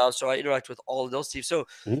daily job. So I interact with all of those teams. So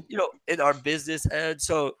in our business end.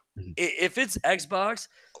 So if it's Xbox,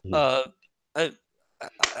 I'm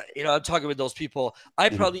talking with those people. I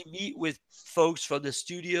probably meet with folks from the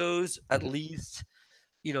studios at least,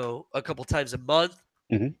 a couple times a month,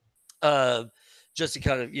 just to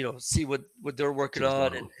kind of, see what they're working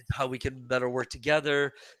on and how we can better work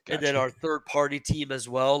together. Gotcha. And then our third party team as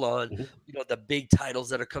well on, the big titles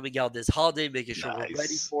that are coming out this holiday, making sure we're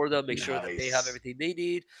ready for them, make sure that they have everything they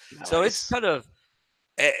need. So it's kind of,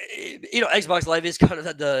 Xbox Live is kind of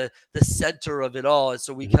at the center of it all. And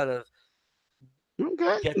so we kind of,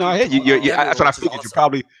 okay. No, hey, that's what I figured. Awesome. You're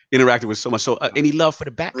probably interacting with so much. So, any love for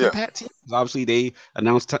the Back Compat team? Obviously, they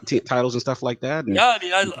announced titles and stuff like that. And, yeah, I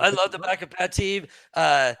mean, I love the Back Compat team.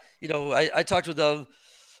 I talked with them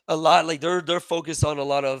a lot. Like they're focused on a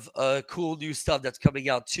lot of cool new stuff that's coming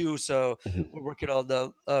out too. So we're working on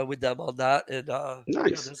with them on that. And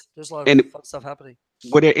nice. There's a lot of fun stuff happening.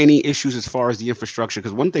 Were there any issues as far as the infrastructure?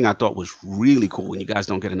 Because one thing I thought was really cool, and you guys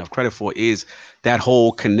don't get enough credit for, is that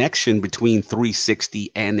whole connection between 360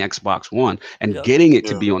 and Xbox One, and getting it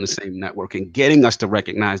to be on the same network, and getting us to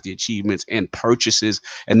recognize the achievements and purchases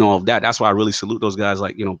and all of that. That's why I really salute those guys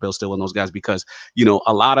like Bill Stillwell and those guys, because a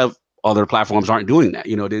lot of other platforms aren't doing that.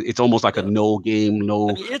 It's almost like a Yeah. no game, I no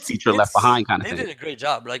mean, feature left behind kind of they thing. did a great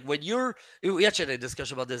job. Like when we actually had a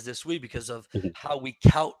discussion about this week because of Mhm. how we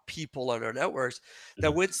count people on our networks.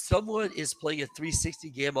 That Mhm. when someone is playing a 360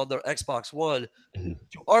 game on their Xbox One, Mhm.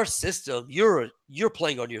 to our system, you're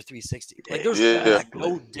playing on your 360. Like there's Yeah.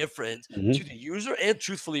 no different Mhm. to the user and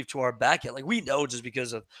truthfully to our backend. Like we know just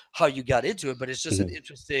because of how you got into it, but it's just an Mhm.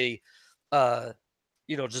 interesting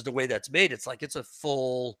just the way that's made. It's like it's a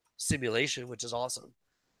full simulation, which is awesome.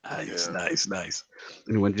 Nice, Yeah. nice.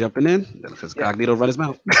 Anyone jumping in? Because Yeah. Cognito run his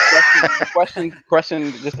mouth.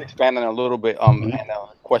 Question. Just expanding a little bit. Mhm. And a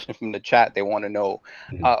question from the chat. They want to know,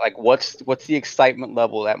 Mhm. like, what's the excitement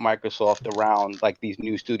level at Microsoft around like these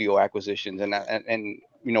new studio acquisitions,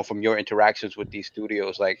 and from your interactions with these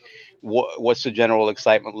studios, like, what's the general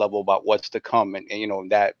excitement level about what's to come, and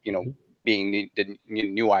being the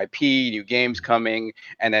new IP, new games coming,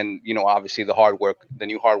 and then obviously the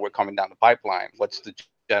new hardware coming down the pipeline. What's the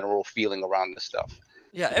general feeling around this stuff?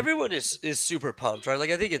 Yeah, everyone is super pumped, right?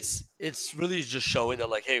 Like I think it's really just showing that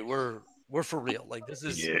like, hey, we're for real. Like this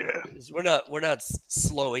is Yeah, we're not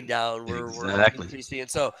slowing down. We're exactly. increasing, and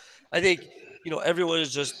so I think everyone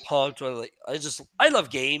is just pumped. Like I love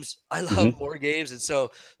games. I love Mhm. more games, and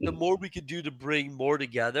so the Mhm. more we can do to bring more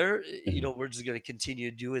together, Mhm. we're just going to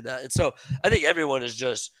continue doing that. And so I think everyone is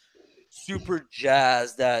just super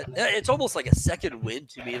jazzed that it's almost like a second win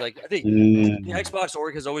to me. Like I think the Mm. Xbox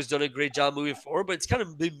org has always done a great job moving forward, but it's kind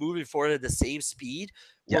of been moving forward at the same speed.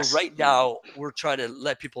 Where Yes. right now we're trying to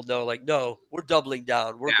let people know, like, no, we're doubling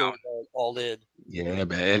down. We're Down. going all in. Yeah,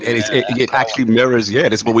 man, and it actually mirrors. Yeah,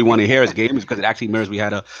 that's what we want to hear as gamers because it actually mirrors. We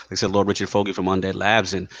had like I said, Lord Richard Fogey from Undead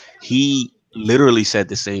Labs, and he literally said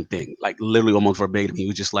the same thing, like literally almost verbatim. He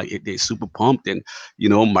was just like, they're super pumped, and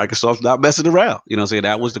Microsoft's not messing around. So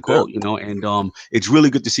that was the Yeah. quote. And it's really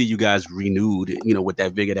good to see you guys renewed. With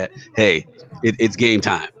that vigor that hey, it's game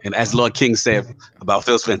time. And as Lord King said about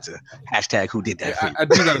Phil Spencer, hashtag who did Hey, that for I, you. I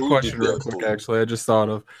do got a Who did question real that quick. for you? Actually, I just thought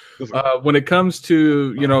of Go for it. when it comes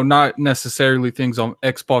to not necessarily things on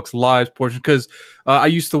Xbox Live portion, because I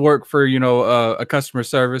used to work for a customer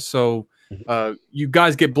service, so you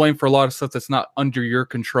guys get blamed for a lot of stuff that's not under your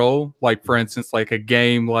control. Like for instance, like a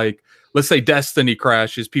game, like let's say Destiny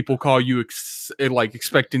crashes, people call you like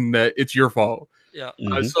expecting that it's your fault. Yeah.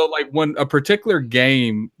 Mhm. So like when a particular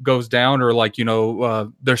game goes down or like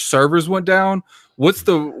their servers went down,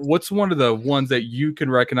 what's one of the ones that you can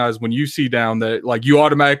recognize when you see down that like you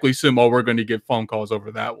automatically assume, oh, we're going to get phone calls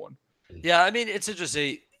over that one? Yeah, I mean, it's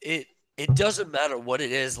interesting. It doesn't matter what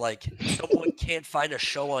it is. Like someone can't find a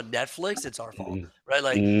show on Netflix, it's our fault, Mhm. right?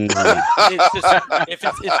 Like Mhm. it's just if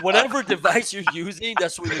it's whatever device you're using,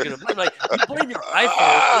 that's what you're gonna blame. Like you blame your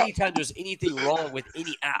iPhone anytime there's anything wrong with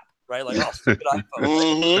any app, right? Like oh, stupid iPhone.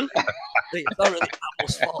 Mm-hmm. Like, it's not really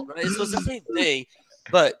Apple's fault, right? So it's the same thing,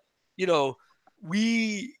 but you know,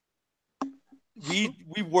 we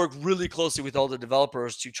we work really closely with all the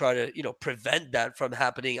developers to try to prevent that from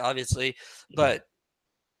happening, obviously, but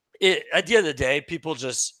at the end of the day, people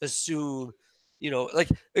just assume, like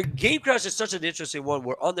a game crash is such an interesting one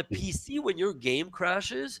where on the PC, when your game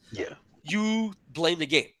crashes, Yeah. you blame the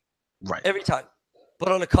game Right. every time.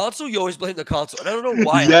 But on a console, you always blame the console. And I don't know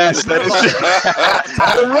why. Yes, that is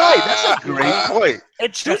true. You're right. That's a You great know? point.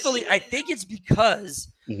 And truthfully, I think it's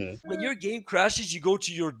because Mhm. when your game crashes, you go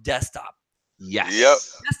to your desktop. Yes. Yep.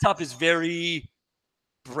 Desktop is very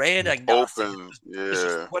brand agnostic. Open. It's just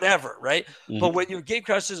Yeah. whatever, right? Mhm. But when your game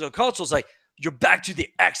crashes on console, it's like you're back to the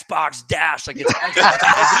Xbox Dash. Like it's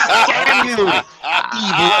Xbox. Damn you, evil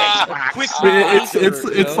Xbox. Quick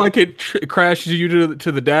It's like it crashes you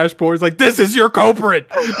to the dashboard. It's like this is your culprit.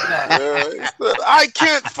 Yeah. I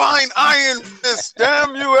can't find Iron Fist.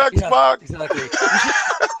 Damn you, Xbox. Exactly.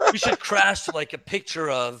 We should crash to like a picture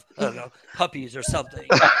of I don't know puppies or something.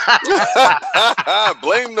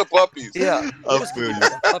 Blame the puppies. Yeah, I feel you.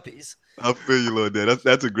 puppies. I feel you, Lord.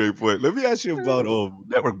 That's a great point. Let me ask you about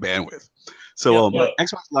network bandwidth. So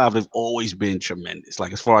Xbox Live have always been tremendous,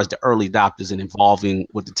 like as far as the early adopters and involving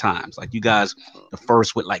with the times. Like you guys, the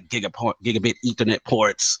first with like gigabit Ethernet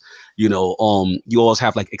ports. You always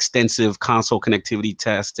have like extensive console connectivity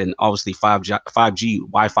tests and obviously 5G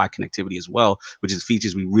Wi-Fi connectivity as well, which is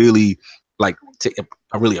features we really like.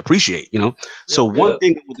 I really appreciate. So one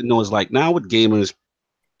thing I want to know is like now with gamers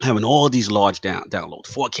having all these large downloads,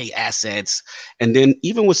 4K assets, and then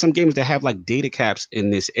even with some games that have like data caps in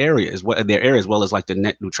this area as well, as well as like the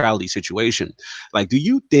net neutrality situation. Like, do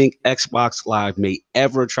you think Xbox Live may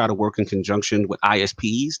ever try to work in conjunction with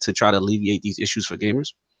ISPs to try to alleviate these issues for gamers?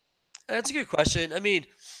 That's a good question. I mean,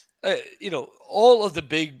 all of the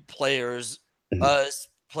big players, Mhm.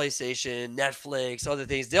 PlayStation, Netflix, other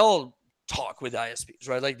things, they all talk with ISPs,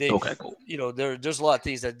 right? Like they, Okay, cool. there's a lot of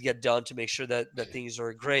things that get done to make sure that things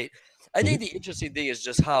are great. I think the interesting thing is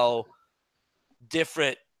just how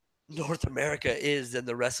different North America is than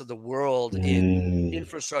the rest of the world in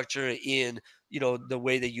infrastructure, in the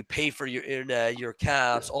way that you pay for your internet, your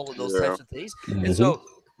caps, all of those Yeah. types of things. And so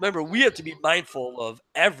remember, we have to be mindful of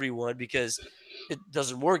everyone because it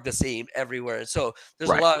doesn't work the same everywhere. And so there's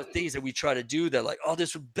a Right. lot of things that we try to do that, like, oh,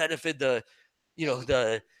 this would benefit the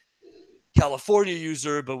California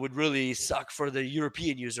user, but would really suck for the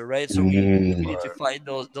European user, right? So we need to find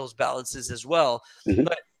those balances as well.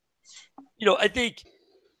 But I think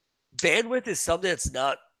bandwidth is something that's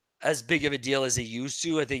not as big of a deal as it used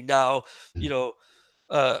to. I think now,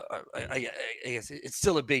 I guess it's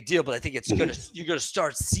still a big deal, but I think you're gonna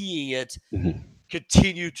start seeing it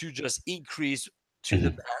continue to just increase to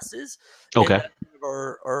the masses. Okay. And that's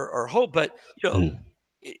our hope. But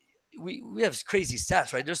we have crazy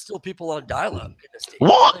stats, right? There's still people on dial-up in the state.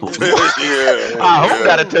 What? Like, I hope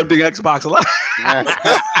that attempting Xbox Live.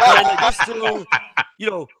 there's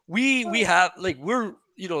still, we have, like, we're,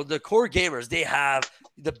 the core gamers, they have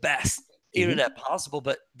the best internet possible,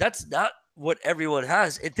 but that's not what everyone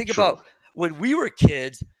has. And think about when we were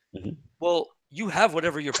kids. Well, you have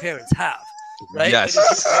whatever your parents have, right? Yes. And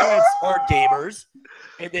if your parents aren't gamers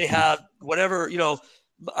and they have whatever,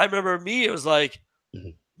 I remember me, it was like,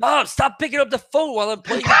 Mom, stop picking up the phone while I'm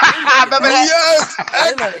playing the game. Yes,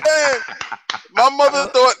 X-Men. My mother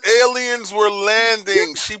thought aliens were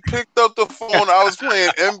landing. She picked up the phone. I was playing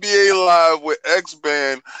NBA Live with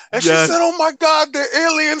X-Band, and she said, "Oh my God, the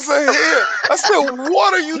aliens are here!" I said,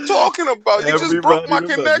 "What are you talking about? You just broke my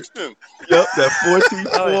connection." Yep, that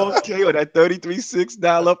 14.4K or that 33.6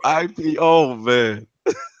 dial-up IP. Oh man.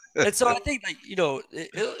 And so I think, like,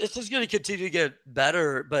 it's just going to continue to get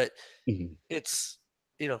better, but it's.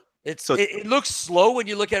 It looks slow when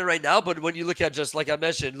you look at it right now, but when you look at, just like I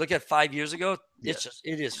mentioned, look at 5 years ago, it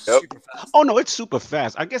is super fast. Oh no, it's super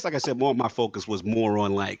fast. I guess, like I said, more of my focus was more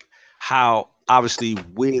on like how, obviously,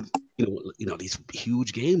 with these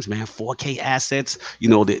huge games, man, 4K assets, the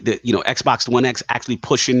Xbox One X actually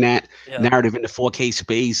pushing that narrative into 4K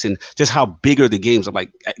space, and just how bigger the games are.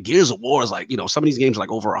 Like Gears of War is like, some of these games are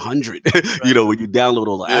like over 100, when you download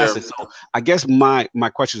all the assets. So I guess my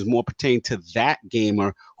question is more pertaining to that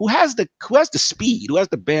gamer who has the speed, who has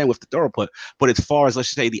the bandwidth to throughput. But as far as, let's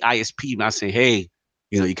say, the ISP, not saying, hey,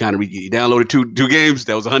 you kind of you downloaded two games,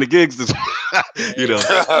 that was 100 gigs. You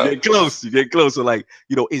get close. You get close. So, like,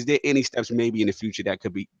 is there any steps maybe in the future that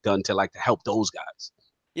could be done to help those guys?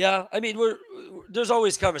 Yeah, I mean, there's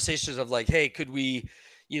always conversations of like, hey, could we,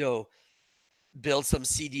 build some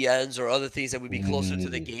CDNs or other things that would be closer to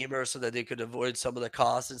the gamer so that they could avoid some of the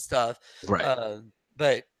costs and stuff. Right.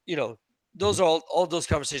 But those are all those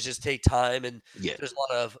conversations take time, and there's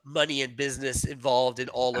a lot of money and business involved in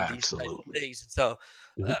all of these types of things. And so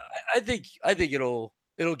I think it'll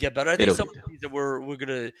get better. I think some of the things that we're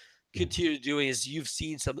gonna continue doing is you've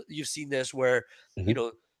seen this where you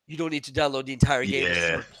don't need to download the entire game to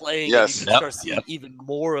start playing. Yes. And you can start seeing even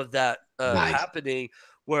more of that happening,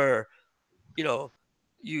 where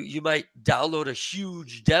you might download a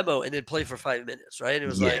huge demo and then play for 5 minutes, right? And it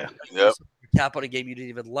was like cap on a game you didn't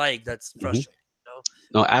even like. That's frustrating.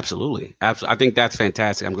 No, absolutely. I think that's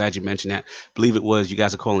fantastic. I'm glad you mentioned that. I believe it was, you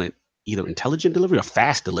guys are calling it either intelligent delivery or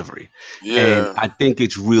fast delivery. And I think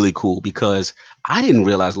it's really cool because I didn't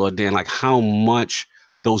realize, Lord Dan, like how much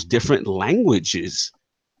those different languages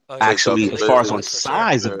actually, as far as on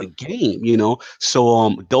size of the game,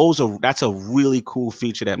 so that's a really cool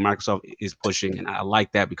feature that Microsoft is pushing, and I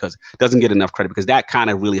like that because it doesn't get enough credit, because that kind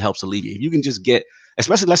of really helps alleviate. If you can just get,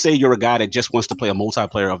 especially, let's say you're a guy that just wants to play a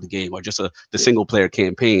multiplayer of the game or just the single player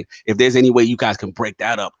campaign, if there's any way you guys can break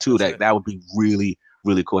that up too, that would be really,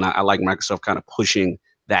 really cool. And I like Microsoft kind of pushing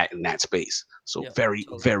that in that space. So very,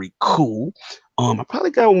 very cool. I probably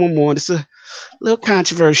got one more. This is a little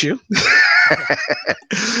controversial.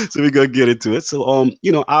 So we're gonna get into it. So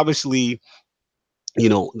obviously,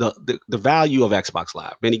 the value of Xbox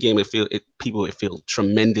Live, many gamers people feel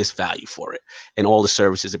tremendous value for it, and all the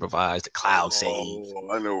services it provides, the cloud save.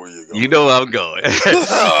 I know where you're going. You know where I'm going.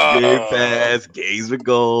 Game Pass, Games with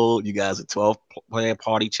Gold. You guys are 12-player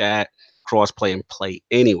party chat, cross play, and play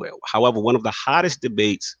anywhere. However, one of the hottest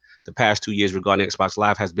debates the past 2 years regarding Xbox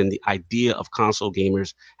Live has been the idea of console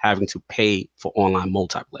gamers having to pay for online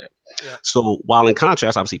multiplayer. So while in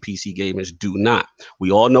contrast, obviously PC gamers do not.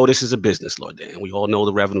 We all know this is a business, Lord Dan. We all know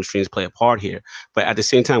the revenue streams play a part here. But at the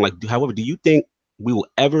same time, however, do you think we will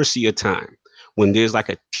ever see a time when there's like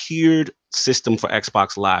a tiered system for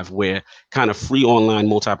Xbox Live where kind of free online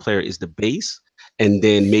multiplayer is the base, and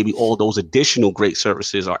then maybe all those additional great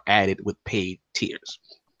services are added with paid tiers?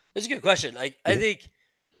 That's a good question. I think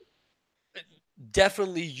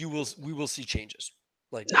definitely we will see changes.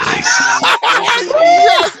 Like Nice.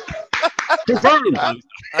 Confirmed. I'm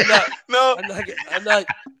not. No, I'm not.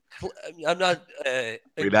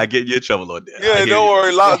 We're not getting you in trouble on that. yeah, don't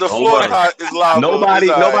worry. The floor is live.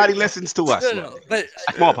 Nobody listens to us. No. But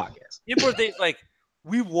Small podcast. the important thing is like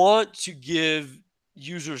we want to give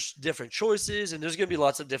users different choices, and there's going to be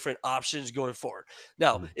lots of different options going forward.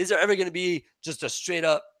 Now, is there ever going to be just a straight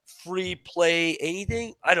up free play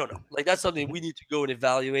anything? I don't know. Like that's something we need to go and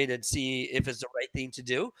evaluate and see if it's the right thing to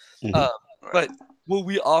do. But will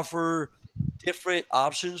we offer different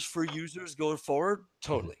options for users going forward?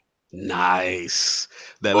 Totally. Nice.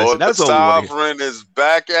 Lord, That's Sovereign is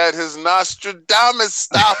back at his Nostradamus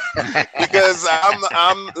stuff because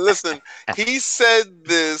I'm listen. He said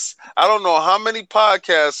this. I don't know how many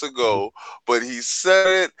podcasts ago, but he said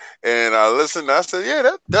it, and I listened. I said, "Yeah,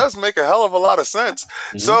 that does make a hell of a lot of sense."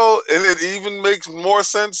 So, and it even makes more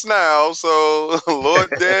sense now. So, Lord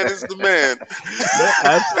Dan is the man.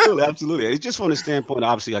 Absolutely. It's just from the standpoint.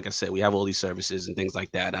 Obviously, like I said, we have all these services and things like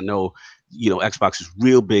that. I know. Xbox is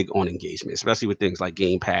real big on engagement, especially with things like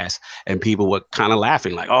Game Pass. And people were kind of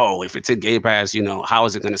laughing like, oh, if it's in Game Pass, how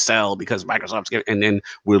is it going to sell? Because Microsoft's getting, and then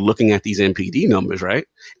we're looking at these NPD numbers, right?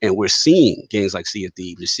 And we're seeing games like Sea of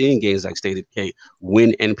Thieves, we're seeing games like State of Decay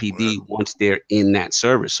win NPD once they're in that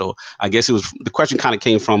service. So I guess the question kind of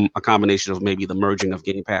came from a combination of maybe the merging of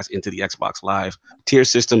Game Pass into the Xbox Live tier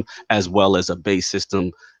system, as well as a base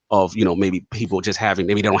system of, maybe people just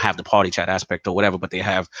maybe they don't have the party chat aspect or whatever, but they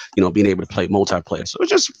have, being able to play multiplayer. So it's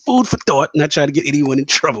just food for thought, not trying to get anyone in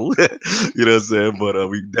trouble. You know what I'm saying? But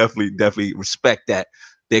we definitely respect that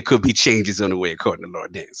there could be changes on the way according to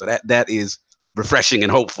Lord Dan. So that is refreshing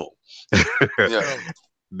and hopeful. Yeah.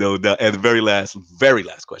 No, and the very last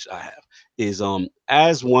question I have is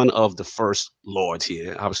as one of the first lords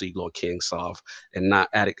here, obviously Lord King Sov, and not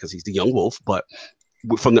at it because he's the young wolf, but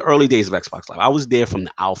from the early days of Xbox Live, I was there from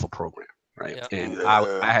the alpha program, right? Yeah. And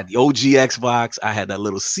I had the OG Xbox, I had that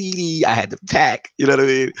little CD, I had the pack, you know what I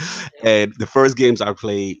mean? And the first games I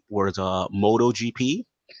played was MotoGP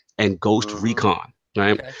and Ghost Recon,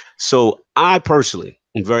 right? Okay. So I personally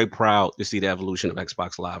am very proud to see the evolution of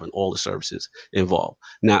Xbox Live and all the services involved.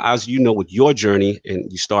 Now, as you know, with your journey,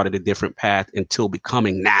 and you started a different path until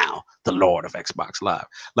becoming now the Lord of Xbox Live.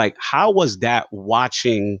 Like, how was that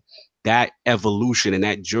watching that evolution and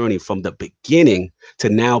that journey from the beginning to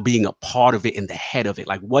now being a part of it and the head of it?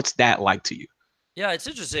 Like, what's that like to you? Yeah, it's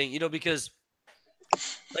interesting, because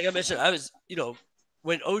like I mentioned, I was,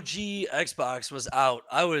 when OG Xbox was out,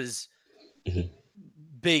 I was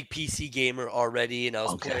big PC gamer already, and I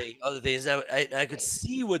was playing other things. I could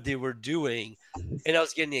see what they were doing, and I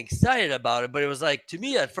was getting excited about it. But it was like, to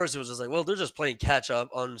me, at first, it was just like, well, they're just playing catch up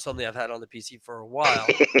on something I've had on the PC for a while.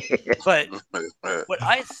 But what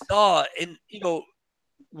I saw, and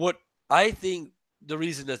what I think the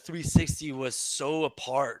reason the 360 was so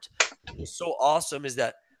so awesome, is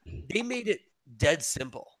that they made it dead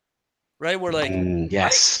simple. Right? We're like,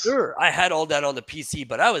 yes, sure, I had all that on the PC,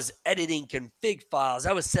 but I was editing config files.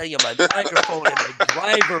 I was setting up my microphone and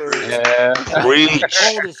my drivers.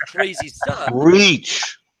 All this crazy stuff.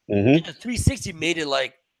 And the 360 made it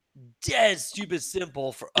like dead stupid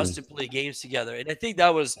simple for us to play games together. And I think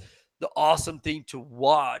that was the awesome thing to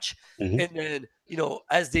watch. And then,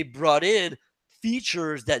 as they brought in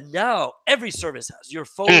features that now every service has, your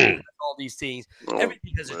phone has all these things,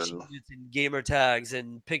 everything has achievements and gamer tags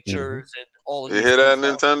and pictures and all of these. You hear that,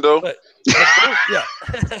 Nintendo? But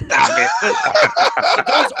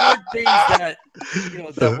those aren't things that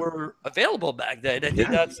that were available back then. I think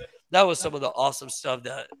that was some of the awesome stuff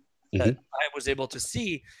that I was able to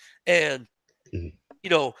see and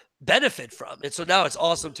benefit from. And so now it's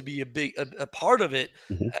awesome to be a part of it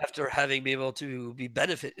after having been able to be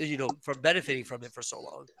from benefiting from it for so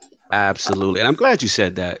long. Absolutely. And I'm glad you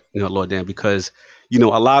said that, Lord Dan, because, a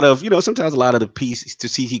lot of, sometimes a lot of the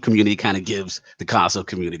PC community kind of gives the console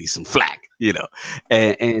community some flack,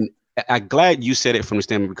 and I'm glad you said it from the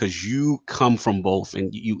standpoint because you come from both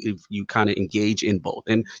and you kind of engage in both,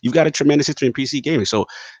 and you've got a tremendous history in PC gaming. So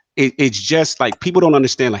it's just like people don't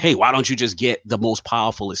understand, like, hey, why don't you just get the most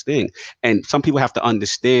powerfulest thing? And some people have to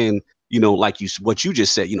understand, like what you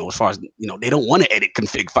just said, as far as, they don't want to edit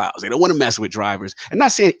config files. They don't want to mess with drivers. I'm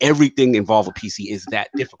not saying everything involved with PC is that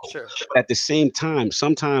difficult. Sure. But at the same time,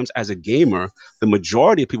 sometimes as a gamer, the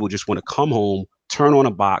majority of people just want to come home, turn on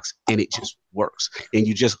a box and it just works, and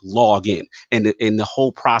you just log in, and the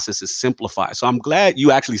whole process is simplified. So I'm glad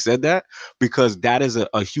you actually said that, because that is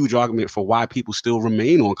a huge argument for why people still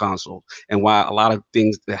remain on console, and why a lot of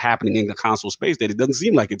things that are happening in the console space, that it doesn't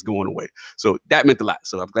seem like it's going away. So that meant a lot.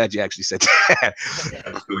 So I'm glad you actually said that.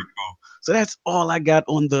 That's really cool. So that's all I got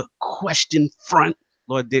on the question front.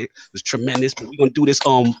 Lord, it was tremendous. But we're gonna do this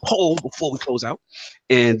poll before we close out.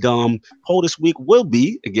 And poll this week will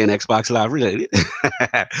be, again, Xbox Live related.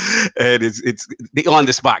 And it's the on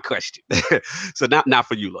the spot question. So not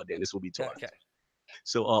for you, Lord Dan. This will be taught. Okay.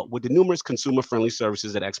 So with the numerous consumer friendly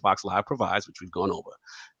services that Xbox Live provides, which we've gone over,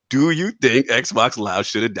 do you think Xbox Live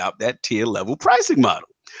should adopt that tier level pricing model?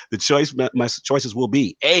 The my choices will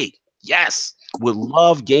be: A, yes, would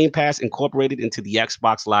love Game Pass incorporated into the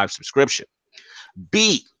Xbox Live subscription.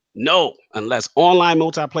 B, no, unless online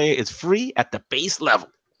multiplayer is free at the base level.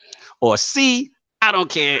 Or C, I don't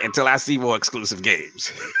care until I see more exclusive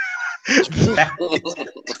games.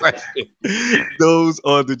 Those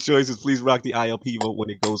are the choices. Please rock the ILP vote when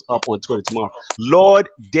it goes up on Twitter tomorrow. Lord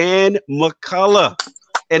Dan McCullough,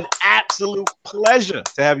 an absolute pleasure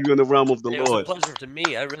to have you in the realm of the It was Lord. a pleasure to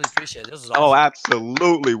me. I really appreciate it. This is awesome. Oh,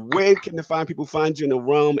 absolutely. Where can the fine people find you in the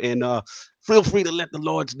realm? And feel free to let the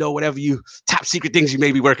Lords know whatever you top secret things you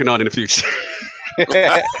may be working on in the future. All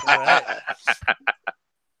right.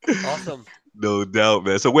 Awesome. No doubt,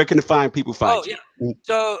 man. So where can the fine people find you? Yeah.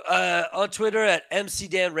 So on Twitter at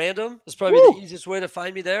MCDanRandom. That's probably the easiest way to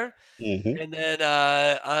find me there. Mm-hmm. And then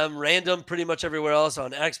I'm random pretty much everywhere else,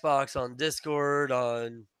 on Xbox, on Discord,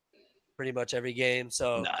 on pretty much every game.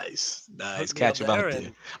 So Nice. Catch him out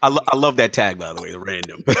there. I love that tag, by the way, the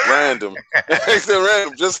random. Random. It's a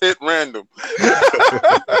random. Just hit random.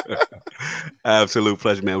 Absolute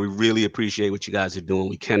pleasure, man. We really appreciate what you guys are doing.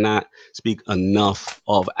 We cannot speak enough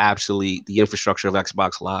of actually the infrastructure of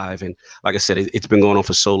Xbox Live. And like I said, it's been going on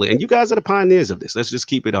for so long. And you guys are the pioneers of this. Let's just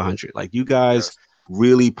keep it 100. Like, you guys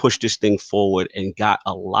really pushed this thing forward and got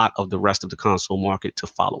a lot of the rest of the console market to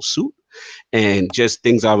follow suit. And just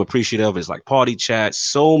things I'm appreciative of is like party chat,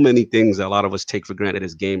 so many things that a lot of us take for granted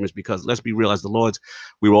as gamers, because let's be real, as the Lords,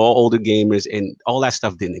 we were all older gamers and all that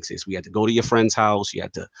stuff didn't exist. We had to go to your friend's house. You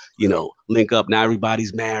had to, link up. Now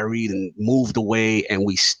everybody's married and moved away, and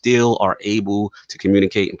we still are able to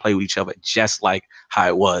communicate and play with each other just like how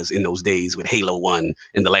it was in those days with Halo 1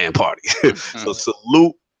 and the LAN party. So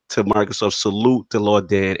salute to Microsoft, salute to Lord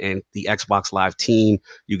Dan and the Xbox Live team.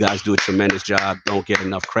 You guys do a tremendous job. Don't get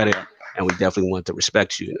enough credit. And we definitely want to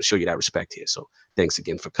respect you and show you that respect here. So thanks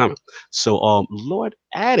again for coming. So Lord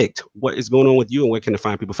Addict, what is going on with you, and where can the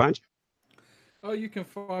fine people find you? Oh, you can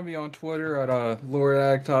find me on Twitter at Lord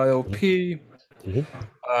Addict ILP.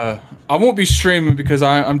 I won't be streaming because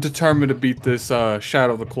I'm determined to beat this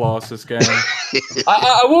Shadow of the Colossus game.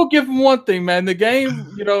 I will give them one thing, man. The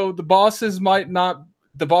game, the bosses might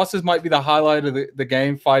be the highlight of the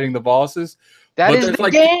game, fighting the bosses. That is the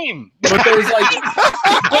game. But there's like, okay,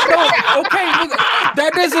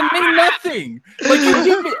 that doesn't mean nothing. Like, you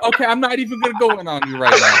give me, okay, I'm not even gonna go in on you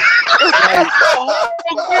right now.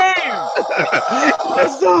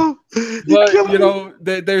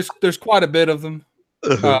 But there's quite a bit of them.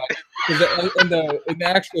 In the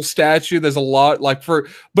actual statue, there's a lot.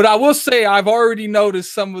 But I will say I've already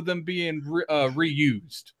noticed some of them being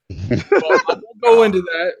reused. Well, I won't go into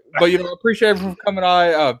that, but I appreciate everyone for coming.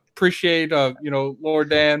 I appreciate Lord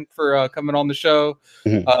Dan for coming on the show.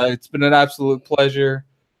 It's been an absolute pleasure.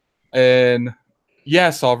 And yeah,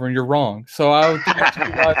 Sovereign, you're wrong. So I'll talk to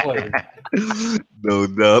you guys later.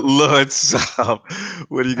 No, Lord, stop.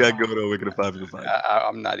 What do you got going on? We're gonna find you.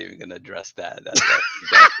 I'm not even gonna address that.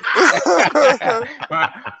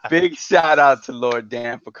 Big shout out to Lord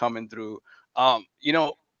Dan for coming through.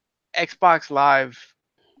 Xbox Live,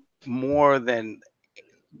 more than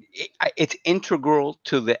it's integral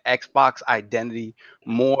to the Xbox identity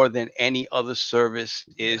more than any other service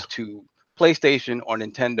is to PlayStation or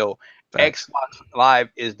Nintendo. Thanks. Xbox Live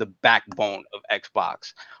is the backbone of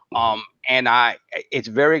Xbox. And it's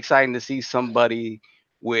very exciting to see somebody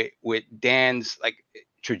with Dan's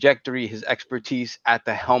trajectory, his expertise at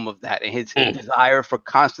the helm of that, and his desire for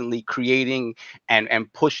constantly creating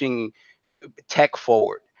and pushing tech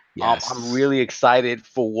forward. Yes. I'm really excited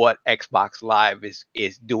for what Xbox Live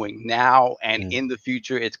is doing now and in the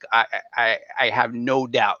future. I have no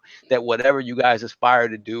doubt that whatever you guys aspire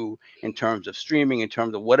to do in terms of streaming, in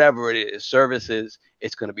terms of whatever it is, services,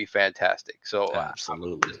 it's going to be fantastic. So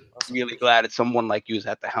absolutely, I'm really glad it's someone like you is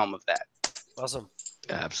at the helm of that. Awesome.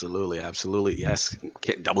 Absolutely. Yes.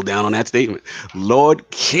 Can't double down on that statement. Lord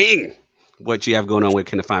King, what you have going on? Where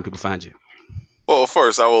can the fine people find you? Well,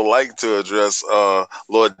 first, I would like to address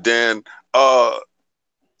Lord Dan.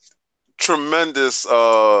 tremendous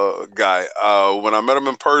guy. When I met him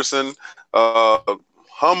in person,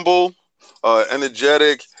 humble,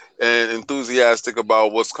 energetic, and enthusiastic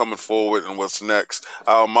about what's coming forward and what's next.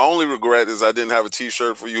 My only regret is I didn't have a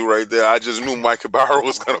T-shirt for you right there. I just knew Mike Ibarra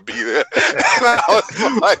was going to be there. And I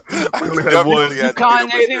was like, I definitely had to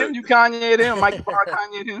Kanye him. You Kanye him. Mike Ibarra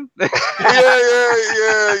Kanye him. yeah.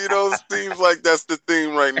 You know, it seems like that's the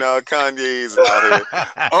theme right now. Kanye is out here.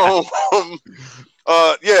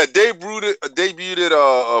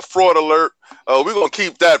 Debuted Fraud Alert. We're gonna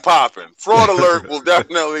keep that popping. Fraud Alert will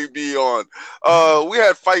definitely be on. We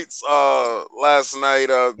had fights last night.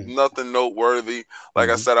 Nothing noteworthy. Like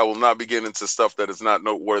I said, I will not be getting into stuff that is not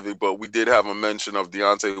noteworthy, but we did have a mention of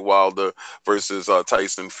Deontay Wilder versus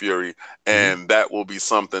Tyson Fury, and that will be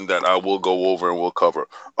something that I will go over and we'll cover.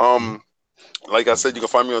 Like I said, you can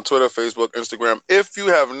find me on Twitter, Facebook, Instagram. If you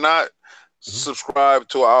have not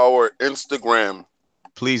subscribed to our Instagram,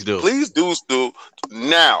 please do. Please do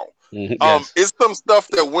now. Yes. It's some stuff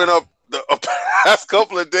that went up the past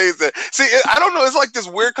couple of days. That I don't know. It's like this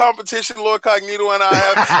weird competition Lord Cognito and I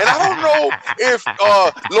have, and I don't know if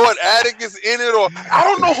Lord Attic is in it, or I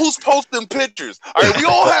don't know who's posting pictures. All right, we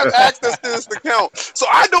all have access to this account, so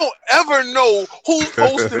I don't ever know who's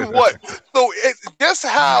posting what. So it's just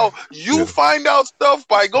how you find out stuff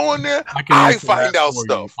by going there. I find out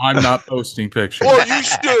stuff. I'm not posting pictures. Or you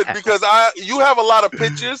should, because you have a lot of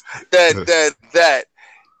pictures that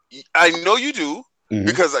I know you do.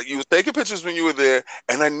 Because you were taking pictures when you were there,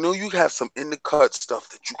 and I know you have some in the cut stuff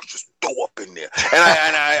that you could just throw up in there. And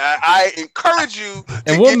I encourage you.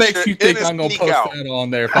 And what makes you think I'm gonna post that on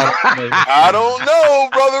there? I don't know,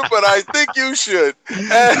 brother, but I think you should.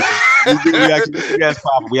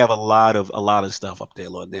 We have a lot of stuff up there,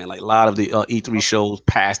 Lord Dan. Like a lot of the E3 shows,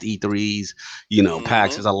 past E3s,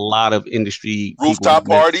 PAX. There's a lot of industry rooftop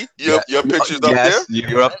party. Your pictures up there.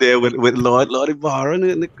 You're up there with Lord Ibarra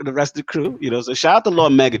and the rest of the crew. So shout out to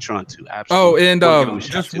Lord Megatron too. Absolutely. Oh, and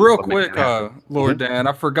just real quick, Lord Dan,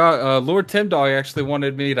 I forgot. Lord Tim Dog actually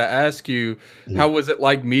wanted me to ask you, how was it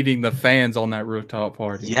like meeting the fans on that rooftop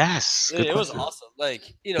party? Yes, it was awesome.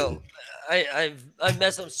 Like I've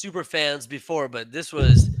met some super fans before, but this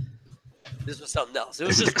was something else. It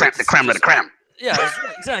was just the creme of the creme. Yeah,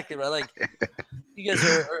 exactly right. Like you guys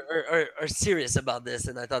are serious about this,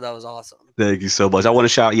 and I thought that was awesome. Thank you so much. I want to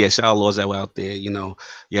shout out Lords that were out there. You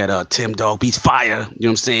had Tim Dog Beats Fire. You know what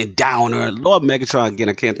I'm saying? Downer, Lord Megatron. Again,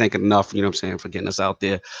 I can't thank enough. You know what I'm saying, for getting us out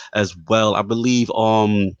there as well. I believe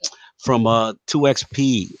from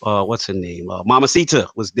 2XP, what's her name? Mamacita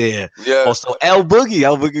was there. Yeah. Also, L Boogie.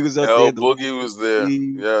 L Boogie was up there. L Boogie was there.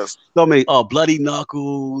 Yes. So many. Bloody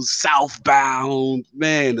Knuckles, Southbound.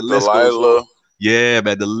 Man, the list Delilah. goes on. Yeah,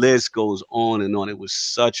 man, the list goes on and on. It was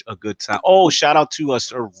such a good time. Oh, shout out to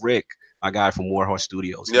Sir Rick, my guy from Warhorse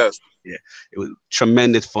Studios. Yes. Yeah, it was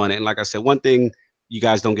tremendous fun. And like I said, one thing you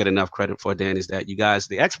guys don't get enough credit for, Dan, is that you guys,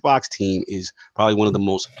 the Xbox team is probably one of the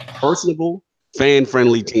most personable,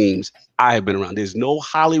 fan-friendly teams I have been around. There's no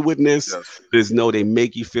Hollywoodness. Yes. They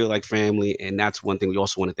make you feel like family. And that's one thing we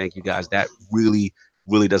also want to thank you guys. That really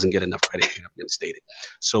doesn't get enough credit, been stated.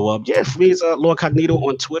 So for me, it's Lord Cognito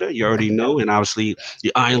on Twitter. You already know. And obviously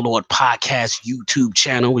the Iron Lord Podcast YouTube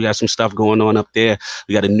channel. We got some stuff going on up there.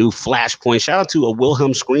 We got a new Flashpoint. Shout out to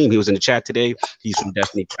Wilhelm Scream. He was in the chat today. He's from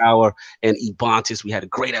Destiny Tower and Ebontis. We had a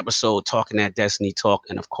great episode talking that Destiny talk,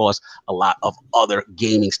 and of course a lot of other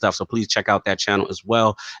gaming stuff. So please check out that channel as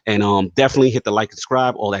well. And definitely hit the like and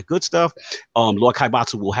subscribe, all that good stuff. Lord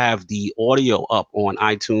Kaibatsu will have the audio up on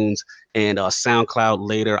iTunes and SoundCloud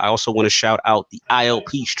later. I also want to shout out the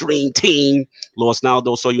ILP stream team. Lord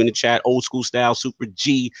Snaldo, saw you in the chat. Old School Style, Super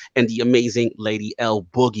G, and the amazing Lady L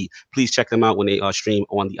Boogie. Please check them out when they stream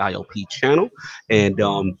on the ILP channel. And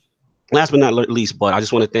last but not least, but I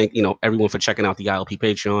just want to thank everyone for checking out the ILP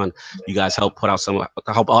Patreon. You guys help us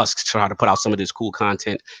try to put out some of this cool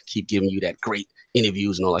content. Keep giving you that great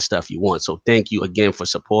interviews and all that stuff you want. So thank you again for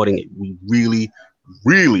supporting it. We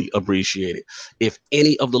really appreciate it. If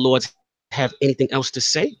any of the Lords have anything else to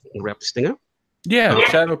say, we'll wrap this thing up. Yeah,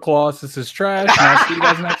 Shadow Colossus is trash, and I'll see you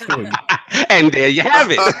guys next week. And there you have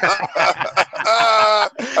it. I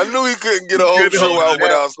knew he couldn't get a whole show out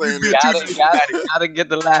without saying it. Gotta get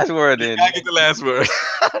the last word in. Gotta get the last word.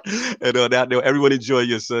 And on that note, everyone enjoy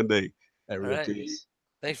your Sunday. Everyone, right. Peace.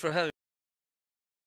 Thanks for having me.